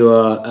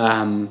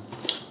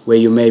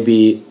may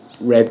be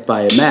raped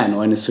by a man,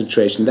 or in a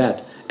situation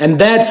and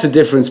that's the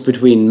difference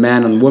between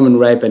man and woman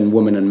rape and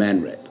woman and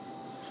man rape.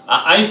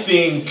 I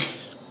think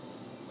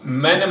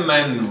man and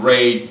man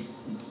rape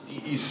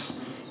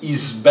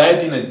is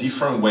bad in a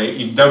different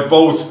way. They're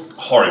both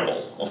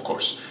horrible, of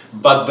course,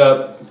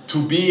 but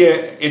to be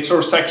a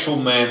heterosexual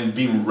man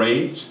being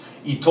raped,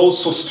 it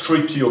also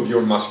strips you of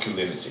your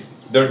masculinity.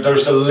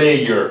 There's a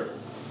layer,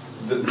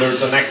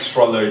 there's an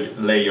extra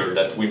layer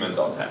that women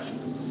don't have.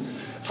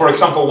 For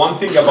example, one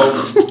thing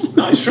about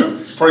no, it's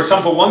true. For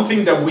example, one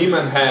thing that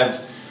women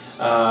have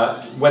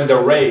when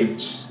they're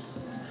raped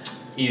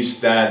is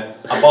that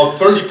about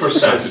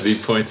 30%. He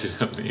pointed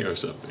at me or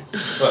something.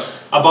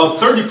 About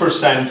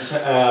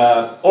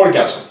 30%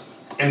 orgasm,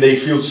 and they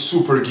feel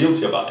super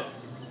guilty about it.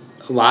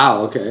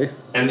 Wow. Okay.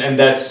 And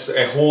that's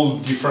a whole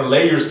different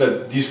layers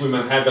that these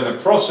women have in a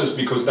process,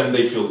 because then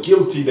they feel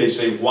guilty. They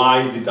say,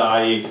 why did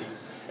I?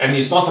 And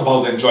it's not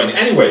about enjoying.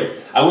 Anyway,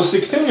 I was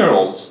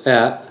 16-year-old.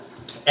 Yeah.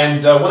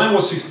 And when I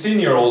was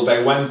 16-year-old,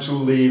 I went to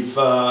live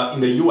in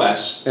the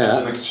US as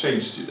an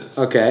exchange student.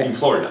 Okay. In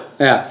Florida.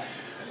 Yeah.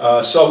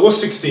 So I was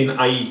 16.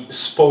 I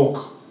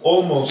spoke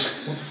almost.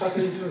 What the fuck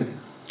are you doing?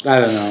 I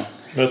don't know.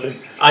 Nothing.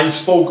 I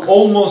spoke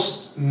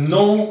almost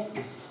no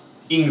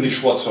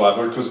English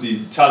whatsoever because the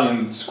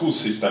Italian school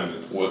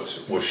system was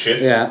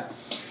shit. Yeah.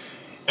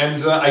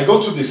 And I go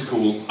to this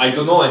school. I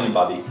don't know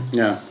anybody.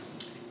 Yeah.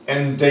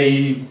 And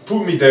they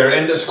put me there.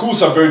 And the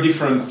schools are very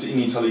different in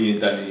Italy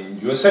than in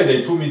USA.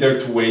 They put me there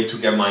to wait to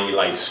get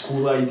my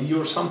school ID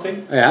or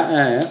something.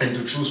 Yeah. And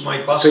to choose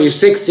my classes. So you're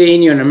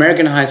 16. You're in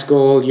American high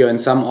school. You're in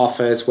some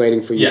office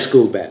waiting for your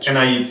school badge. And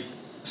I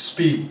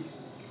speak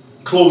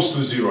close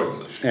to zero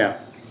English. Yeah.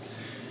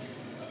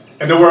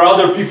 And there were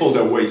other people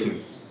there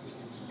waiting.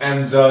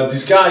 And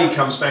this guy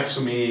comes next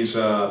to me. He's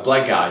a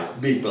black guy,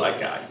 big black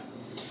guy.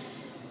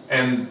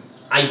 And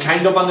I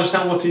kind of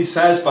understand what he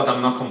says, but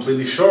I'm not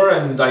completely sure.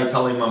 And I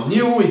tell him I'm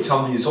new. He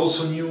tells me he's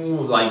also new,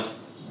 like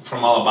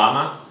from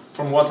Alabama,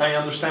 from what I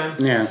understand.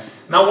 Yeah.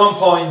 Now, one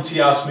point he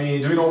asked me,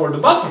 "Do you know where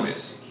the bathroom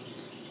is?"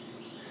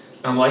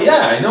 I'm like,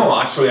 "Yeah, I know.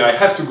 Actually, I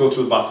have to go to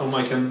the bathroom.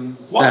 I can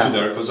walk you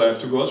there because I have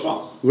to go as well."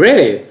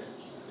 Really?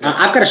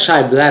 I've got a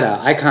shy bladder.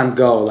 I can't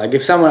go. Like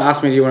if someone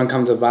asks me, "Do you want to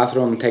come to the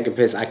bathroom and take a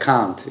piss?" I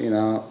can't,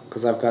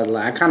 because I've got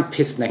I can't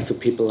piss next to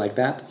people like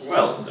that.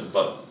 Well,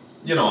 but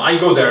I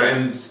go there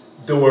and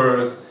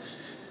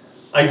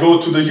I go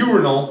to the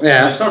urinal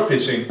and I start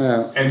pissing,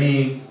 and he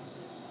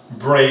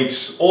breaks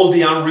all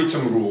the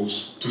unwritten rules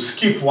to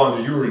skip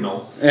one urinal,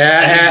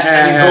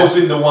 and he goes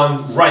in the one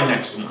right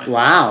next to mine.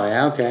 Wow.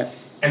 Yeah. Okay.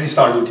 And he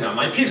started looking at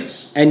my penis.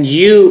 And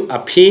you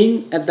are peeing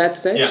at that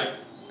stage? Yeah.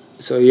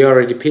 So you're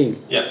already peeing?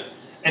 Yeah.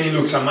 And he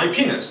looks at my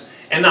penis.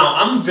 And now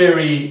I'm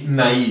very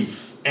naive.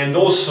 And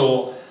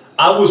also,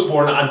 I was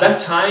born at that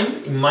time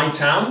in my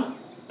town,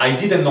 I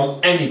didn't know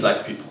any black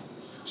people.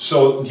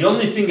 So the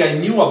only thing I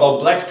knew about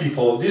black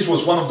people, this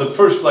was one of the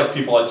first black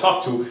people I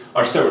talked to,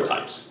 are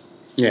stereotypes.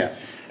 Yeah.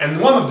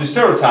 And one of the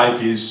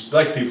stereotypes is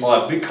black people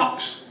have big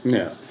cocks.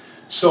 Yeah.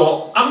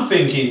 So I'm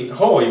thinking,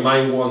 he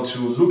might want to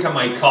look at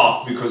my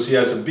cock because he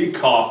has a big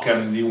cock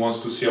and he wants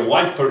to see a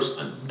white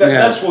person.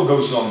 That's what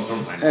goes on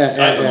through my mind.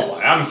 I don't know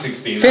why. I'm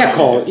 16. Fair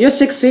call. You're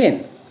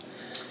 16.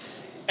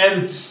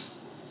 And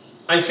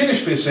I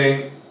finish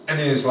pissing and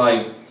then he's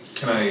like,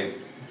 "Can I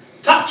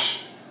touch?"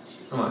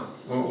 I'm like,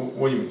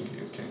 what do you mean?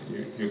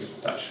 You can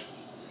touch?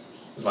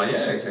 He's like,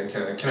 "Yeah,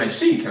 can I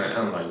see? Can I?"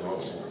 I'm like,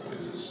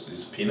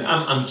 is penis?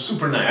 I'm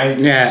super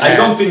nice. I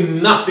don't think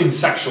nothing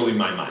sexual in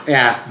my mind.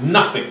 Yeah.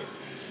 Nothing.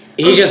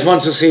 He just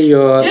wants to see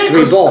your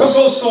 3 balls. Because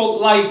also,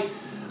 like,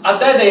 at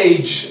that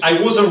age, I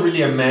wasn't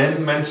really a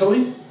man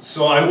mentally.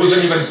 So I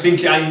wasn't even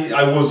thinking,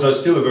 I was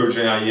still a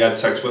virgin. I had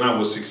sex when I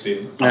was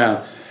 16.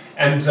 Yeah.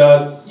 And,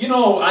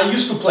 I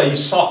used to play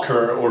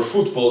soccer or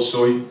football.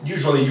 So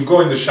usually you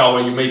go in the shower,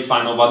 you make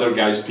fun of other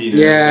guys' penis.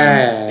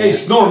 Yeah.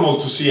 It's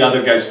normal to see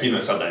other guys'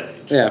 penis at that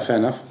age. Yeah, fair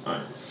enough.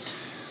 Right.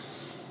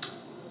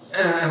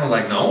 And I'm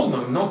like,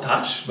 no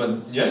touch. But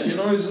yeah,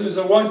 it's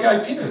a white guy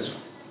penis.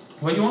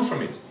 What do you want from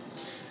me?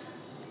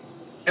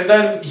 And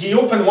then he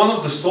opened one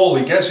of the stall,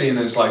 he gets in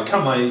and it's like,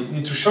 "Come, I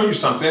need to show you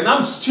something." And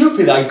I'm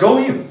stupid, I go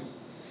in.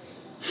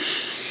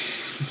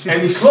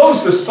 And he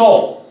closed the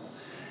stall.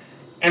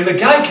 And the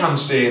guy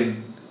comes in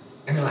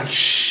and they're like,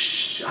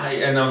 "Shh."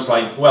 And I was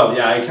like, well,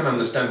 yeah, I can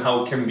understand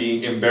how it can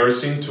be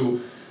embarrassing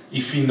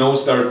if he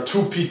knows there are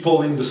 2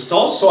 people in the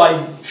stall. So I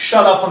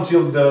shut up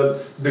until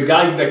the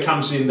guy that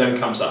comes in then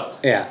comes out.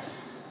 Yeah.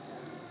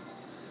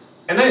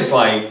 And then it's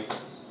like,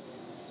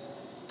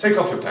 "Take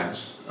off your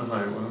pants." I'm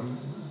like,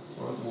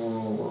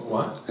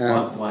 "What?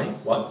 Why?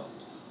 What?"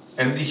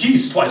 And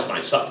he's twice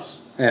my size.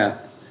 Yeah.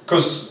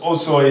 Because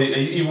also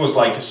he was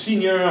like a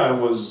senior. I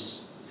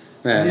was.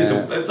 He's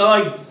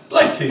like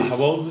black kids. How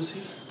old was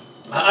he?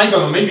 I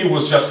don't know. Maybe he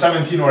was just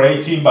 17 or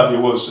 18, but he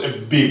was a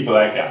big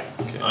black guy.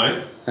 Okay.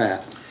 Right?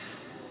 Yeah.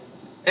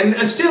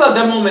 And still at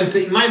that moment,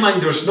 in my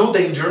mind, there's no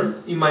danger.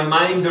 In my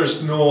mind,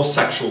 there's no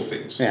sexual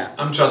things. Yeah.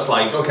 I'm just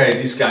like,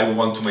 okay, this guy will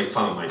want to make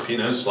fun of my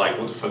penis. Like,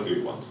 what the fuck do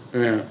you want?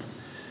 Yeah.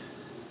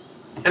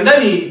 And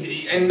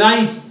then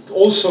I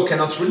also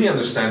cannot really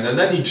understand. And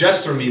then he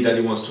gestured me that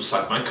he wants to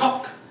suck my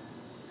cock.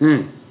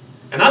 And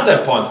at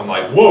that point, I'm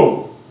like,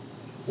 whoa,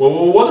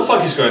 what the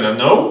fuck is going on?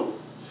 No.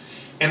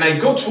 And I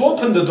go to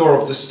open the door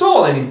of the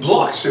stall and he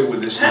blocks it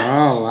with his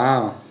hand. Oh,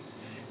 wow.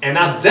 And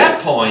at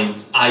that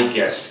point, I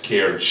get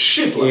scared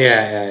shitless.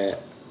 Yeah.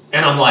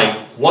 And I'm like,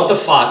 what the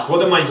fuck?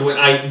 What am I doing?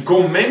 I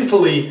go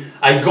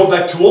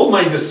back to all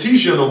my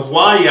decision of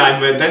why I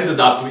ended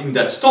up in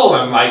that stall.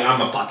 I'm like,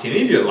 I'm a fucking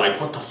idiot. Like,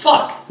 what the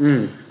fuck?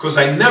 Because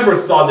I never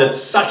thought that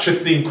such a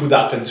thing could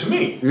happen to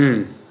me.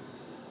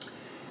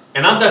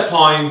 And at that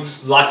point,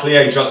 luckily,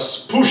 I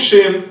just push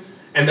him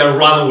and then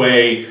run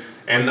away.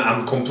 And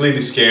I'm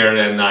completely scared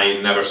and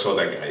I never saw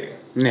that guy again.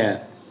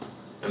 Yeah.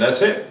 And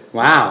that's it.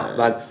 Wow.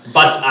 But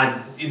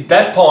at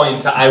that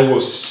point, I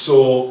was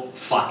so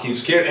fucking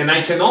scared. And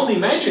I can only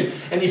imagine.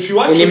 And if you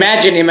actually...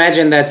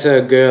 Imagine that's a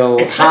girl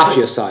half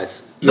your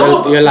size.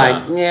 You're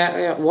like,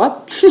 yeah,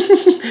 what?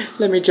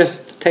 Let me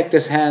just take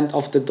this hand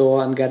off the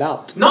door and get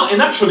out. No,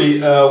 and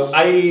actually,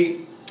 I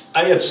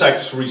had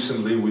sex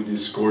recently with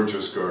this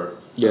gorgeous girl.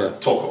 Yeah.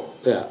 Toko.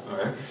 Yeah.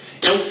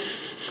 Okay.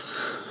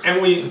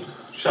 And we...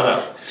 Shut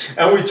up.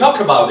 And we talk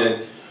about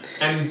it.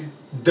 And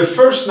the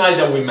first night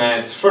that we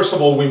met, first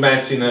of all, we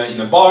met in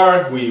a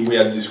bar. We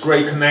had this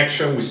great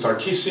connection. We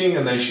start kissing,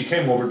 and then she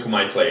came over to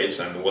my place,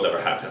 and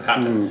whatever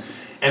happened.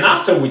 And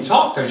after we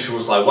talked, and she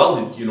was like,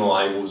 "Well,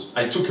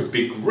 I took a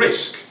big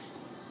risk."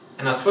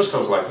 And at first, I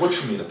was like, "What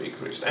you mean a big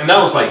risk?" And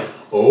I was like,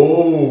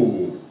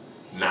 "Oh,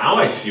 now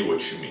I see what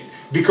you mean."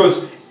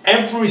 Because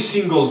every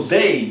single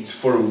date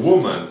for a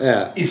woman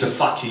is a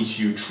fucking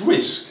huge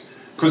risk.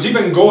 Because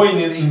even going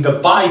in the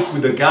bike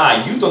with a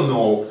guy, you don't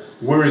know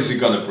where is he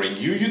gonna bring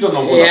you. You don't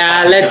know what.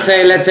 Yeah, let's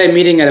say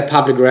meeting at a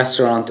public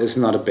restaurant is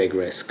not a big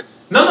risk.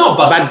 No,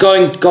 but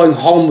going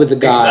home with the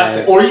guy.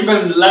 Exactly. Or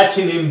even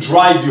letting him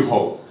drive you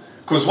home.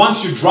 Because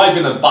once you drive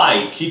in a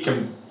bike, he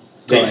can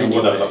take you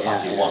whatever the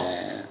fuck he wants.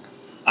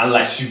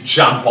 Unless you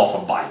jump off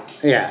a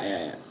bike.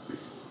 Yeah.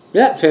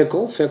 Yeah, fair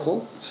call, fair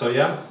call. So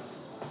yeah.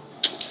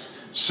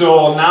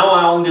 So now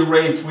I only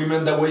rape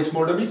women that weight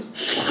more than me.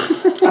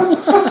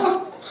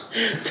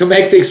 To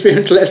make the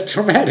experience less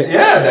traumatic.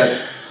 Yeah,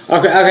 that's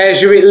Okay,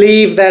 should we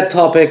leave that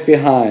topic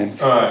behind?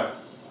 all right.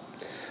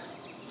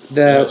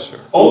 Yeah, sure.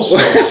 Also,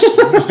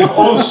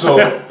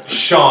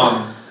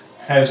 Sean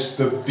has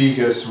the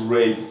biggest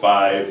rape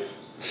vibe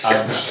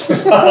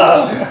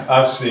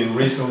I've seen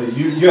recently.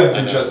 You have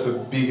been just the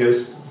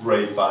biggest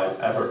rape vibe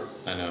ever.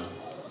 I know.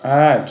 All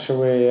right, should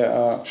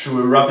Should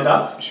we wrap it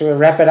up? we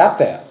wrap it up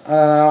there?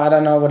 I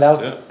don't know what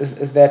else do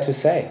is there to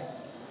say.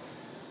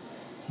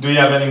 Do you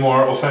have any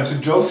more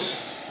offensive jokes?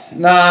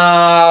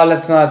 No,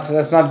 let's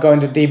not go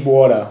into deep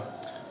water.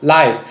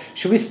 Light.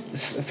 Should we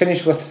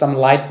finish with some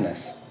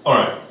lightness? All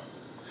right.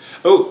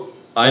 Oh,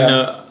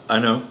 Yeah. I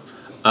know.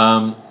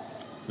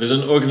 There's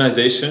an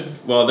organization.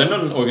 Well, they're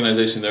not an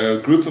organization. They're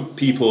a group of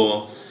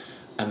people,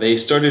 and they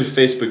started a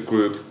Facebook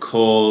group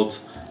called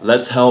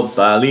Let's Help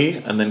Bali,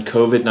 and then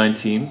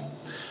COVID-19.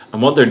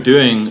 And what they're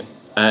doing,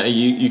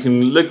 you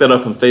can look that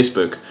up on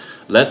Facebook.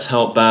 Let's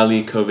Help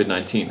Bali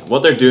COVID-19.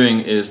 What they're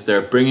doing is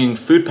they're bringing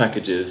food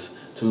packages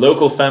to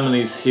local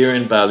families here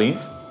in Bali.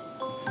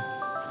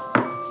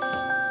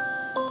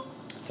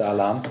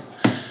 Salam.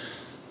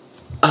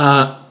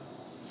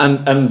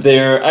 And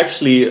they're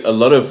actually a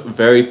lot of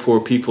very poor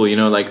people, you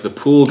know, like the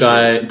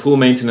pool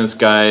maintenance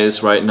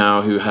guys right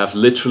now who have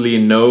literally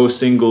no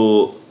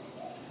single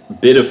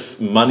bit of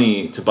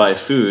money to buy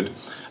food,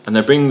 and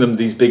they're bringing them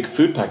these big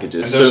food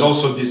packages. And there's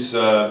also these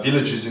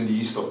villages in the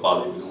east of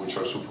Bali which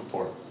are super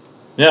poor.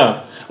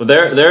 Yeah, well,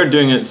 they're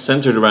doing it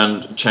centered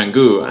around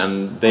Canggu,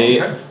 and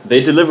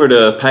they delivered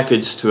a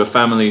package to a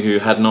family who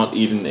had not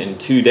eaten in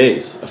 2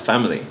 days. A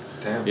family,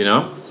 Damn. you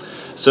know.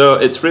 So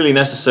it's really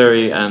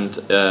necessary, and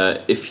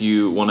if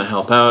you want to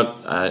help out,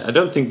 I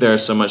don't think they're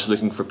so much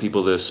looking for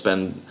people to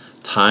spend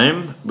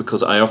time,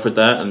 because I offered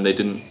that and they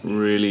didn't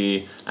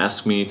really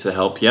ask me to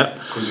help yet.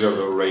 Because you have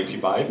a rapey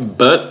vibe.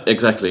 But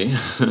exactly,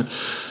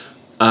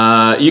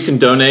 you can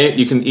donate.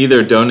 You can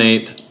either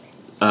donate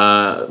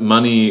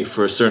money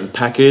for a certain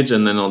package,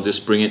 and then I'll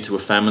just bring it to a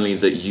family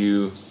that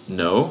you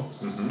know,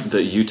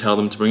 that you tell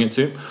them to bring it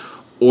to,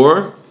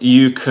 or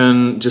you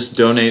can just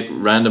donate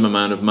random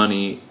amount of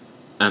money,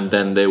 and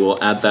then they will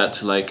add that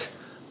to like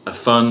a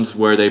fund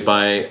where they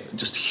buy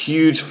just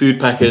huge food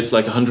packets,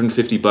 like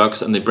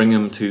 $150, and they bring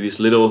them to these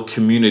little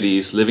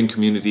communities, living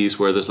communities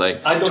where there's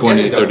like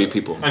 20, 30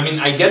 people. I mean,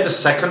 I get the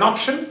second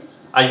option.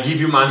 I give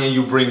you money and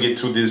you bring it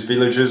to these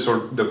villages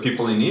or the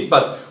people in need,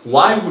 but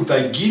why would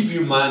I give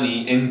you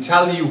money and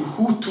tell you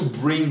who to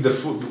bring the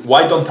food?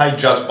 Why don't I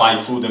just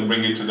buy food and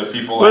bring it to the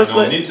people I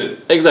know needs it?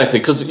 Exactly,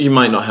 because you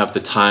might not have the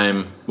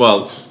time.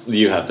 Well,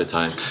 you have the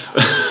time.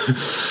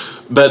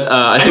 But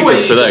I think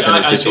it's for that kind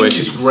of situation.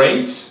 I think it's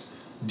great.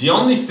 The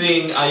only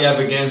thing I have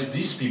against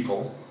these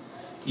people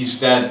is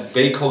that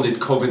they call it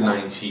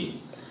COVID-19.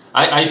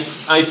 I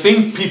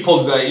think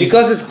people...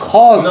 Because it's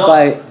caused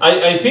by...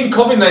 I think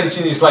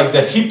COVID-19 is like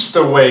the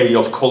hipster way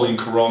of calling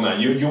Corona.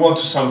 You want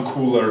to sound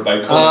cooler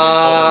by calling it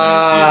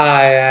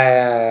COVID-19.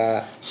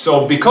 Yeah.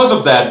 So because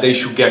of that, they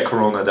should get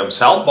Corona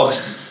themselves. But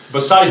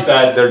besides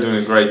that, they're doing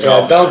a great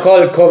job. Don't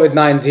call it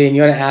COVID-19.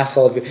 You're an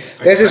asshole.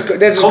 This is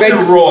great.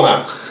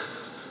 Corona.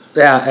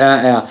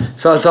 Yeah.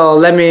 So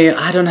let me.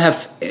 I don't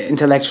have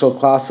intellectual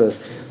classes,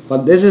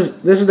 but this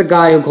is the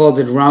guy who calls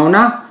it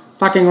Rona,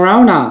 fucking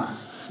Rona.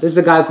 This is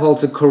the guy who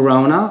calls it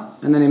Corona,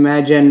 and then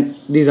imagine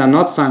these are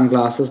not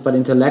sunglasses, but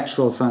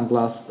intellectual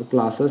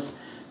sunglasses.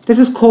 This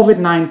is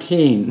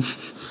COVID-19.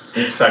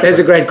 Exactly. There's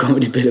a great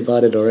comedy bit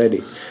about it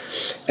already.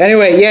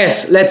 Anyway,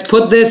 yes, let's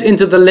put this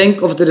into the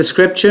link of the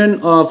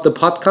description of the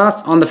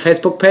podcast on the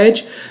Facebook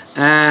page.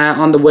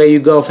 On the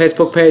WerUgo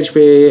Facebook page,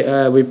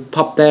 we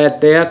pop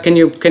that there. Can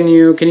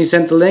you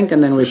send the link,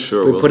 and then we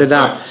put it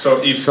up. Right.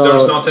 So if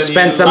there's not any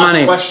spend some last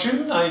money.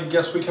 question, I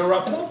guess we can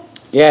wrap it up.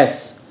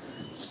 Yes,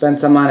 spend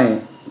some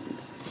money.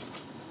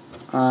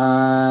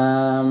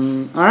 All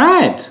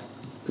right.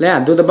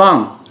 Yeah, do the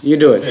bong. You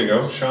do it. There you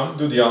go, Sean.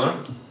 Do the honor.